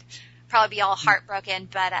 I would probably be all heartbroken,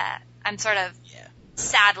 but I'm sort of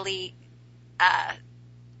sadly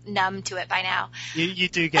numb to it by now. You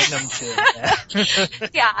do get numb to it, yeah.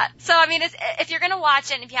 Yeah. So, I mean, if you're going to watch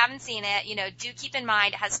it, and if you haven't seen it, do keep in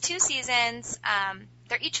mind it has 2 seasons.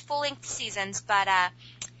 They're each full-length seasons, but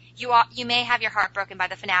you may have your heart broken by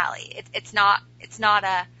the finale. It's not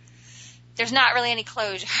there's not really any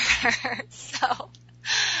closure. So,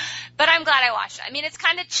 but I'm glad I watched it. I mean, it's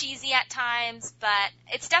kind of cheesy at times, but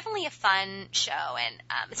it's definitely a fun show, and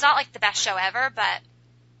it's not the best show ever, but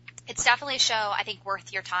it's definitely a show I think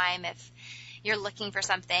worth your time if you're looking for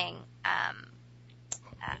something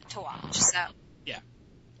to watch. So yeah.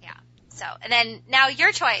 So, and then now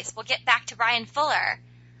your choice. We'll get back to Brian Fuller.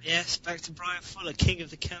 Yes, back to Brian Fuller, king of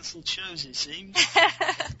the cancelled shows, it seems.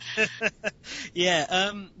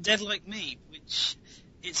 Yeah, Dead Like Me, which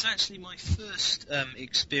it's actually my first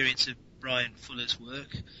experience of Brian Fuller's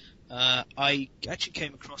work. I actually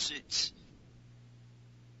came across it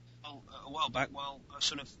a while back while I was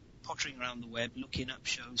sort of pottering around the web looking up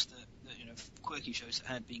shows that quirky shows that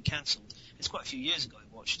had been cancelled. It's quite a few years ago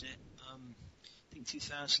I watched it. I think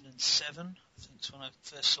 2007, I think is when I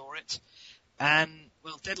first saw it. And,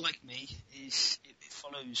 well, Dead Like Me it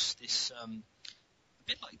follows this, a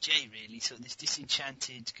bit like Jay really, so this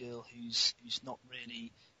disenchanted girl who's not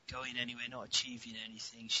really going anywhere, not achieving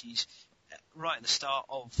anything. She's, right at the start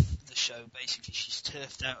of the show, basically she's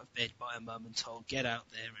turfed out of bed by her mum and told, get out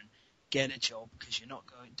there and get a job because you're not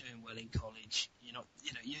doing well in college. You're not,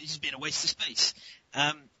 you're just being a waste of space.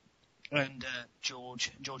 And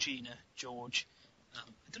George, I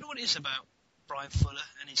don't know what it is about Brian Fuller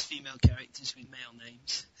and his female characters with male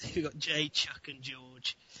names. We've got Jay, Chuck, and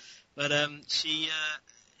George. But she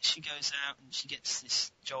goes out and she gets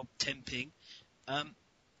this job temping,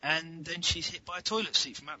 and then she's hit by a toilet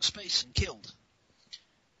seat from outer space and killed.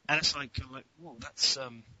 And it's whoa, that's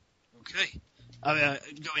okay. I mean,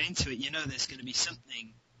 going into it, there's going to be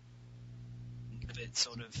something a bit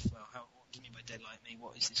sort of, well, what do you mean by Dead Like Me?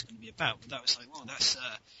 What is this going to be about? But that was whoa, that's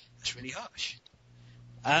really harsh.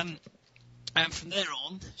 And from there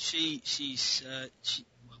on, she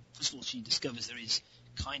well, first of all, she discovers there is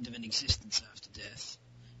kind of an existence after death.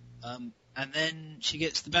 And then she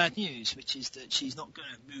gets the bad news, which is that she's not going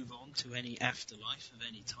to move on to any afterlife of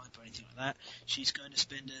any type or anything like that. She's going to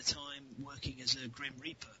spend her time working as a Grim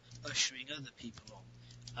Reaper, ushering other people on.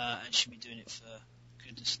 And she'll be doing it for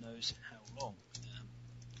goodness knows how long.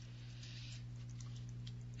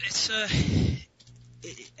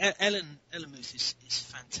 Ellen Muth is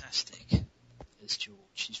fantastic as George.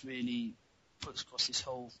 She's really puts across this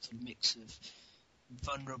whole sort of mix of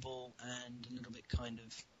vulnerable and a little bit kind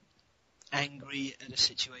of angry at a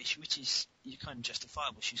situation, which is kind of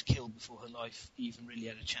justifiable. She was killed before her life even really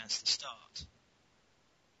had a chance to start.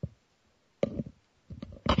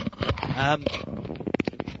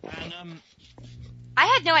 I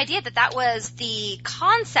had no idea that was the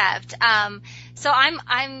concept. So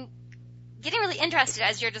I'm getting really interested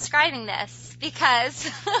as you're describing this because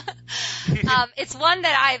it's one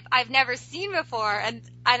that I've never seen before, and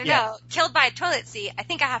I don't know, killed by a toilet seat. I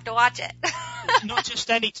think I have to watch it. It's not just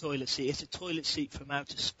any toilet seat; it's a toilet seat from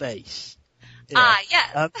outer space.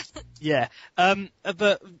 Yeah. Yes.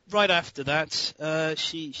 But right after that,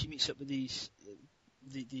 she meets up with these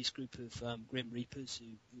group of Grim Reapers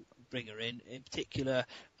who bring her in particular,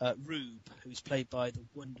 Rube, who's played by the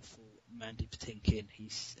wonderful Mandy Patinkin.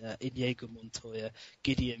 He's Inigo Montoya,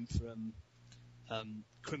 Gideon from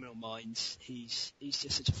Criminal Minds. He's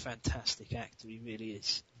just such a fantastic actor. He really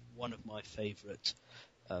is one of my favourite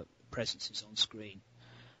presences on screen.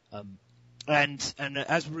 And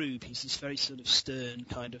as Rube, he's this very sort of stern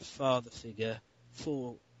kind of father figure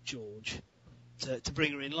for George to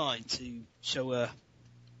bring her in line, to show her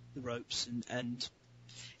the ropes, and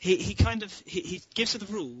he gives her the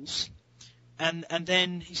rules, and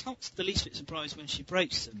then he's not the least bit surprised when she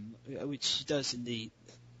breaks them, which she does in the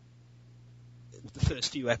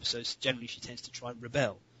first few episodes. Generally, she tends to try and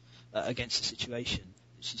rebel against the situation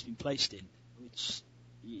that she's been placed in, which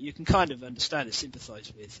you can kind of understand and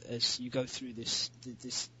sympathise with as you go through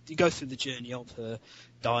you go through the journey of her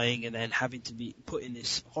dying and then having to be put in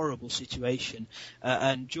this horrible situation.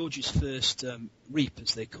 And George's first reap,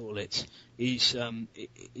 as they call it, is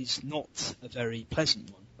not a very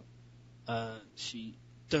pleasant one.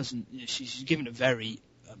 She's given a very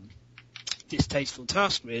distasteful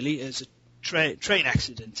task, really, as a train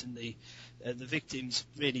accident, and the victim's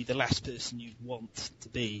really the last person you'd want to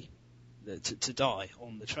be. To die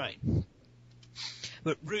on the train.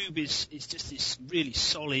 But Rube is just this really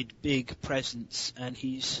solid, big presence, and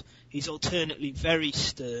he's alternately very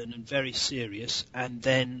stern and very serious, and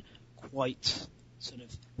then quite sort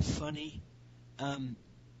of funny.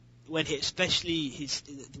 Especially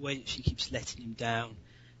the way that she keeps letting him down,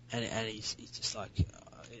 and he's just like,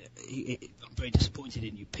 I'm very disappointed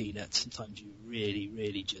in you, Peanut. Sometimes you really,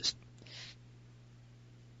 really just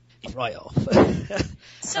right off.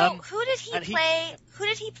 So who did he play? Who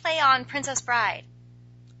did he play on Princess Bride?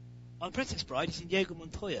 On Princess Bride, it's Inigo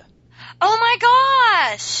Montoya. Oh my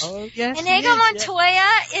gosh! Oh yes, Inigo Montoya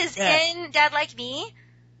is in Dead Like Me.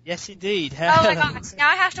 Yes, indeed. Oh my gosh! Now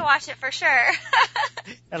I have to watch it for sure.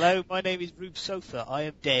 Hello, my name is Rube Sofa. I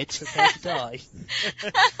am dead, prepare to die.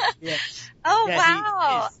 Yes. Oh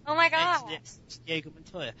wow! Oh my gosh! Yes, Inigo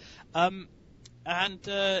Montoya.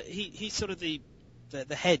 He's sort of the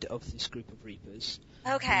head of this group of Reapers.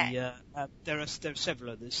 Okay. There are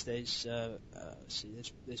several others. There's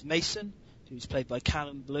Mason, who's played by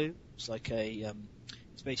Callum Blue. It's like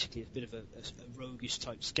it's basically a bit of a roguish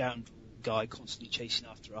type scoundrel guy, constantly chasing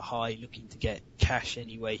after a high, looking to get cash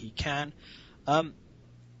any way he can.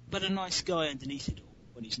 But a nice guy underneath it all,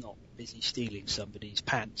 when he's not busy stealing somebody's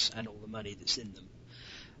pants and all the money that's in them.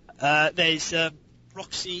 There's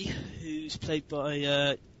Roxy, who's played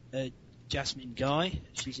by Jasmine Guy.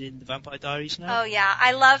 She's in the Vampire Diaries now. Oh yeah,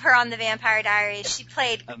 I love her on the Vampire Diaries. She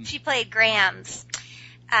played Grams.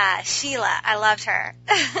 Sheila, I loved her.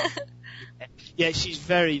 Yeah, she's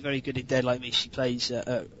very, very good in Dead Like Me. She plays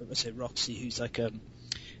Roxy, who's like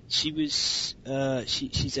she's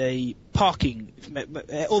a parking.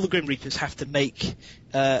 All the Grim Reapers have to make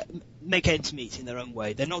ends meet in their own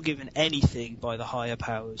way. They're not given anything by the higher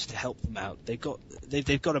powers to help them out. They've got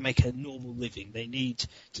to make a normal living. They need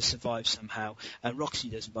to survive somehow, and Roxy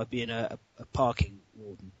does it by being a parking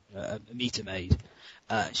warden, a meter maid.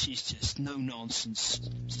 She's just no nonsense,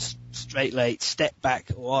 just straight late, step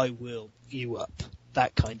back or I will you up.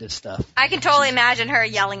 that kind of stuff. I can totally imagine her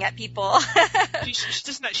yelling at people. She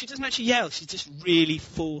doesn't actually yell. She's just really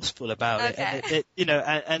forceful about it, and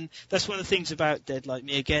and that's one of the things about Dead Like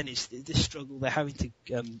Me again is this struggle they're having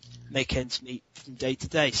to make ends meet from day to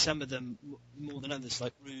day. Some of them more than others,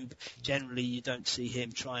 like Rube. Generally, you don't see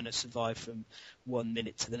him trying to survive from 1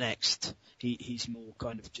 minute to the next. He's more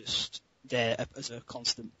kind of just there as a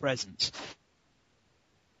constant presence.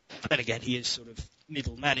 Then again, he is sort of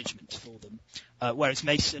middle management for them, whereas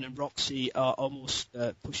Mason and Roxy are almost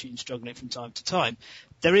pushing and struggling from time to time.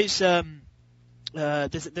 There is there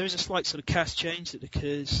is a slight sort of cast change that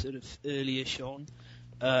occurs sort of early-ish on.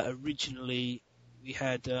 Originally, we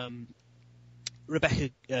had Rebecca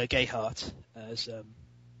Gayheart as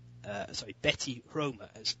Betty Roma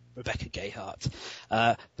as Rebecca Gayheart,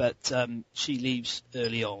 but she leaves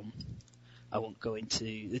early on. I won't go into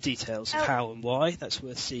the details of how and why. That's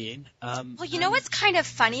worth seeing. Well, you know what's kind of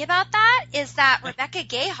funny about that is that Rebecca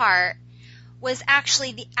Gayheart was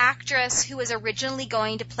actually the actress who was originally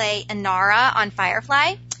going to play Inara on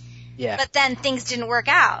Firefly. Yeah. But then things didn't work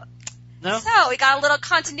out. No? So we got a little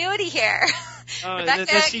continuity here. Rebecca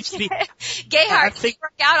there seems to be Gayheart didn't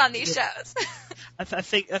work out on these shows. I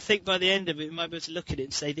think by the end of it, we might be able to look at it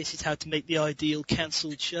and say this is how to make the ideal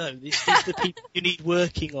cancelled show. This is the people you need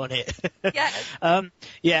working on it. Yes. And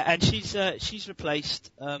she's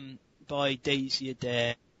replaced by Daisy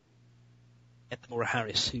Adair and Laura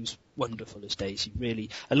Harris, who's wonderful as Daisy.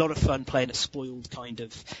 Really, a lot of fun playing a spoiled kind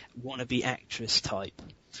of wannabe actress type.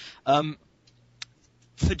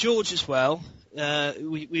 For George as well,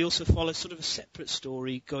 we also follow sort of a separate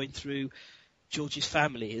story going through George's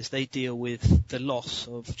family as they deal with the loss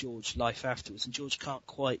of George life afterwards, and George can't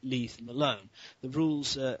quite leave them alone. The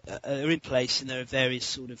rules are in place, and there are various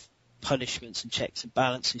sort of punishments and checks and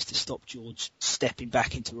balances to stop George stepping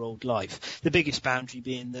back into her old life. The biggest boundary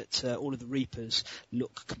being that all of the Reapers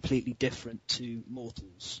look completely different to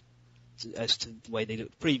mortals as to the way they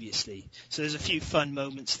looked previously. So there's a few fun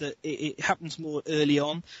moments that it happens more early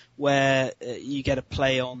on, where you get a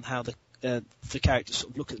play on how the characters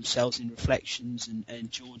sort of look at themselves in reflections,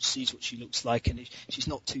 and George sees what she looks like, and she's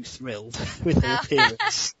not too thrilled with her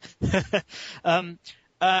appearance.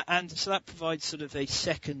 And so that provides sort of a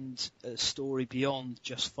second story beyond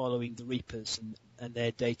just following the Reapers and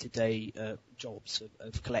their day-to-day jobs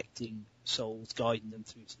of collecting souls, guiding them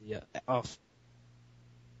through to the after,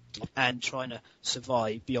 and trying to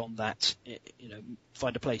survive beyond that,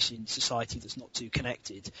 find a place in society that's not too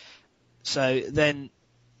connected. So then,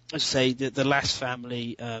 as I say, the last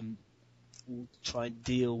family will try and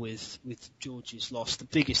deal with George's loss. The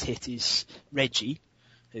biggest hit is Reggie,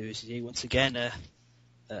 who is once again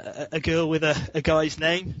a girl with a guy's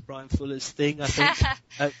name, Brian Fuller's thing, I think.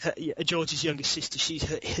 George's younger sister, she's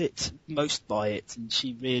hit most by it, and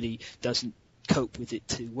she really doesn't cope with it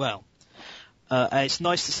too well. And it's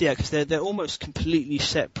nice to see that, because they're almost completely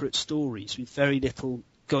separate stories with very little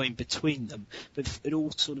going between them, but it all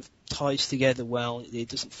sort of ties together well. It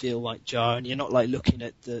doesn't feel like jarring. You're not like looking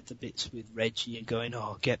at the bits with Reggie and going,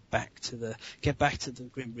 "Oh, get back to the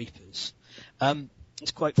Grim Reapers."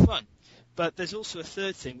 It's quite fun. But there's also a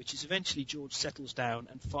third thing, which is eventually George settles down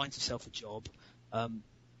and finds himself a job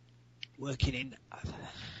working in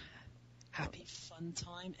Happy Fun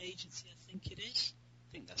Time Agency, I think it is.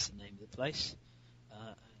 I think that's the name of the place.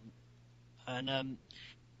 And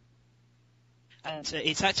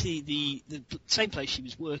it's actually the same place she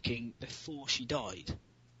was working before she died.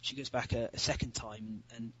 She goes back a second time,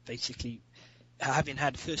 and basically, having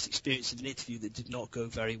had a first experience of an interview that did not go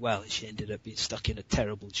very well, she ended up being stuck in a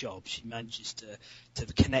terrible job. She manages to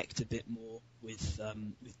connect a bit more with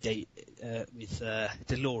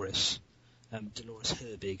Dolores, Dolores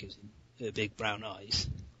Herbig, as in her big brown eyes,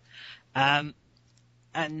 and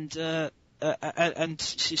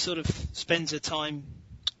she sort of spends her time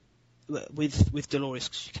with Dolores,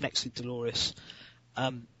 'cause she connects with Dolores,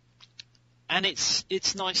 and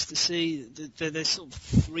it's nice to see that there's sort of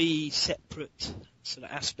three separate sort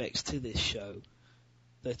of aspects to this show.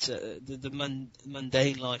 That the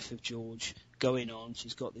mundane life of George going on.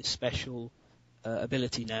 She's got this special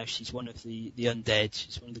ability now. She's one of the undead.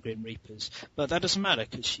 She's one of the Grim Reapers. But that doesn't matter,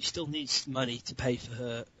 because she still needs money to pay for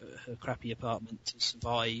her crappy apartment to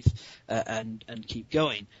survive and keep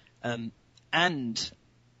going. And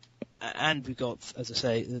we've got, as I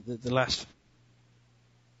say, the last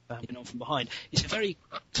family on from behind. It's a very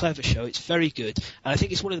clever show. It's very good, and I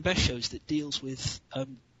think it's one of the best shows that deals with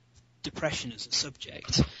depression as a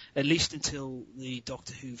subject. At least until the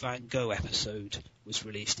Doctor Who Van Gogh episode was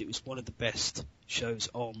released, it was one of the best shows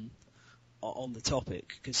on on the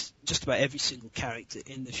topic, because just about every single character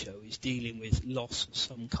in the show is dealing with loss of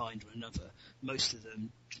some kind or another. Most of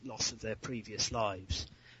them loss of their previous lives,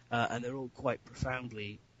 and they're all quite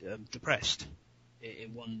profoundly depressed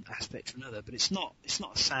in one aspect or another. But it's not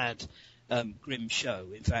a sad, grim show.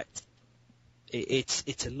 In fact,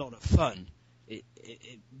 it's a lot of fun.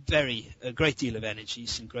 A great deal of energy,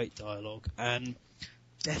 some great dialogue, and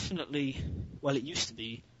definitely, well, it used to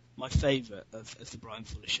be my favourite of the Brian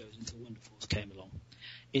Fuller shows until Wonderfalls came along.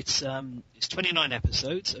 It's 29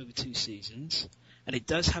 episodes over 2 seasons, and it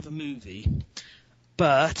does have a movie,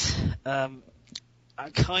 but I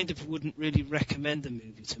kind of wouldn't really recommend the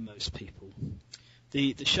movie to most people.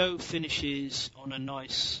 The show finishes on a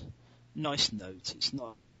nice note. It's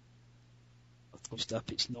not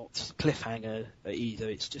up. It's not cliffhanger either.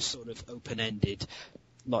 It's just sort of open-ended.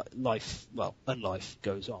 Life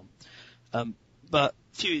goes on. But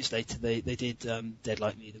a few years later, they did Dead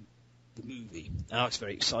Like Me, the movie, and I was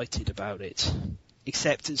very excited about it.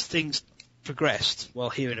 Except as things progressed, while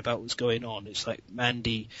hearing about what was going on, it's like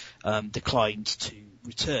Mandy declined to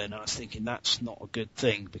return. And I was thinking that's not a good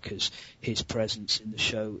thing, because his presence in the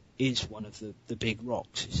show is one of the big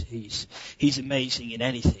rocks. He's amazing in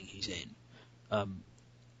anything he's in.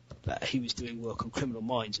 He was doing work on Criminal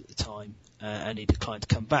Minds at the time, and he declined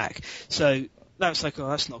to come back. So that was like, oh,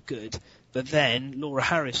 that's not good. But then Laura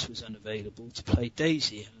Harris was unavailable to play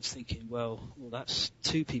Daisy, and I was thinking, well, that's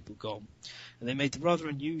 2 people gone. And they made the rather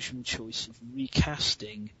unusual choice of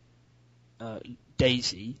recasting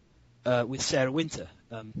Daisy with Sarah Winter,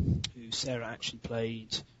 who Sarah actually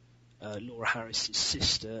played Laura Harris's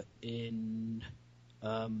sister in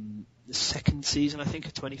the second season, I think,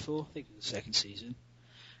 of 24. I think it was the second season.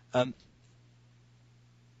 And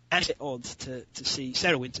it's a bit odd to see.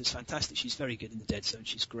 Sarah Winter's fantastic. She's very good in The Dead Zone.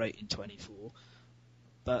 She's great in 24.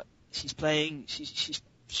 But she's playing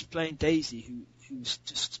Daisy, who's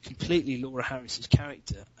just completely Laura Harris's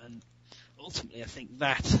character. And ultimately, I think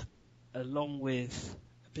that, along with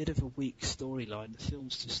a bit of a weak storyline, the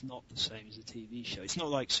film's just not the same as a TV show. It's not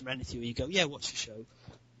like Serenity where you go, yeah, watch the show,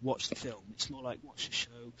 watch the film. It's more like, watch the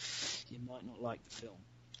show, you might not like the film.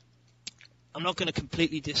 I'm not going to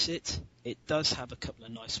completely diss it. It does have a couple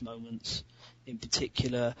of nice moments. In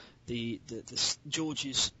particular, the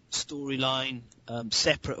George's storyline,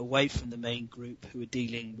 separate away from the main group who are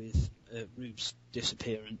dealing with Rube's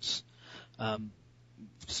disappearance,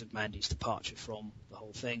 because of Mandy's departure from the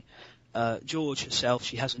whole thing. George herself,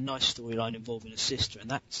 she has a nice storyline involving her sister,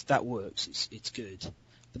 and that works. It's good.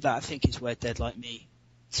 But that, I think, is where Dead Like Me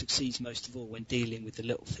succeeds most of all, when dealing with the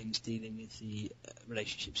little things, dealing with the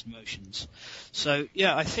relationships and emotions. So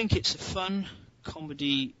yeah, I think it's a fun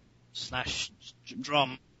comedy /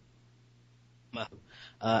 drama,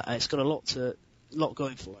 and it's got a lot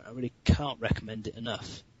going for it. I really can't recommend it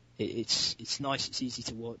enough. It's nice, it's easy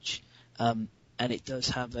to watch, and it does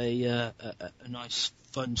have a nice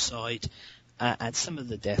fun side, and some of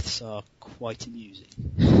the deaths are quite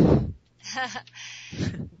amusing.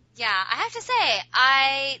 Yeah, I have to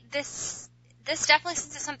say, this definitely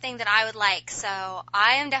seems to something that I would like, so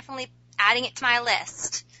I am definitely adding it to my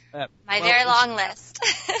list. Very long list.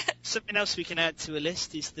 Something else we can add to a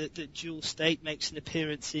list is that Jewel Staite makes an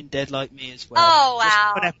appearance in Dead Like Me as well. Oh,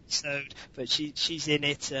 wow. Just one episode, but she's in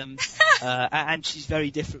it, and she's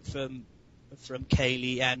very different from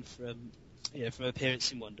Kaylee and from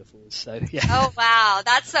appearance in Wonderfalls. So yeah. Oh wow,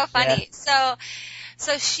 that's so funny. Yeah.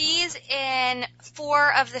 So she's in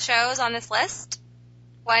 4 of the shows on this list.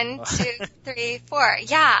 1, 2, 3, 4.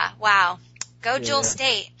 Yeah, wow. Go Jewel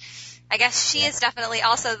Staite. I guess she is definitely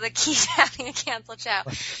also the key to having a canceled show.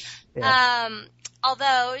 Yeah.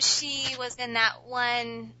 Although she was in that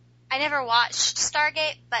one, I never watched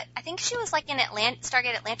Stargate, but I think she was like in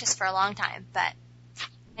Stargate Atlantis for a long time, but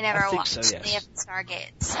I never watched any of the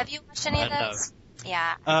Stargates. Have you watched any of those? No.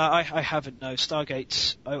 Yeah. I haven't, no.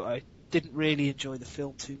 Stargates, I didn't really enjoy the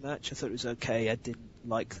film too much. I thought it was okay. I didn't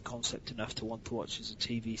like the concept enough to want to watch as a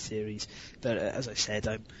TV series. But as I said,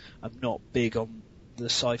 I'm not big on the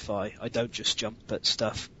sci-fi. I don't just jump at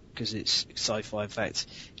stuff because it's sci-fi. In fact,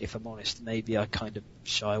 if I'm honest, maybe I kind of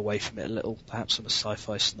shy away from it a little. Perhaps I'm a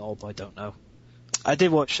sci-fi snob, I don't know. I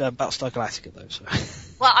did watch Battlestar Galactica though, so.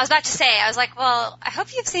 Well, I was about to say, I was like, well, I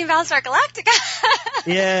hope you've seen Battlestar Galactica.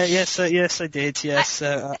 Yes, I did, yes.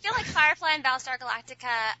 I feel like Firefly and Battlestar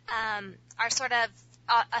Galactica, are sort of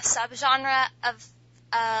a subgenre of,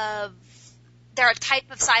 they're a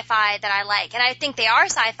type of sci-fi that I like. And I think they are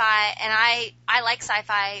sci-fi, and I like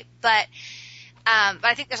sci-fi, but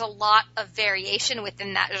I think there's a lot of variation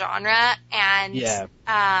within that genre, and,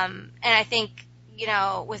 and I think,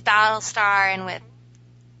 with Battlestar and with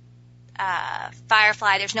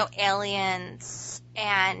Firefly, there's no aliens,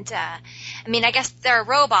 and I mean, I guess there are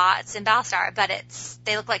robots in Battlestar, but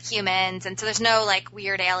they look like humans, and so there's no like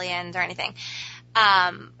weird aliens or anything.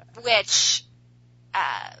 Which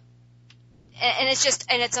and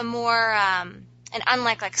it's a more and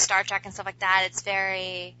unlike like Star Trek and stuff like that, it's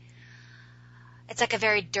like a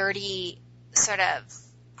very dirty sort of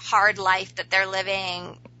hard life that they're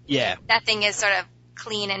living. Yeah. Nothing is sort of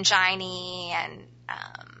clean and shiny, and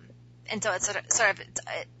so it's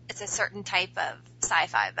it's a certain type of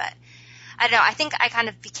sci-fi, but I don't know. I think I kind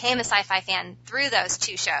of became a sci-fi fan through those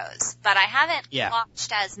two shows, but I haven't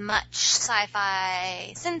watched as much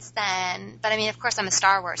sci-fi since then. But I mean, of course, I'm a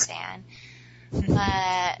Star Wars fan.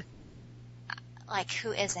 But like,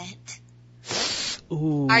 who isn't?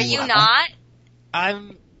 Ooh, are you not?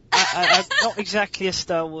 I'm not exactly a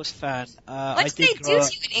Star Wars fan. What do they do to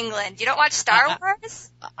you in England? You don't watch Star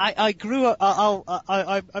Wars? I grew up.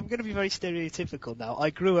 I'm going to be very stereotypical now. I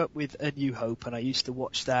grew up with A New Hope, and I used to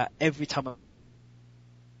watch that every time I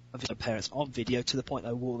with my parents on video, to the point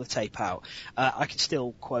I wore the tape out. I can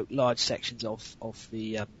still quote large sections of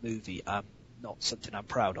the movie. Not something I'm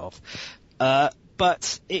proud of.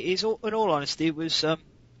 But it is, in all honesty, it was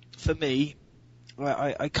for me.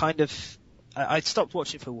 I'd stopped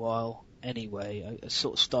watching for a while anyway. I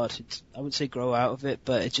sort of started, I wouldn't say grow out of it,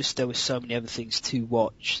 but there was so many other things to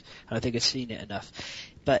watch, and I think I'd seen it enough.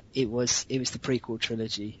 But it was the prequel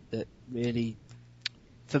trilogy that really,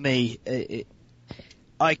 for me,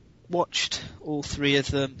 I watched all three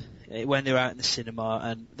of them when they were out in the cinema,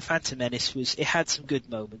 and The Phantom Menace it had some good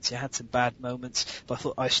moments, it had some bad moments, but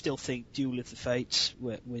I still think Duel of the Fates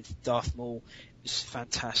with Darth Maul is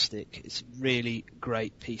fantastic. It's a really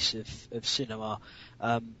great piece of cinema.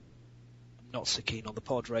 I'm not so keen on the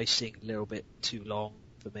pod racing, a little bit too long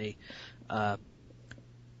for me.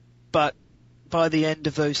 But by the end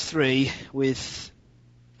of those three, with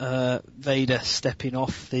Vader stepping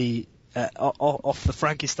off the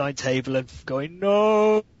Frankenstein table and going,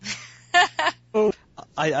 no!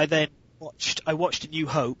 I then watched A New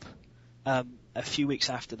Hope a few weeks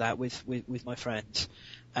after that with my friends,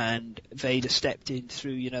 and Vader stepped in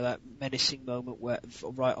through, that menacing moment where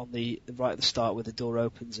right at the start where the door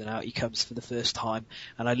opens and out he comes for the first time,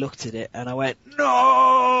 and I looked at it and I went,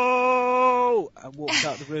 no! And walked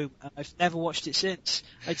out of the room, and I've never watched it since.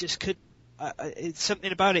 I just couldn't. It's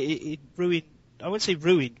something about it. It ruined. I wouldn't say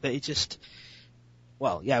ruined, but it just.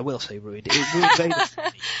 Well, yeah, I will say ruined. It ruined Vader for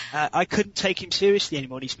me. I couldn't take him seriously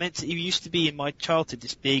anymore. He used to be in my childhood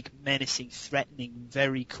this big, menacing, threatening,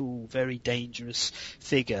 very cool, very dangerous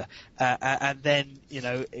figure. And then,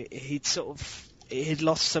 he'd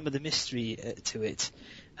lost some of the mystery to it.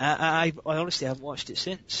 I honestly haven't watched it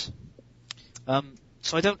since.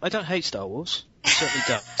 So I don't hate Star Wars. I certainly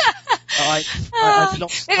don't. I've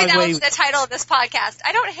lost maybe my that way was the title of this podcast.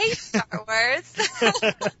 I don't hate Star Wars.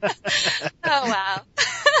 Oh wow.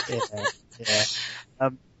 Yeah.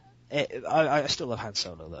 I still love Han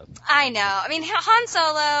Solo though. I know. I mean, Han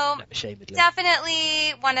Solo, ashamedly,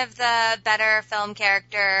 definitely one of the better film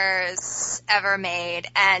characters ever made,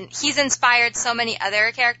 and he's inspired so many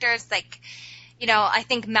other characters. Like, I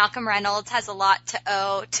think Malcolm Reynolds has a lot to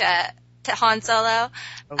owe to Han Solo.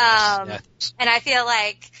 And I feel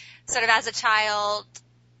like, sort of as a child,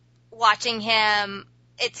 watching him,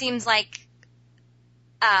 it seems like,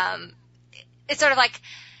 it's sort of like,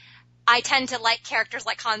 I tend to like characters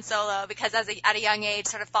like Han Solo because at a young age,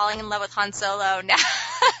 sort of falling in love with Han Solo now,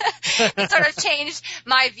 it sort of changed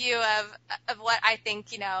my view of what I think,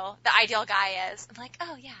 the ideal guy is. I'm like,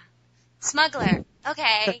 oh yeah, smuggler.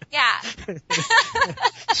 Okay, yeah.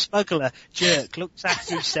 Smuggler, jerk, looks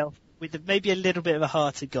after himself with maybe a little bit of a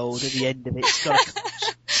heart of gold at the end of it.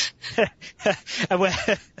 And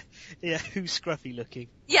who's scruffy looking?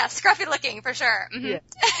 Yeah, scruffy looking for sure. Mm-hmm. Yeah.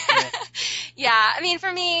 Yeah, I mean,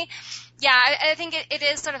 for me, I think it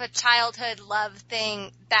is sort of a childhood love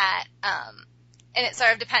thing that, and it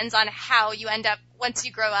sort of depends on how you end up, once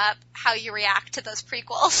you grow up, how you react to those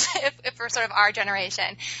prequels, if we're sort of our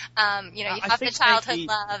generation. You have the childhood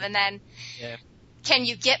love, and then can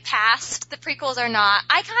you get past the prequels or not?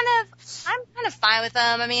 I'm kind of fine with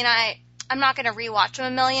them. I mean, I'm not going to rewatch them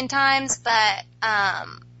a million times, but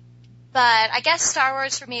I guess Star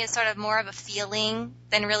Wars for me is sort of more of a feeling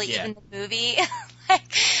than really even the movie.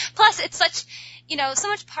 Plus, it's such, so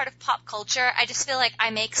much part of pop culture. I just feel like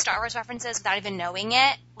I make Star Wars references without even knowing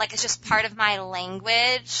it. Like, it's just part of my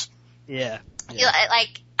language. Yeah.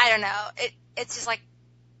 I don't know. It's just like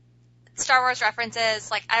Star Wars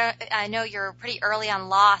references. Like, I know you're pretty early on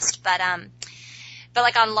Lost, but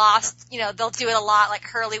like on Lost, they'll do it a lot. Like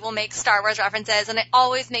Hurley will make Star Wars references, and it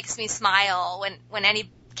always makes me smile when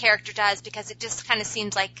any character does, because it just kind of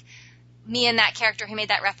seems like me and that character who made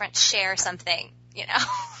that reference share something, you know.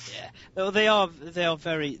 Yeah, well, they are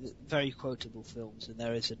very, very quotable films, and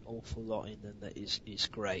there is an awful lot in them that is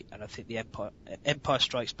great. And I think the Empire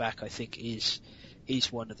Strikes Back, I think, is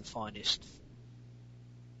one of the finest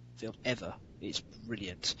films ever. It's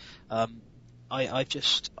brilliant. I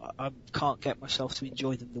can't get myself to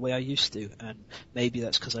enjoy them the way I used to, and maybe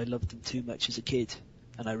that's because I loved them too much as a kid,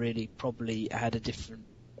 and I really probably had a different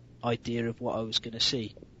idea of what I was going to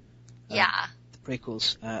see. Yeah.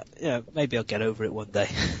 Prequels. Maybe I'll get over it one day.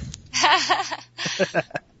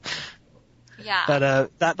 Yeah.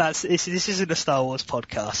 But this isn't a Star Wars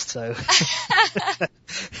podcast, so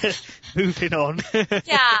moving on.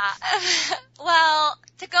 Yeah. Well,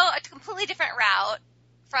 to go a completely different route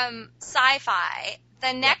from sci-fi,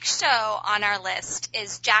 the next show on our list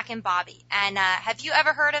is Jack and Bobby. And have you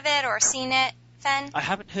ever heard of it or seen it, Fen? I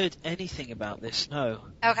haven't heard anything about this, no.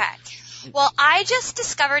 Okay. Well, I just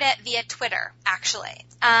discovered it via Twitter, actually,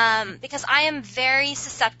 because I am very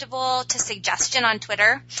susceptible to suggestion on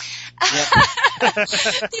Twitter.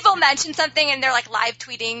 Yep. People mention something and they're like live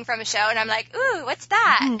tweeting from a show, and I'm like, ooh, what's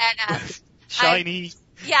that? And shiny.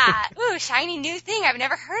 Ooh, shiny new thing I've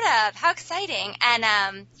never heard of. How exciting! And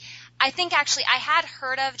I think actually I had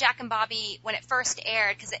heard of Jack and Bobby when it first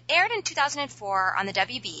aired, because it aired in 2004 on the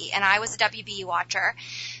WB, and I was a WB watcher,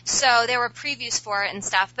 so there were previews for it and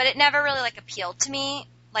stuff, but it never really like appealed to me.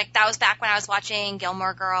 Like, that was back when I was watching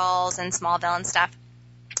Gilmore Girls and Smallville and stuff.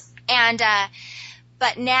 And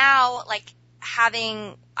but now, like,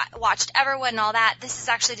 having watched Everwood and all that, this is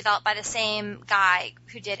actually developed by the same guy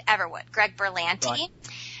who did Everwood, Greg Berlanti. Right.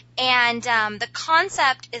 And the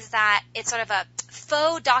concept is that it's sort of a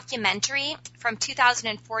faux documentary from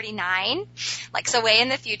 2049, like, so way in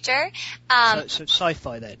the future. So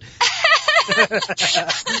sci-fi then.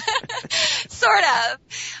 Sort of.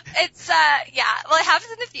 It's, well, it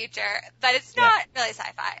happens in the future, but it's not really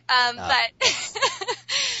sci-fi. But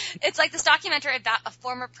it's like this documentary about a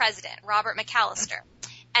former president, Robert McAllister.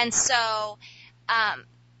 And so,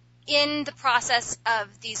 in the process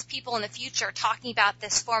of these people in the future talking about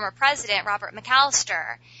this former president, Robert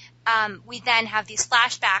McAllister, we then have these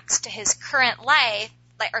flashbacks to his current life,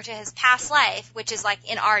 or to his past life, which is like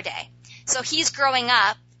in our day. So he's growing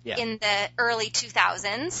up in the early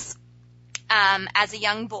 2000s as a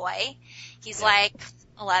young boy. He's like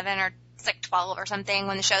 11 or like 12 or something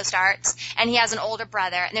when the show starts, and he has an older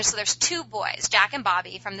brother, and there's two boys, Jack and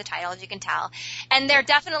Bobby, from the title, as you can tell, and they're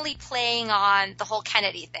definitely playing on the whole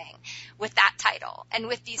Kennedy thing with that title and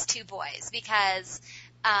with these two boys, because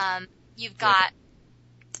you've got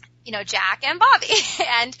Jack and Bobby,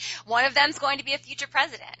 and one of them's going to be a future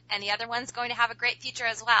president, and the other one's going to have a great future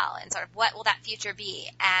as well, and sort of what will that future be?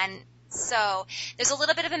 And so there's a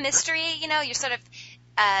little bit of a mystery, you're sort of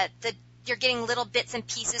you're getting little bits and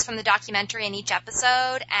pieces from the documentary in each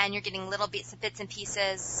episode, and you're getting little bits and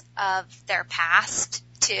pieces of their past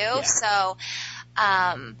too. Yeah. So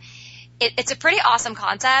it's a pretty awesome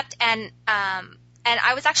concept, and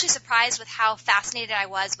I was actually surprised with how fascinated I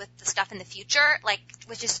was with the stuff in the future, like,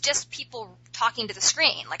 which is just people talking to the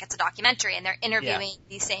screen, like it's a documentary and they're interviewing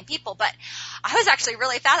these same people. But I was actually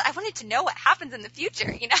really I wanted to know what happens in the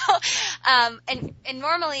future, and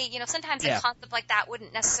normally, sometimes a concept like that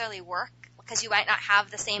wouldn't necessarily work because you might not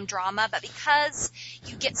have the same drama, but because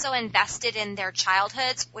you get so invested in their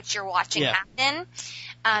childhoods, which you're watching happen,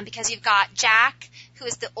 because you've got Jack, who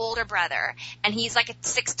is the older brother, and he's like a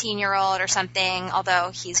 16-year-old or something,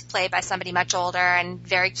 although he's played by somebody much older and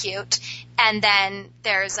very cute. And then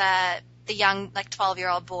there's the young, like,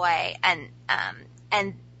 12-year-old boy, and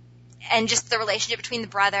just the relationship between the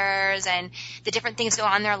brothers and the different things going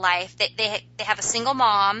on in their life. They have a single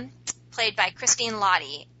mom, played by Christine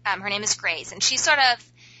Lottie. Her name is Grace, and she's sort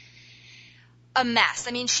of a mess.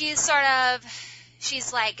 I mean, she's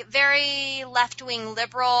like very left-wing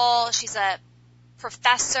liberal. She's a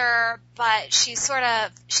professor, but she's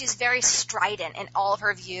very strident in all of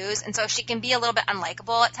her views, and so she can be a little bit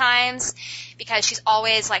unlikable at times because she's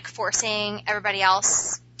always like forcing everybody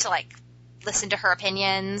else to like listen to her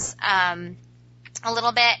opinions a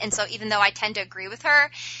little bit. And so even though I tend to agree with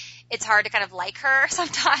her, it's hard to kind of like her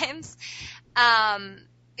sometimes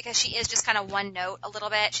because she is just kind of one note a little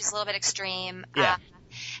bit. She's a little bit extreme.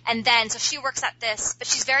 And then, so she works at this, but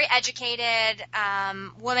she's very educated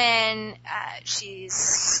woman.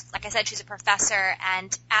 She's, like I said, she's a professor,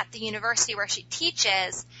 and at the university where she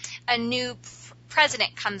teaches, a new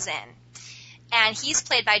president comes in, and he's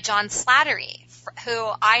played by John Slattery,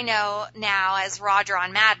 who I know now as Roger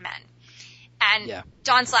on Mad Men. And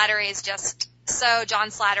John Slattery is just so John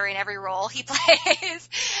Slattery in every role he plays,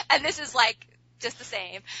 and this is like just the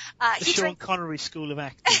same. The Sean Connery School of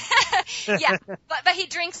Acting. Yeah, but he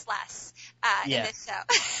drinks less in this show.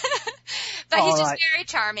 But he's just very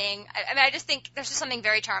charming. I mean, I just think there's just something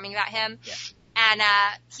very charming about him. Yeah. And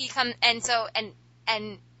he comes,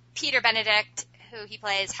 and Peter Benedict, who he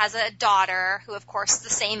plays, has a daughter who, of course, is the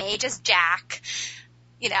same age as Jack.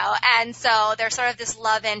 You know, and so there's sort of this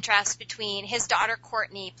love interest between his daughter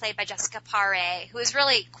Courtney, played by Jessica Paré, who is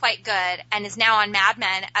really quite good and is now on Mad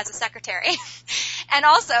Men as a secretary. And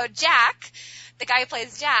also Jack, the guy who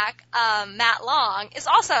plays Jack, Matt Long, is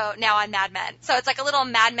also now on Mad Men. So it's like a little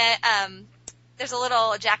Mad Men, there's a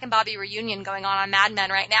little Jack and Bobby reunion going on Mad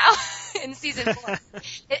Men right now in season 4.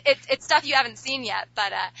 It's stuff you haven't seen yet,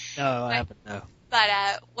 but no, I haven't, no. But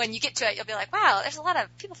when you get to it, you'll be like, wow, there's a lot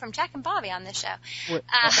of people from Jack and Bobby on this show.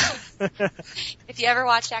 If you ever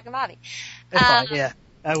watch Jack and Bobby. Yeah,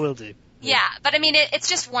 I will do. Yeah, but I mean, it's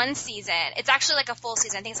just one season. It's actually like a full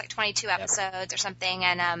season. I think it's like 22 episodes or something.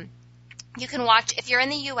 And you can watch, if you're in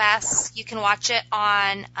the U.S., you can watch it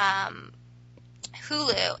on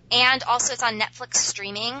Hulu. And also it's on Netflix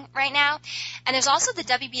streaming right now. And there's also the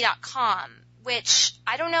WB.com, which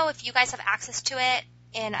I don't know if you guys have access to it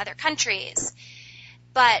in other countries.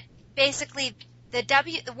 But basically, the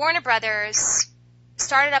Warner Brothers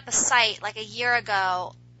started up a site like a year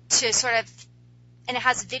ago to sort of, and it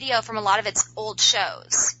has video from a lot of its old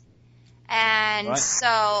shows. And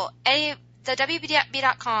so the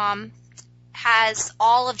WB.com has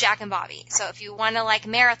all of Jack and Bobby. So if you want to like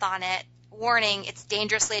marathon it, warning, it's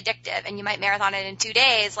dangerously addictive, and you might marathon it in 2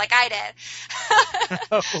 days like I did.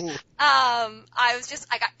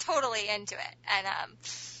 I got totally into it, and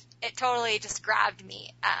it totally just grabbed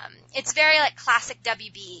me. It's very like classic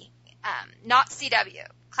WB, not CW,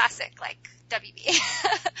 classic like WB.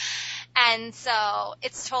 And so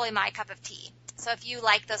it's totally my cup of tea. So if you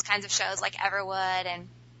like those kinds of shows like Everwood and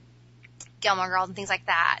Gilmore Girls and things like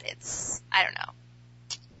that, it's, I don't know.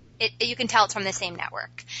 You can tell it's from the same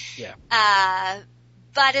network. Yeah.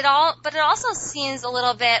 But it also seems a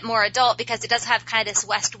little bit more adult because it does have kind of this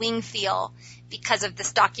West Wing feel because of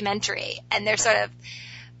this documentary, and there's sort of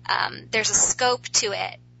there's a scope to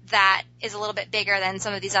it that is a little bit bigger than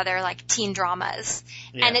some of these other like teen dramas.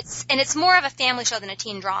 Yeah. And it's more of a family show than a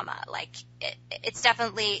teen drama. Like it's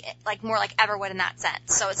definitely like more like Everwood in that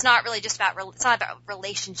sense. So it's not really just about it's not about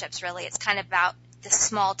relationships really. It's kind of about this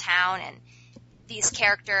small town and these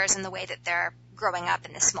characters and the way that they're growing up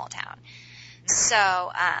in this small town.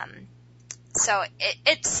 So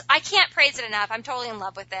it's I can't praise it enough. I'm totally in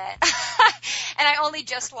love with it. And I only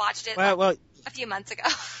just watched it a few months ago.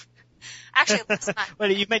 Actually, last month. Well,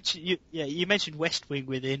 you mentioned West Wing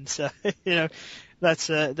within, so you know that's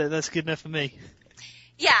good enough for me.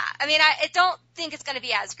 Yeah, I mean, I don't think it's going to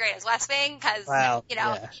be as great as West Wing because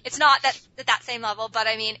it's not that same level. But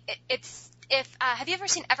I mean, it's have you ever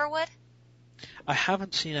seen Everwood? I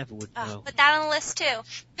haven't seen Everwood, no. Put that on the list, too.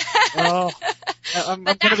 I'm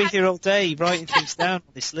going to be here all day writing things down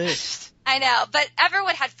on this list. I know, but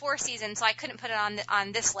Everwood had 4 seasons, so I couldn't put it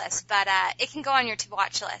on this list, but it can go on your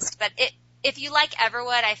to-watch list. But if you like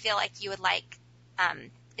Everwood, I feel like you would like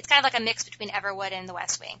it's kind of like a mix between Everwood and The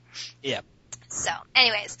West Wing. Yeah. So,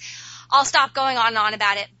 anyways, I'll stop going on and on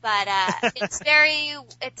about it, but it's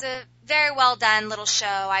a very well done little show.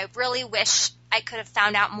 I really wish I could have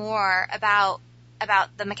found out more about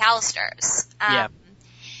the McAllisters.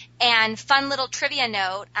 And fun little trivia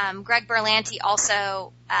note, Greg Berlanti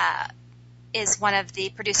also is one of the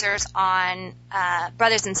producers on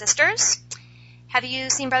Brothers and Sisters. Have you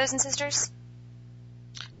seen Brothers and Sisters?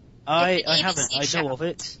 I haven't. I know of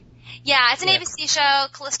it. Yeah, it's an ABC show.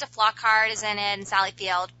 Callista Flockhart is in it and Sally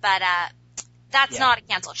Field, but that's not a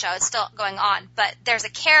canceled show. It's still going on. But there's a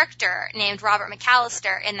character named Robert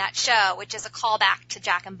McAllister in that show, which is a callback to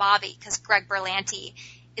Jack and Bobby because Greg Berlanti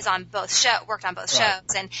is on worked on both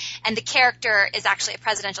shows. And the character is actually a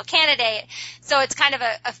presidential candidate. So it's kind of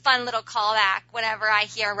a fun little callback. Whenever I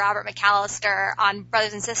hear Robert McAllister on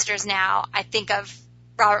Brothers and Sisters now, I think of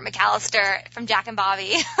Robert McAllister from Jack and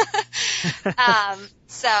Bobby.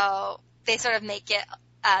 So they sort of make it,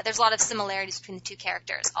 there's a lot of similarities between the two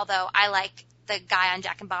characters, although I like the guy on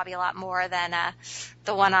Jack and Bobby a lot more than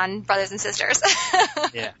the one on Brothers and Sisters.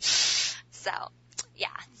 Yeah. So, yeah.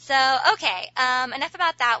 So, okay, enough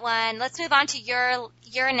about that one. Let's move on to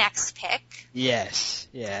your next pick. Yes,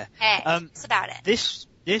 yeah. Hey, what's about it?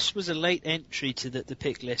 This was a late entry to the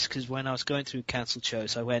pick list because when I was going through cancelled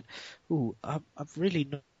shows, I went, "Ooh, I've really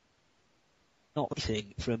not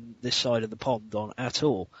anything from this side of the pond on at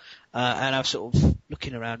all," and I was sort of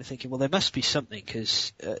looking around and thinking, "Well, there must be something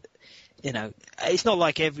because it's not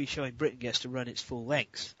like every show in Britain gets to run its full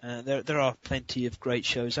length. There are plenty of great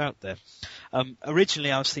shows out there.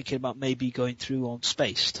 Originally I was thinking about maybe going through on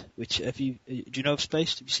Spaced, do you know of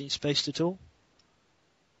Spaced? Have you seen Spaced at all?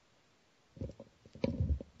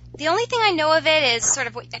 The only thing I know of it is sort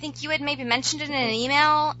of what I think you had maybe mentioned it in an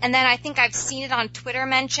email, and then I think I've seen it on Twitter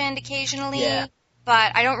mentioned occasionally,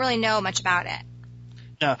 but I don't really know much about it.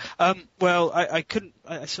 No. Well, I couldn't.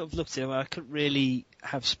 I sort of looked at it. I couldn't really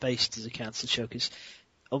have Spaced as a cancelled show because,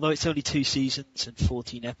 although it's only 2 seasons and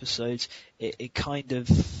 14 episodes, it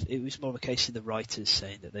was more of a case of the writers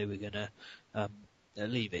saying that they were going to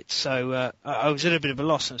leave it. So I was at a bit of a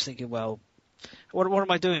loss. I was thinking, well, what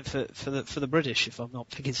am I doing for the British if I'm not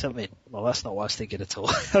picking something? Well, that's not what I was thinking at all.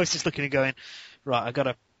 I was just looking and going, right,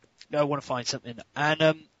 I want to find something.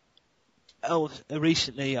 And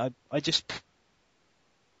recently I just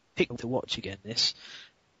picked to watch again this.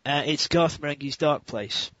 It's Garth Marenghi's Dark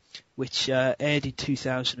Place, which aired in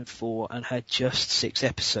 2004 and had just 6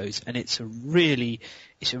 episodes, and it's a really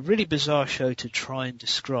bizarre show to try and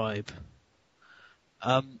describe.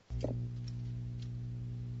 Well,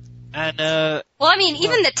 I mean,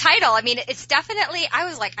 even the title, I mean, it's definitely, I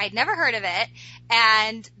was like, I'd never heard of it,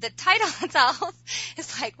 and the title itself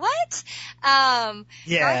is like, what? Garth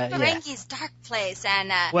Marenghi's Dark Place,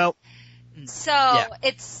 and,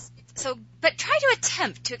 but try to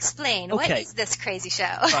attempt to explain, what is this crazy show?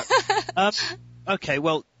 Right. Okay,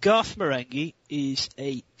 well, Garth Marenghi is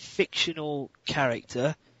a fictional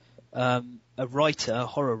character, a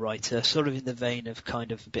horror writer, sort of in the vein of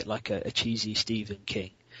kind of a bit like a cheesy Stephen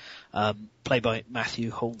King. Played by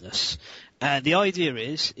Matthew Holness. And the idea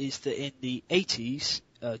is that in the 80s,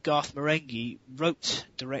 Garth Marenghi wrote,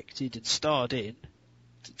 directed and starred in,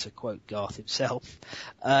 to quote Garth himself,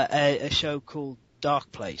 a show called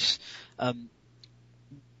Dark Place,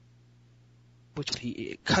 which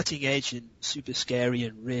was cutting edge and super scary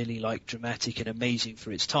and really like dramatic and amazing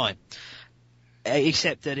for its time.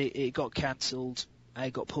 Except that it got cancelled.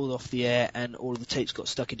 It got pulled off the air, and all of the tapes got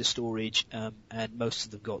stuck into storage, and most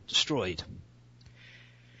of them got destroyed.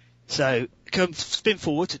 So, spin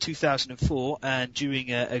forward to 2004, and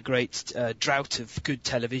during a great drought of good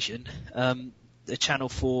television, the Channel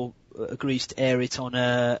 4 agrees to air it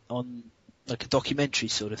on like a documentary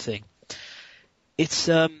sort of thing. It's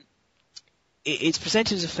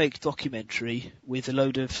presented as a fake documentary with a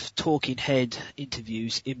load of talking head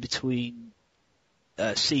interviews in between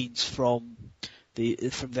scenes from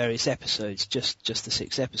various episodes, just the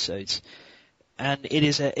 6 episodes, and it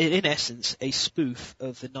is in essence a spoof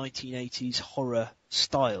of the 1980s horror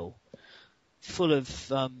style, full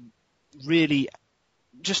of really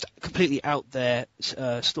just completely out there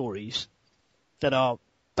stories that are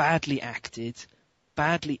badly acted,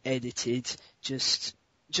 badly edited, just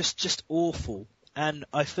awful. And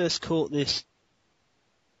I first caught this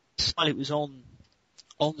while it was on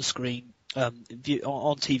the screen. On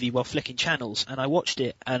TV while flicking channels, and I watched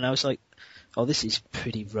it and I was like, oh, this is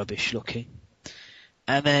pretty rubbish looking.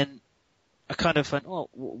 And then I kind of went, oh,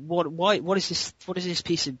 what is this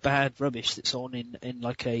piece of bad rubbish that's on in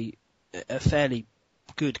like a fairly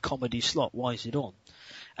good comedy slot? Why is it on?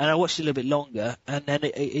 And I watched it a little bit longer, and then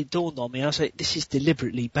it dawned on me. I was like, this is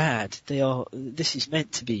deliberately bad. This is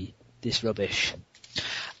meant to be this rubbish.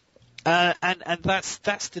 And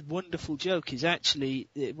that's the wonderful joke, is actually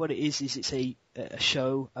what it is it's a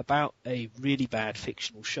show about a really bad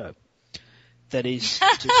fictional show that is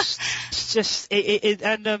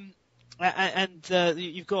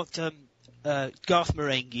you've got Garth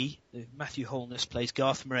Marenghi, Matthew Holness plays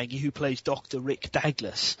Garth Marenghi, who plays Dr. Rick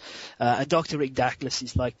Douglas, and Dr. Rick Douglas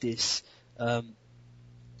is like this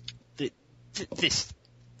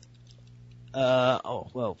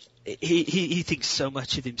he thinks so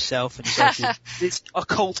much of himself, and he's like this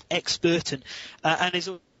occult expert, and he's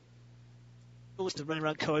always to run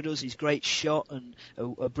around corridors. He's a great shot and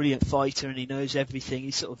a brilliant fighter, and he knows everything.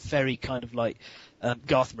 He's sort of very kind of like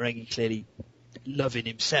Garth Marenghi, clearly loving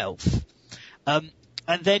himself. And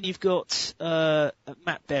then you've got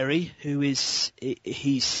Matt Berry, who is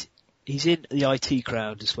he's in the IT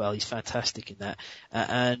crowd as well. He's fantastic in that,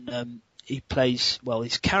 and he plays, well,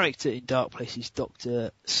 his character in Dark Place is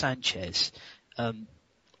Dr. Sanchez, and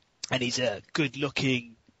he's a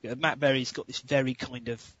good-looking. Matt Berry's got this very kind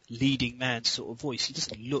of leading man sort of voice. He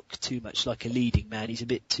doesn't look too much like a leading man. He's a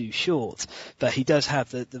bit too short, but he does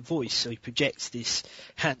have the voice, so he projects this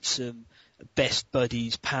handsome, best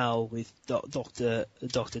buddies pal with Dr.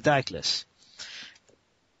 Douglas.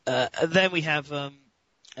 Then we have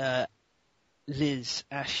Liz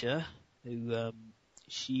Asher, who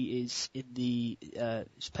she is in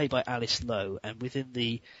she's played by Alice Lowe, and within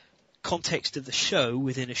the context of the show,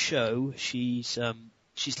 within a show, she's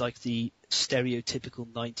like the stereotypical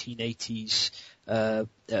 1980s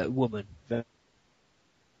woman.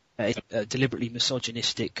 Deliberately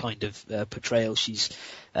misogynistic kind of portrayal.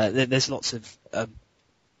 There's lots of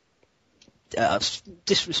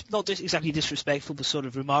not exactly disrespectful, but sort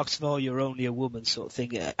of remarks of, "Oh, you're only a woman," sort of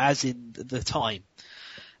thing, as in the time.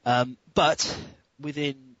 But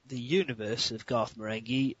within the universe of Garth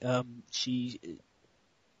Marenghi,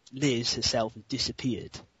 Liz herself has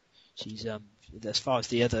disappeared. She's as far as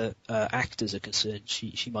the other actors are concerned,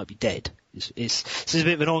 she might be dead. So there's a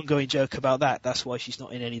bit of an ongoing joke about that. That's why she's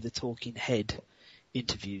not in any of the Talking Head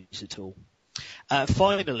interviews at all.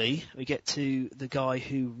 Finally, we get to the guy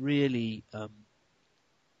who really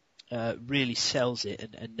sells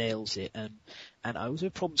it and nails it. And I also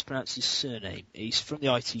have problems pronouncing his surname. He's from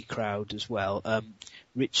the IT crowd as well.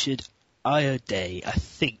 Richard Ayoade, I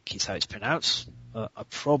think is how it's pronounced. I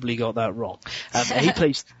probably got that wrong. He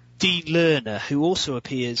plays Dean Lerner, who also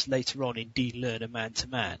appears later on in Dean Lerner Man to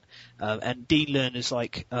Man. And Dean Lerner's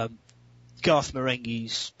like Garth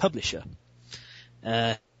Marenghi's publisher.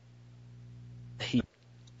 So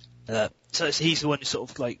he's the one who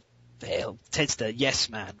sort of like tends to yes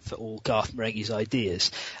man for all Garth Marenghi's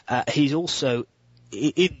ideas. He's also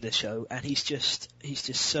in the show, and he's just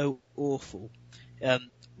so awful.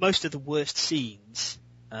 Most of the worst scenes,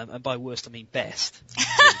 and by worst I mean best,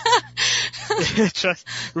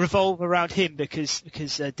 revolve around him because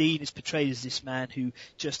Dean is portrayed as this man who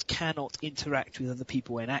just cannot interact with other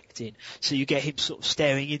people when acting. So you get him sort of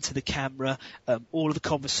staring into the camera, all of the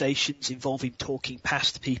conversations involve him talking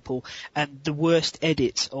past people, and the worst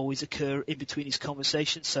edits always occur in between his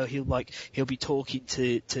conversations. So he'll be talking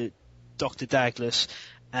to Dr. Douglas,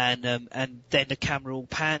 and then the camera will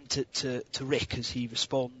pan to Rick as he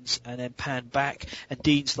responds, and then pan back, and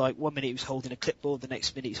Dean's like, 1 minute he was holding a clipboard, the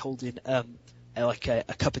next minute he's holding like a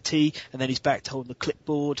cup of tea, and then he's back to holding the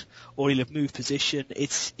clipboard, or he'll have moved position.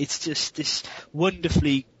 It's just this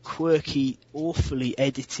wonderfully quirky, awfully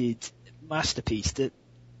edited masterpiece that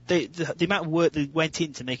the amount of work that went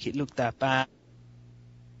in to make it look that bad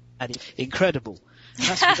and incredible. And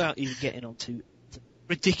that's without even getting onto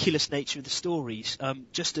ridiculous nature of the stories.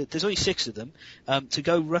 There's only 6 of them. To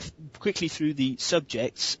go quickly through the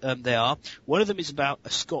subjects, one of them is about a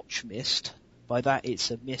Scotch mist. By that,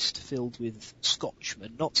 it's a mist filled with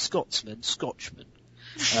Scotchmen, not Scotsmen, Scotchmen.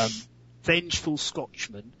 Vengeful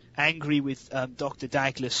Scotchmen, angry with Dr.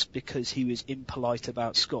 Douglas because he was impolite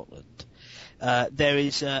about Scotland. There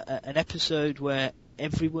is an episode where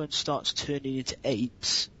everyone starts turning into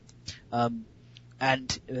apes,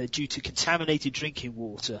 and due to contaminated drinking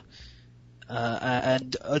water,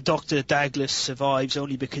 and Dr. Douglas survives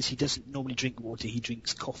only because he doesn't normally drink water, he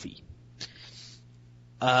drinks coffee.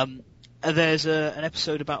 And there's an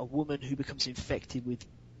episode about a woman who becomes infected with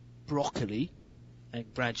broccoli and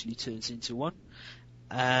gradually turns into one.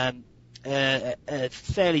 A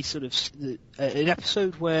fairly sort of an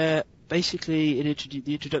episode where basically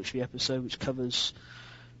the introductory episode, which covers,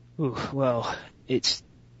 it's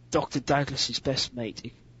Dr. Douglas's best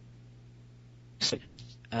mate,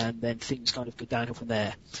 and then things kind of go downhill from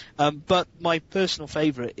there. But my personal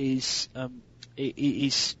favourite is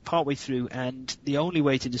partway through, and the only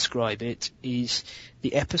way to describe it is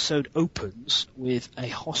the episode opens with a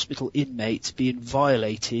hospital inmate being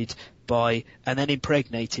violated by and then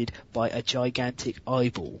impregnated by a gigantic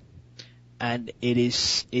eyeball. And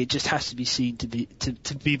it just has to be seen to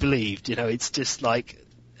be believed. You know, it's just like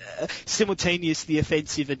simultaneously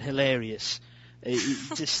offensive and hilarious.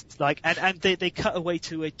 Just like, and they cut away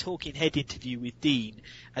to a Talking Head interview with Dean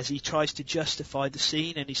as he tries to justify the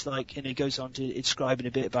scene, and he's like, and he goes on to describing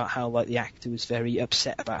a bit about how like the actor was very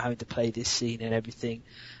upset about having to play this scene and everything.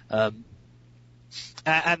 And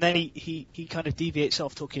then he kind of deviates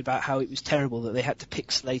off talking about how it was terrible that they had to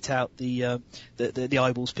pixelate out the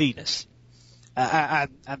eyeball's penis. And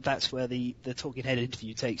that's where the Talking Head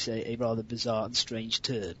interview takes a rather bizarre and strange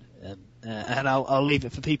turn. And I'll leave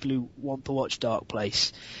it for people who want to watch Dark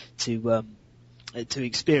Place to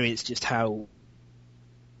experience just how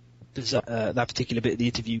bizarre that particular bit of the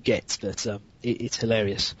interview gets. But it's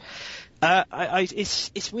hilarious.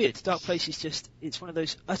 It's weird. Dark Place is it's one of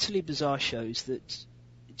those utterly bizarre shows that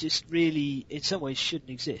just really, in some ways, shouldn't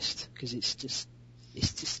exist, because it's just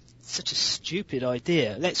such a stupid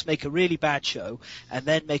idea. Let's make a really bad show and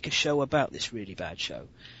then make a show about this really bad show.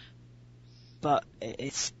 But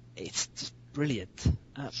it's just brilliant.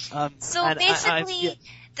 So basically,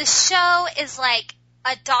 the show is like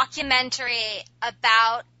a documentary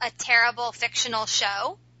about a terrible fictional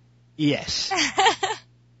show. Yes.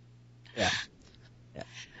 Yeah.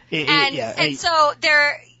 And so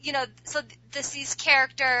so these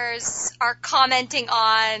characters are commenting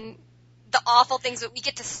on the awful things, but we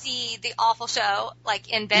get to see the awful show, like,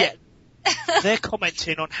 in bit. Yeah. They're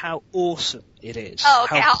commenting on how awesome it is. Oh,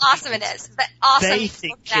 okay, how awesome it is. But awesome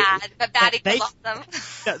equals bad, but bad equals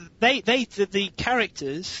awesome. The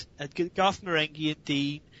characters, Garth Marenghi and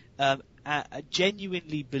Dean,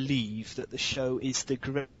 genuinely believe that the show is the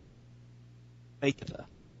great.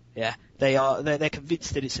 Yeah, they're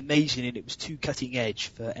convinced that it's amazing and it was too cutting edge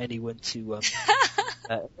for anyone to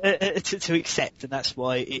accept, and that's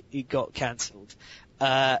why it got cancelled.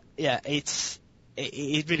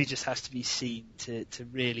 It really just has to be seen to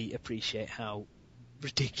really appreciate how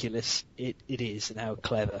ridiculous it is and how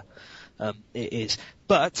clever it is.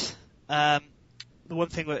 But the one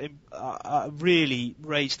thing that really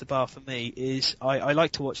raised the bar for me is I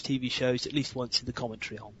like to watch TV shows at least once in the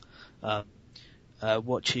commentary on.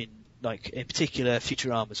 Watching, like, in particular,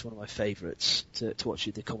 Futurama is one of my favourites to watch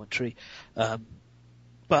with the commentary.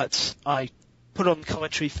 But I put on the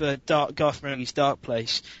commentary for Garth Marenghi's Dark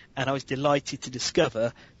Place, and I was delighted to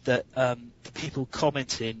discover that the people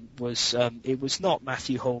commenting it was not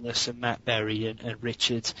Matthew Holness and Matt Berry and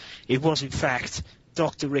Richard. It was, in fact,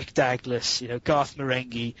 Dr. Rick Douglas, Garth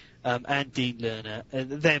Marenghi, and Dean Lerner, and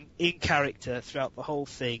them in character throughout the whole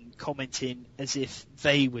thing, commenting as if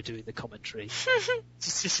they were doing the commentary.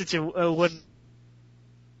 It's just such a wonderful,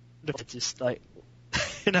 just like,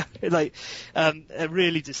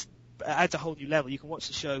 really just adds a whole new level. You can watch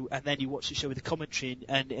the show and then you watch the show with the commentary,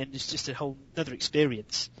 and it's just a whole another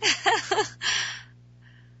experience.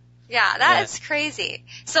 Yeah, that is crazy.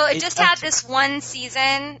 So it just had this one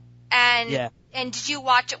season, and did you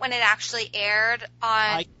watch it when it actually aired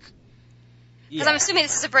on? Because I'm assuming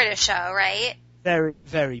this is a British show, right? Very,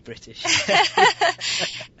 very British.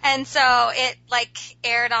 And so it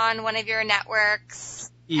aired on one of your networks.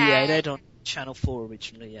 Yeah, it aired on Channel 4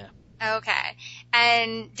 originally. Yeah. Okay.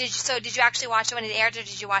 And did you actually watch it when it aired, or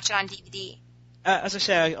did you watch it on DVD? As I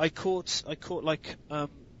say, I caught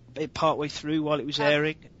it partway through while it was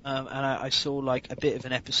airing, and I saw a bit of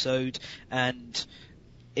an episode, and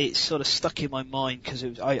it sort of stuck in my mind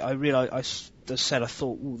because I realised, I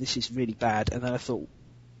thought, oh, this is really bad, and then I thought,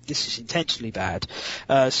 this is intentionally bad.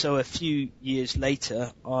 So a few years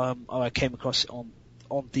later, I came across it on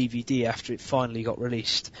DVD after it finally got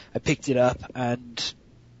released. I picked it up and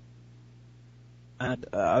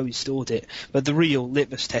I installed it. But the real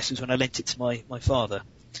litmus test was when I lent it to my father.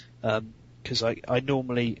 Because I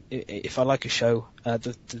normally, if I like a show,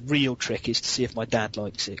 the real trick is to see if my dad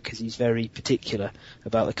likes it, because he's very particular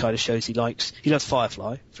about the kind of shows he likes. He loves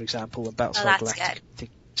Firefly, for example, and Battlestar Galactica.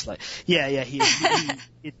 It's like,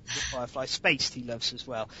 he Firefly. Spaced he loves as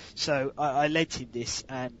well. So I lent him this,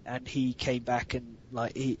 and he came back and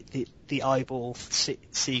the eyeball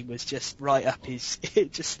scene was just right up his.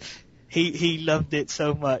 He loved it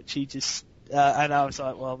so much. He just. And I was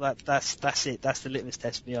like, well, that's it. That's the litmus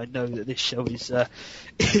test for me. I know that this show is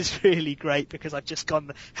really great because I've just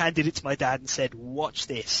handed it to my dad and said, watch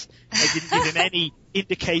this. I didn't give him any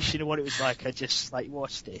indication of what it was like. I just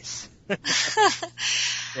watch this.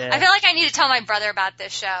 Yeah. I feel like I need to tell my brother about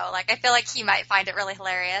this show. I feel like he might find it really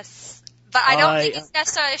hilarious. But I don't think it's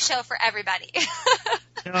necessarily a show for everybody.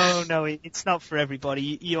 No, it's not for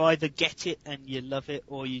everybody. You either get it and you love it,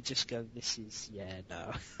 or you just go, this is,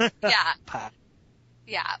 no. Yeah.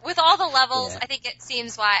 Yeah. With all the levels, I think it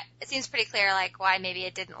seems pretty clear, why maybe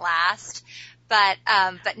it didn't last. But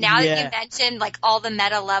now that you mentioned, all the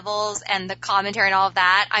meta levels and the commentary and all of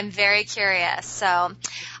that, I'm very curious. So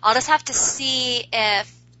I'll just have to see if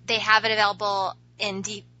they have it available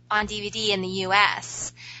on DVD in the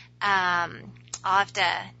U.S. I'll have to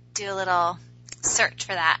do a little search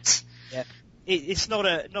for that. Yeah, it's not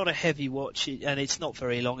a heavy watch, and it's not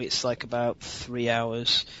very long. It's about 3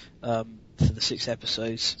 hours for the 6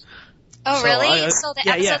 episodes. Oh, so really? So the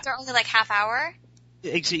episodes are only half hour?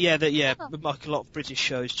 Yeah, like a lot of British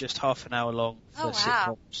shows, just half an hour long for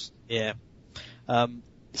sitcoms. Yeah.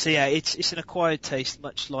 So it's an acquired taste,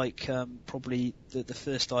 much like probably the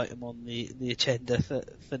first item on the agenda for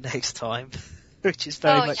next time. Which is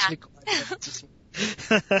very much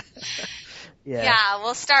Yeah,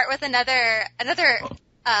 we'll start with another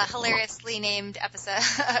hilariously named episode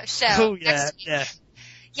show. Oh next week. Yeah.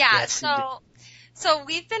 Yes, so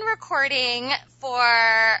we've been recording for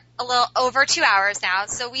a little over 2 hours now.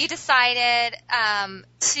 So we decided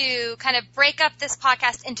to kind of break up this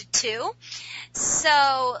podcast into 2.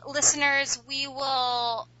 So listeners, we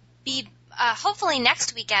will be hopefully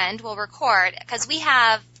next weekend we'll record, because we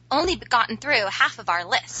have only gotten through half of our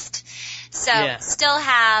list. So still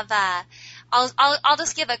have I'll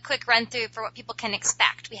just give a quick run through for what people can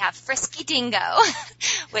expect. We have Frisky Dingo,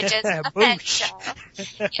 which is a pet show.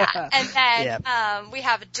 Yeah. And then we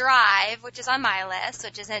have Drive, which is on my list,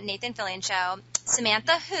 which is a Nathan Fillion show.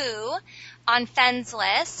 Samantha Who on Fenn's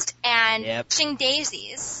list, and Ching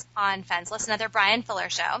Daisies on Fenn's list, another Brian Fuller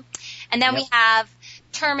show. And then we have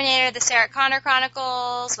Terminator, the Sarah Connor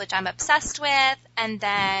Chronicles, which I'm obsessed with, and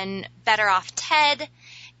then Better Off Ted,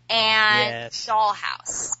 and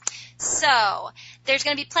Dollhouse. So there's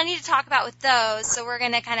going to be plenty to talk about with those, so we're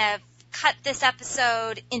going to kind of cut this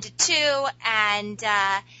episode into two and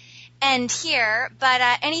end here. But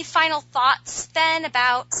any final thoughts then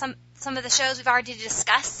about some of the shows we've already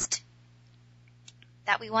discussed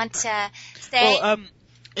that we want to say? Well,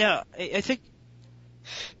 I think,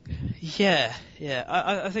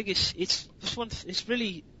 I think it's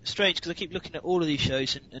really strange because I keep looking at all of these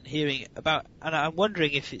shows and hearing about, and I'm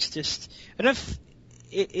wondering if it's just, I don't know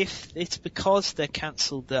if it's because they're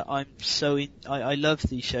cancelled that I love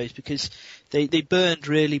these shows because they burned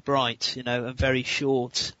really bright, and very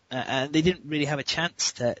short, and they didn't really have a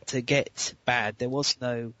chance to get bad. There's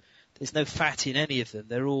no fat in any of them.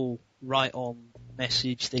 They're all right on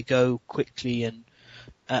message. They go quickly and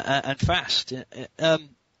fast.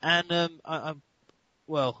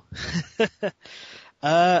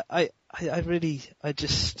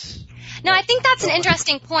 I think that's an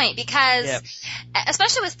interesting point because,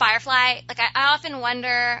 especially with Firefly, like I often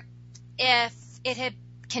wonder if it had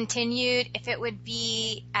continued, if it would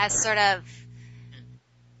be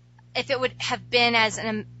if it would have been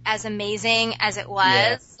as amazing as it was.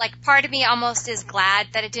 Yeah. Like, part of me almost is glad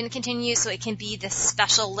that it didn't continue, so it can be this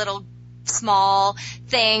special little small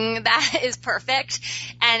thing that is perfect.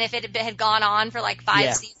 And if it had gone on for like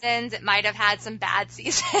 5 seasons, it might have had some bad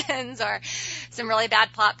seasons or some really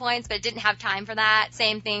bad plot points, but it didn't have time for that.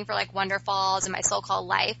 Same thing for like Wonder Falls and My So-Called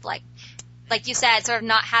Life. Like you said, sort of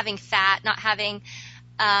not having fat, not having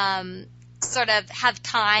sort of have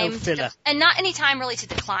time and not any time really to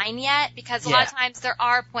decline yet, because a lot of times there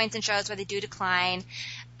are points in shows where they do decline.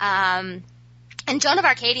 And Joan of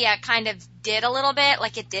Arcadia kind of did a little bit,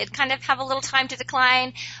 like it did kind of have a little time to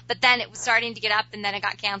decline, but then it was starting to get up and then it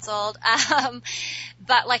got canceled.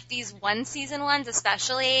 But like these one season ones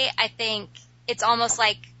especially, I think it's almost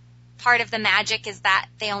like part of the magic is that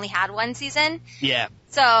they only had one season. Yeah.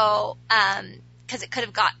 So, cause it could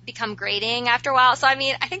have become grating after a while. So I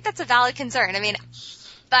mean, I think that's a valid concern. I mean,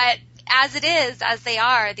 but as it is, as they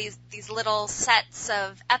are, these little sets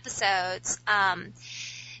of episodes,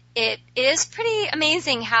 it is pretty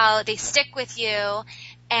amazing how they stick with you,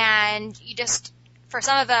 and you just, for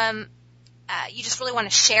some of them, you just really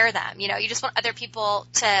want to share them. You just want other people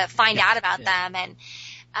to find out about them,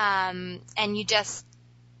 and you just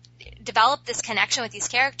develop this connection with these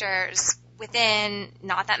characters within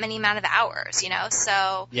not that many amount of hours.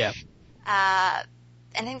 So I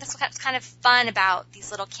think that's what's kind of fun about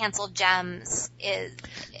these little canceled gems is.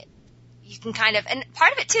 You can kind of, and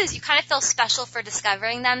part of it too is you kind of feel special for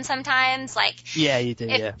discovering them sometimes. Like, yeah, you do,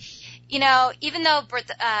 even though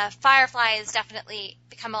Firefly has definitely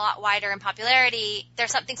become a lot wider in popularity,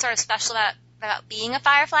 there's something sort of special about being a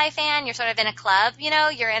Firefly fan. You're sort of in a club,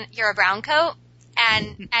 you're a brown coat,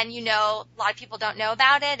 and a lot of people don't know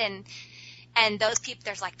about it, and those people,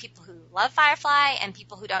 there's like people who love Firefly and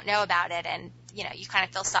people who don't know about it, and you kind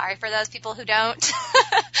of feel sorry for those people who don't,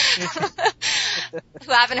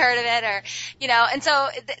 who haven't heard of it, or, and so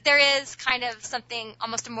there is kind of something,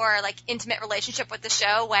 almost a more like intimate relationship with the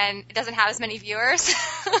show when it doesn't have as many viewers.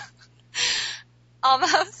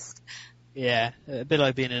 Almost. Yeah, a bit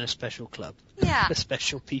like being in a special club. Yeah. For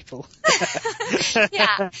special people.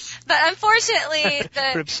 Yeah. But unfortunately,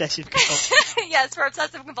 for obsessive compulsive. Yes, for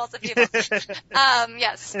obsessive compulsive people.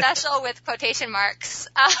 Yes, special with quotation marks.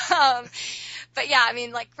 But yeah, I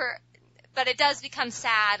mean, but it does become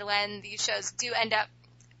sad when these shows do end up,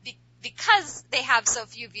 because they have so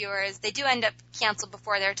few viewers, they do end up canceled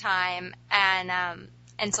before their time, and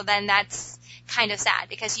so then that's kind of sad,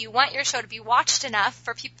 because you want your show to be watched enough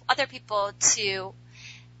for other people to,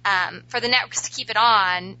 for the networks to keep it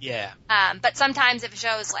on. Yeah. But sometimes if a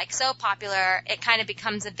show is like so popular, it kind of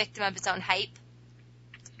becomes a victim of its own hype.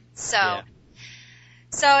 So. Yeah.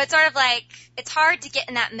 So it's sort of like, it's hard to get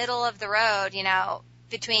in that middle of the road,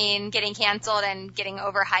 between getting canceled and getting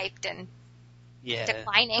overhyped and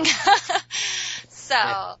declining. So.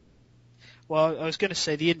 Yeah. Well, I was going to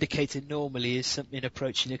say the indicator normally is something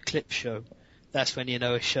approaching a clip show. That's when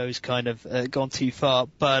a show's kind of gone too far.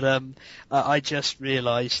 But I just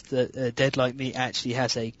realised that Dead Like Me actually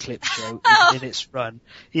has a clip show in its run.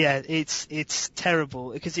 Yeah, it's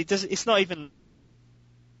terrible because it's not even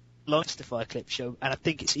longest Fire Clip show, and I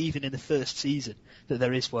think it's even in the first season that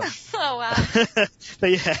there is one. Oh wow!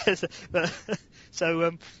 But yeah,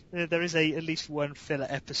 so there is at least one filler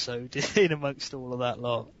episode in amongst all of that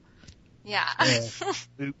lot. Yeah.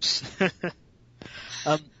 Oops.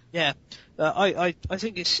 Yeah. I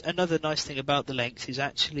think it's another nice thing about the length is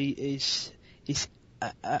I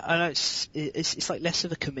know it's like less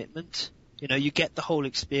of a commitment. You know, you get the whole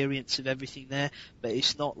experience of everything there, but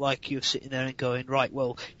it's not like you're sitting there and going, right,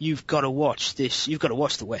 well, you've got to watch this, you've got to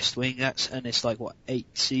watch The West Wing, and it's like,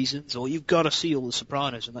 8 seasons, or you've got to see all The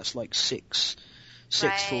Sopranos, and that's like six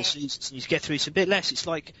full seasons, and you get through. It's a bit less. It's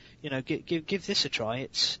like, you know, give this a try.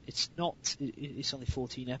 It's only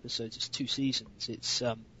 14 episodes. It's 2 seasons. It's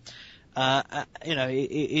you know,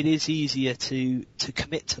 it is easier to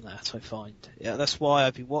commit to that. I find. Yeah, that's why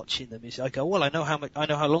I've been watching them. Is I go, well, I know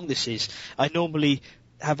how long this is. I normally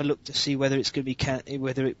have a look to see whether it's going to be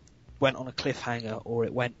whether it went on a cliffhanger or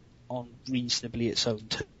it went on reasonably its own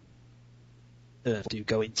turn. Do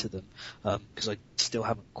go into them because I still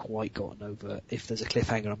haven't quite gotten over if there's a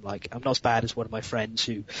cliffhanger. I'm not as bad as one of my friends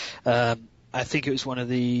who I think it was one of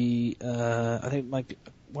the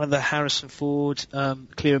one of the Harrison Ford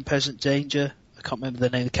Clear and Present Danger. I can't remember the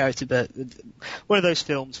name of the character, but one of those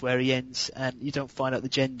films where he ends and you don't find out the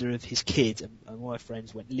gender of his kid, and one of my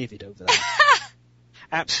friends went livid over that.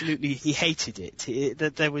 Absolutely, he hated it.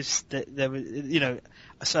 There was, you know.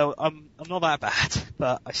 So I'm not that bad,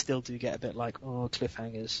 but I still do get a bit like,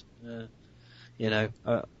 cliffhangers. You know,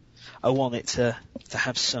 I want it to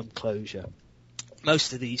have some closure.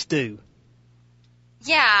 Most of these do.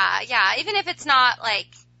 Yeah. Even if it's not like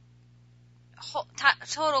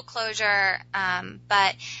total closure, but I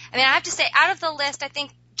mean, I have to say, out of the list, I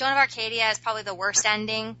think Joan of Arcadia is probably the worst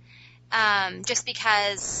ending, just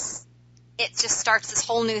because it just starts this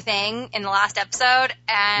whole new thing in the last episode,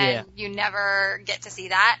 and you never get to see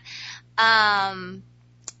that.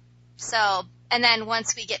 So, and then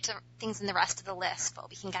once we get to things in the rest of the list, well,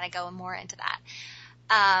 we can kind of go more into that.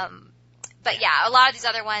 But yeah, a lot of these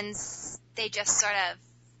other ones, they just sort of,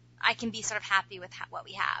 I can be sort of happy with what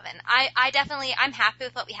we have. And I'm happy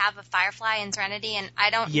with what we have of Firefly and Serenity, and I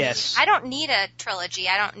don't need a trilogy.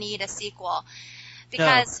 I don't need a sequel.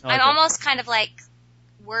 Because I'm almost kind of like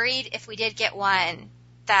worried if we did get one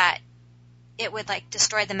that it would like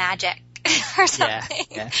destroy the magic or something.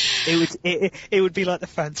 Yeah. It would be like the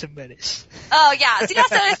Phantom Menace. Oh yeah. See, that's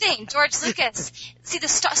the other thing. George Lucas. See, the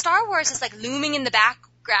Star Wars is like looming in the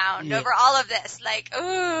background over all of this. Like,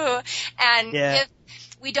 ooh. And if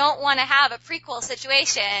we don't want to have a prequel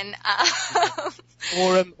situation.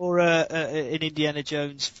 Or an Indiana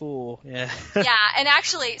Jones 4, yeah. Yeah, and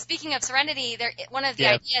actually, speaking of Serenity, one of the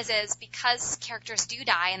ideas is because characters do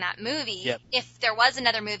die in that movie, if there was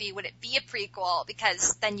another movie, would it be a prequel?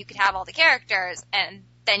 Because then you could have all the characters, and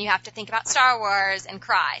then you have to think about Star Wars and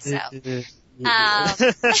cry, so.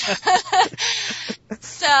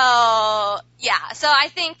 So I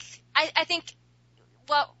think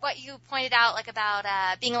what you pointed out, like about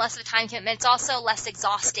being less of a time commitment, it's also less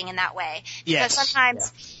exhausting in that way. Because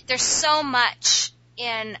sometimes there's so much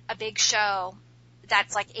in a big show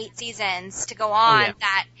that's like 8 seasons to go on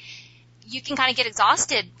that you can kind of get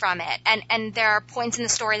exhausted from it. And there are points in the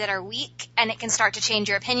story that are weak, and it can start to change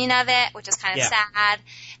your opinion of it, which is kind of sad.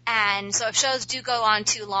 And so if shows do go on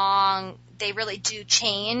too long, they really do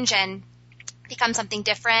change and become something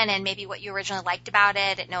different, and maybe what you originally liked about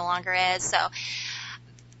it no longer is. So,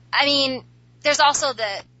 I mean, there's also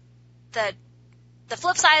the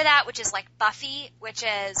flip side of that, which is like Buffy, which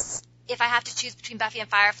is if I have to choose between Buffy and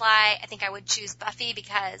Firefly, I think I would choose Buffy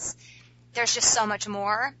because there's just so much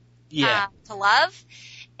more to love.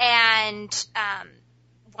 And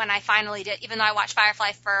when I finally did, even though I watched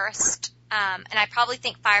Firefly first, and I probably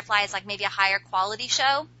think Firefly is like maybe a higher quality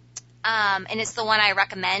show, and it's the one I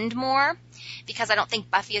recommend more because I don't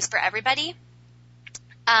think Buffy is for everybody.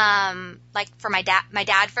 Like for my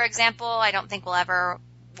dad, for example, I don't think will ever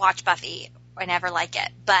watch Buffy or never like it,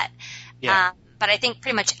 but I think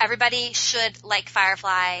pretty much everybody should like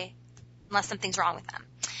Firefly unless something's wrong with them.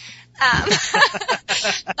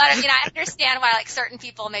 But I mean, I understand why like certain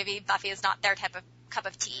people, maybe Buffy is not their type of cup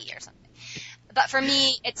of tea or something. But for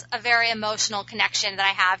me, it's a very emotional connection that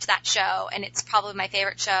I have to that show, and it's probably my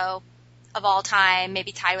favorite show of all time,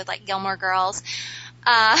 maybe tied with like Gilmore Girls.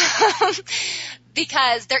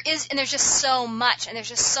 Because there's just so much, and there's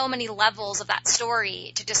just so many levels of that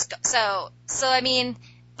story to just go. So I mean,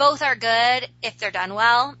 both are good if they're done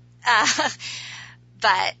well.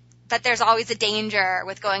 But there's always a danger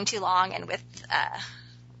with going too long and with,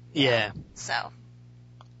 so.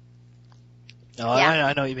 No,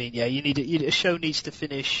 I know what you mean. Yeah, a show needs to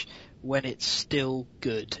finish when it's still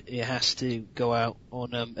good. It has to go out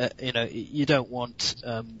on, you don't want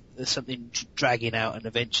something dragging out and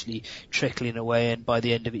eventually trickling away, and by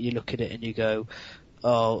the end of it you look at it and you go,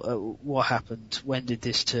 what happened? When did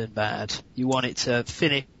this turn bad? You want it to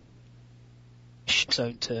finish its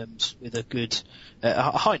own terms with a good,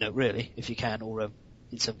 a high note really, if you can, or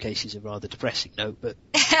in some cases a rather depressing note, but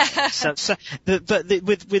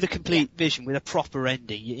with a complete vision, with a proper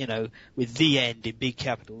ending, with the end in big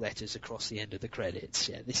capital letters across the end of the credits.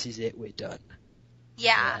 Yeah, this is it, we're done.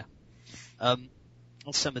 Yeah. And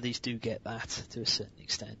some of these do get that to a certain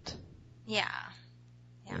extent. Yeah.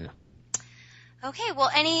 Okay, well,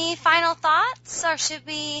 any final thoughts, or should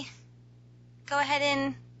we go ahead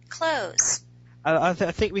and close? I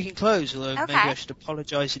think we can close, although okay. Maybe I should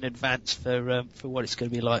apologise in advance for what it's going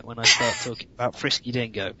to be like when I start talking about Frisky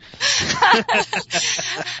Dingo.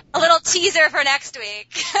 A little teaser for next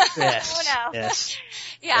week. Yes. Oh, no. Yes.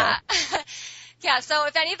 Yeah. Yeah, so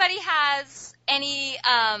if anybody has any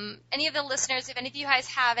of the listeners, if any of you guys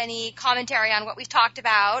have any commentary on what we've talked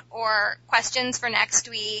about, or questions for next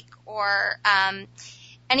week, or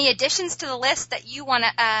any additions to the list that you want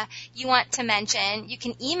to mention, you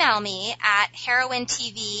can email me at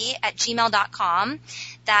heroinetv@gmail.com.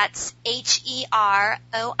 That's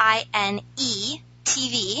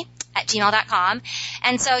HEROINE@gmail.com.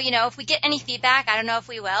 And so, if we get any feedback, I don't know if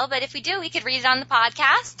we will, but if we do, we could read it on the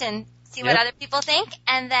podcast and see what other people think.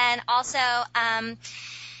 And then also,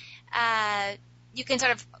 you can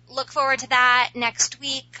sort of look forward to that next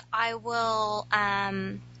week. I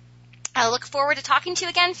look forward to talking to you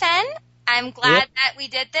again, Fen. I'm glad that we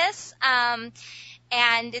did this. And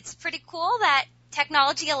it's pretty cool that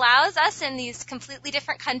technology allows us in these completely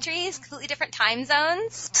different countries, completely different time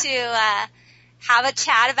zones, to have a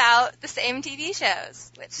chat about the same TV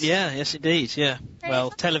shows. Yes, indeed, yeah. Well,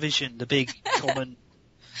 fun. Television, the big common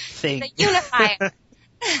thing. The unifier.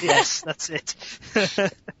 Yes, that's it.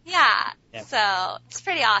 Yeah, so it's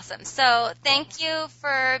pretty awesome. So thank you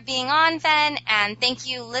for being on, Fen, and thank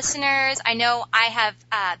you, listeners. I know I have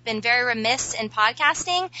been very remiss in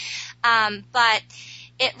podcasting, but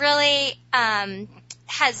it really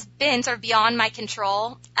has been sort of beyond my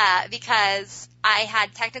control because I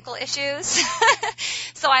had technical issues.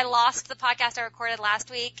 So I lost the podcast I recorded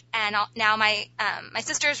last week, and now my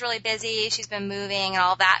sister is really busy. She's been moving and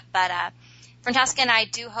all that, but Francesca and I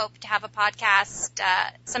do hope to have a podcast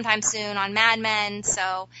sometime soon on Mad Men,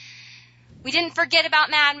 so we didn't forget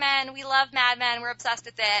about Mad Men. We love Mad Men. We're obsessed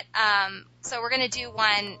with it. So we're going to do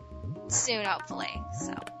one soon, hopefully.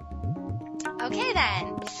 So, okay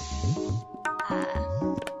then.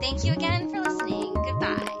 Thank you again